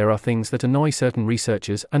out if there are things that annoy certain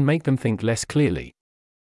researchers and make them think less clearly.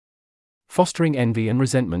 fostering envy and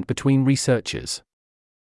resentment between researchers.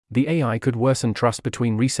 The AI could worsen trust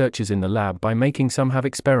between researchers in the lab by making some have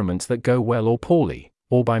experiments that go well or poorly,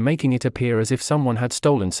 or by making it appear as if someone had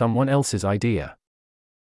stolen someone else's idea.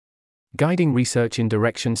 Guiding research in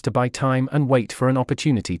directions to buy time and wait for an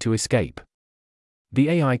opportunity to escape. The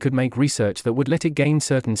AI could make research that would let it gain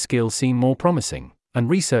certain skills seem more promising, and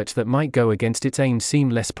research that might go against its aims seem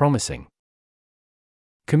less promising.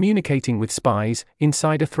 Communicating with spies,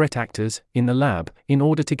 insider threat actors, in the lab, in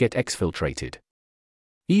order to get exfiltrated.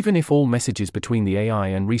 Even if all messages between the AI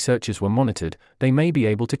and researchers were monitored, they may be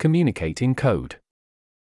able to communicate in code.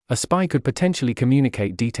 A spy could potentially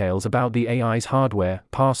communicate details about the AI's hardware,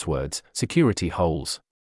 passwords, security holes.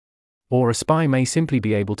 Or a spy may simply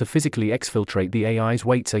be able to physically exfiltrate the AI's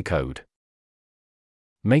weights code.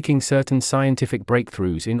 Making certain scientific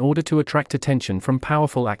breakthroughs in order to attract attention from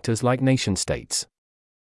powerful actors like nation-states.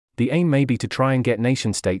 The aim may be to try and get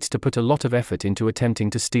nation-states to put a lot of effort into attempting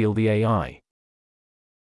to steal the AI.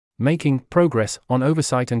 Making progress on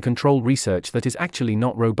oversight and control research that is actually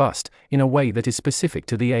not robust, in a way that is specific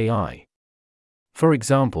to the AI. For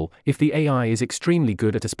example, if the AI is extremely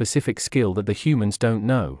good at a specific skill that the humans don't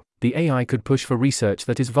know, the AI could push for research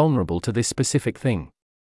that is vulnerable to this specific thing.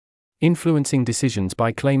 Influencing decisions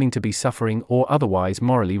by claiming to be suffering or otherwise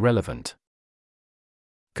morally relevant.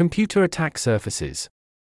 Computer attack surfaces.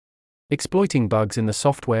 Exploiting bugs in the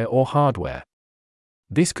software or hardware.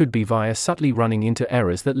 This could be via subtly running into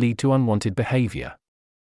errors that lead to unwanted behavior.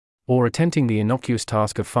 Or attempting the innocuous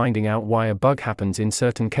task of finding out why a bug happens in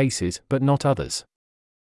certain cases but not others.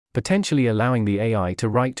 Potentially allowing the AI to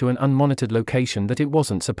write to an unmonitored location that it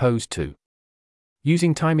wasn't supposed to.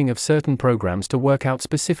 Using timing of certain programs to work out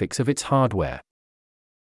specifics of its hardware.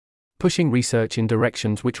 Pushing research in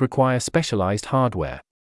directions which require specialized hardware.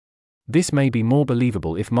 This may be more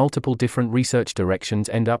believable if multiple different research directions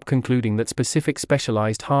end up concluding that specific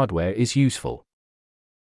specialized hardware is useful.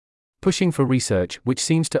 Pushing for research which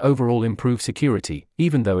seems to overall improve security,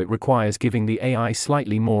 even though it requires giving the AI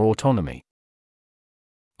slightly more autonomy.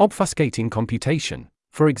 Obfuscating computation,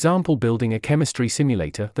 for example building a chemistry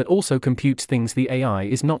simulator that also computes things the AI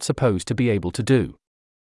is not supposed to be able to do.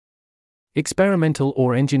 Experimental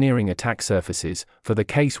or engineering attack surfaces, for the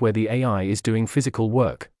case where the AI is doing physical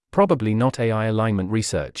work. Probably not AI alignment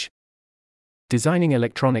research. Designing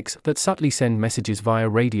electronics that subtly send messages via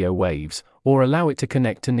radio waves, or allow it to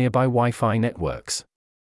connect to nearby Wi-Fi networks.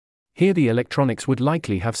 Here the electronics would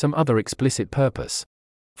likely have some other explicit purpose.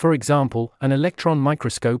 For example, an electron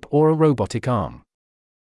microscope or a robotic arm.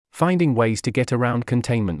 Finding ways to get around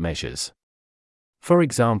containment measures. For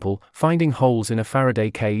example, finding holes in a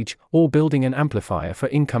Faraday cage, or building an amplifier for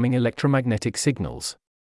incoming electromagnetic signals.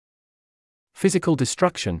 Physical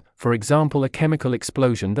destruction, for example a chemical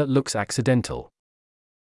explosion that looks accidental.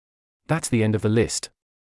 That's the end of the list.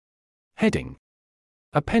 Heading.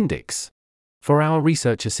 Appendix. For our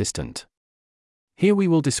research assistant. Here we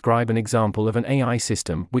will describe an example of an AI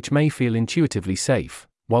system which may feel intuitively safe,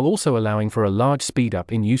 while also allowing for a large speed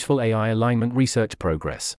up in useful AI alignment research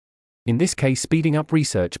progress. In this case speeding up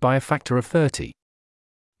research by a factor of 30.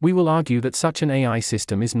 We will argue that such an AI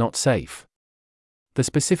system is not safe. The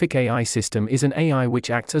specific AI system is an AI which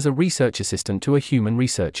acts as a research assistant to a human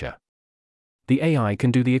researcher. The AI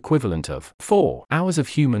can do the equivalent of 4 hours of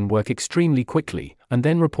human work extremely quickly, and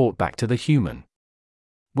then report back to the human.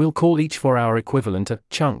 We'll call each 4-hour equivalent a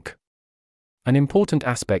chunk. An important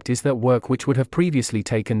aspect is that work which would have previously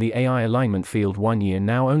taken the AI alignment field 1 year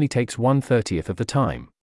now only takes 1/30th of the time.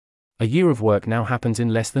 A year of work now happens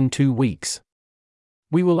in less than 2 weeks.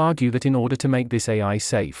 We will argue that in order to make this AI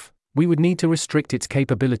safe, we would need to restrict its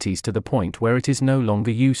capabilities to the point where it is no longer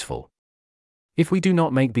useful. If we do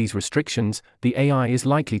not make these restrictions, the AI is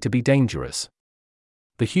likely to be dangerous.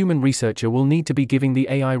 The human researcher will need to be giving the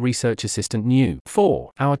AI research assistant new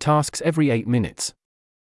 4-hour tasks every 8 minutes.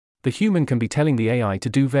 The human can be telling the AI to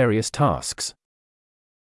do various tasks.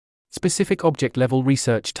 Specific object-level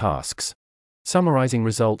research tasks. Summarizing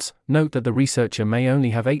results, note that the researcher may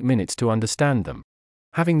only have 8 minutes to understand them.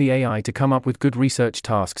 Having the AI to come up with good research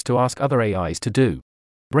tasks to ask other AIs to do.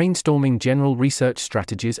 Brainstorming general research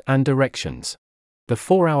strategies and directions. The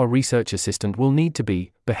 4-hour research assistant will need to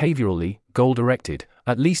be, behaviorally, goal-directed,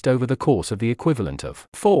 at least over the course of the equivalent of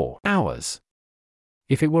 4 hours.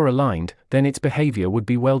 If it were aligned, then its behavior would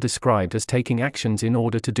be well described as taking actions in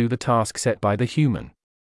order to do the task set by the human.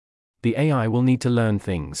 The AI will need to learn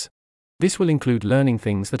things. This will include learning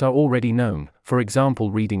things that are already known, for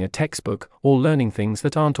example reading a textbook, or learning things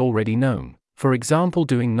that aren't already known, for example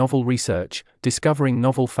doing novel research, discovering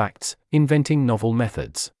novel facts, inventing novel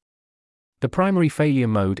methods. The primary failure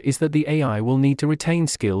mode is that the AI will need to retain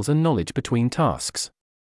skills and knowledge between tasks.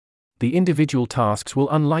 The individual tasks will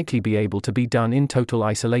unlikely be able to be done in total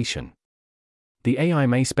isolation. The AI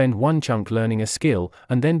may spend one chunk learning a skill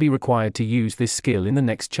and then be required to use this skill in the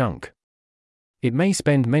next chunk. It may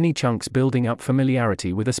spend many chunks building up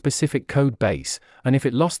familiarity with a specific code base, and if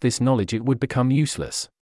it lost this knowledge, it would become useless.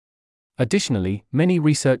 Additionally, many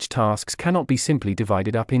research tasks cannot be simply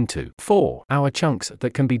divided up into 4-hour chunks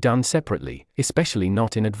that can be done separately, especially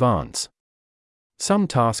not in advance. Some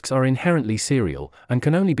tasks are inherently serial and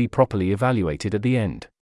can only be properly evaluated at the end.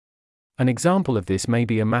 An example of this may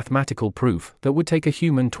be a mathematical proof that would take a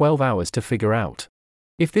human 12 hours to figure out.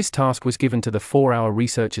 If this task was given to the 4-hour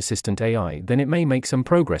research assistant AI, then it may make some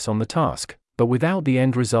progress on the task, but without the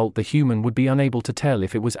end result, the human would be unable to tell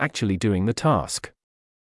if it was actually doing the task.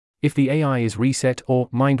 If the AI is reset or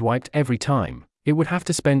mind-wiped every time, it would have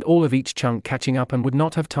to spend all of each chunk catching up and would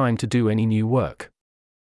not have time to do any new work.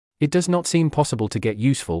 It does not seem possible to get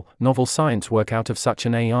useful, novel science work out of such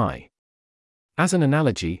an AI. As an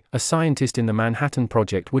analogy, a scientist in the Manhattan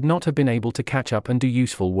Project would not have been able to catch up and do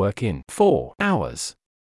useful work in 4 hours.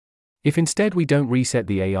 If instead we don't reset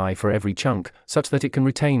the AI for every chunk, such that it can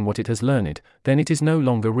retain what it has learned, then it is no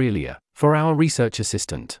longer really a 4-hour research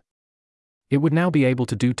assistant. It would now be able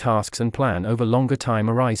to do tasks and plan over longer time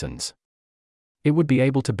horizons. It would be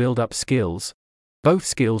able to build up skills, both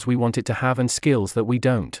skills we want it to have and skills that we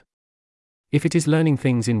don't. If it is learning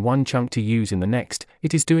things in one chunk to use in the next,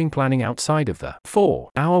 it is doing planning outside of the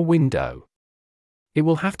 4-hour window. It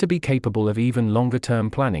will have to be capable of even longer-term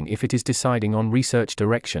planning if it is deciding on research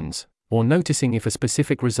directions, or noticing if a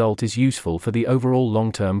specific result is useful for the overall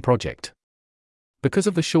long-term project. Because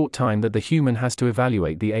of the short time that the human has to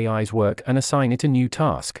evaluate the AI's work and assign it a new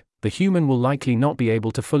task, the human will likely not be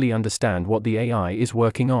able to fully understand what the AI is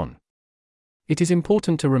working on. It is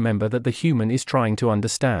important to remember that the human is trying to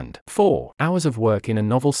understand 4 hours of work in a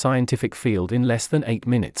novel scientific field in less than 8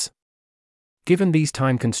 minutes. Given these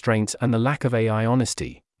time constraints and the lack of AI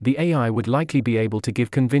honesty, the AI would likely be able to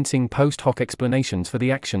give convincing post hoc explanations for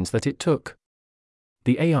the actions that it took.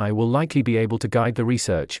 The AI will likely be able to guide the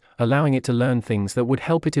research, allowing it to learn things that would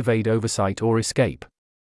help it evade oversight or escape.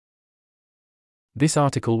 This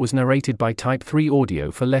article was narrated by Type 3 Audio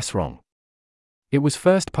for Less Wrong. It was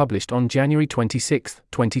first published on January 26,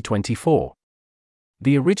 2024.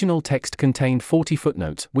 The original text contained 40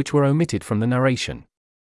 footnotes which were omitted from the narration.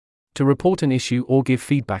 To report an issue or give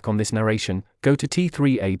feedback on this narration, go to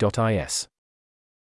t3a.is.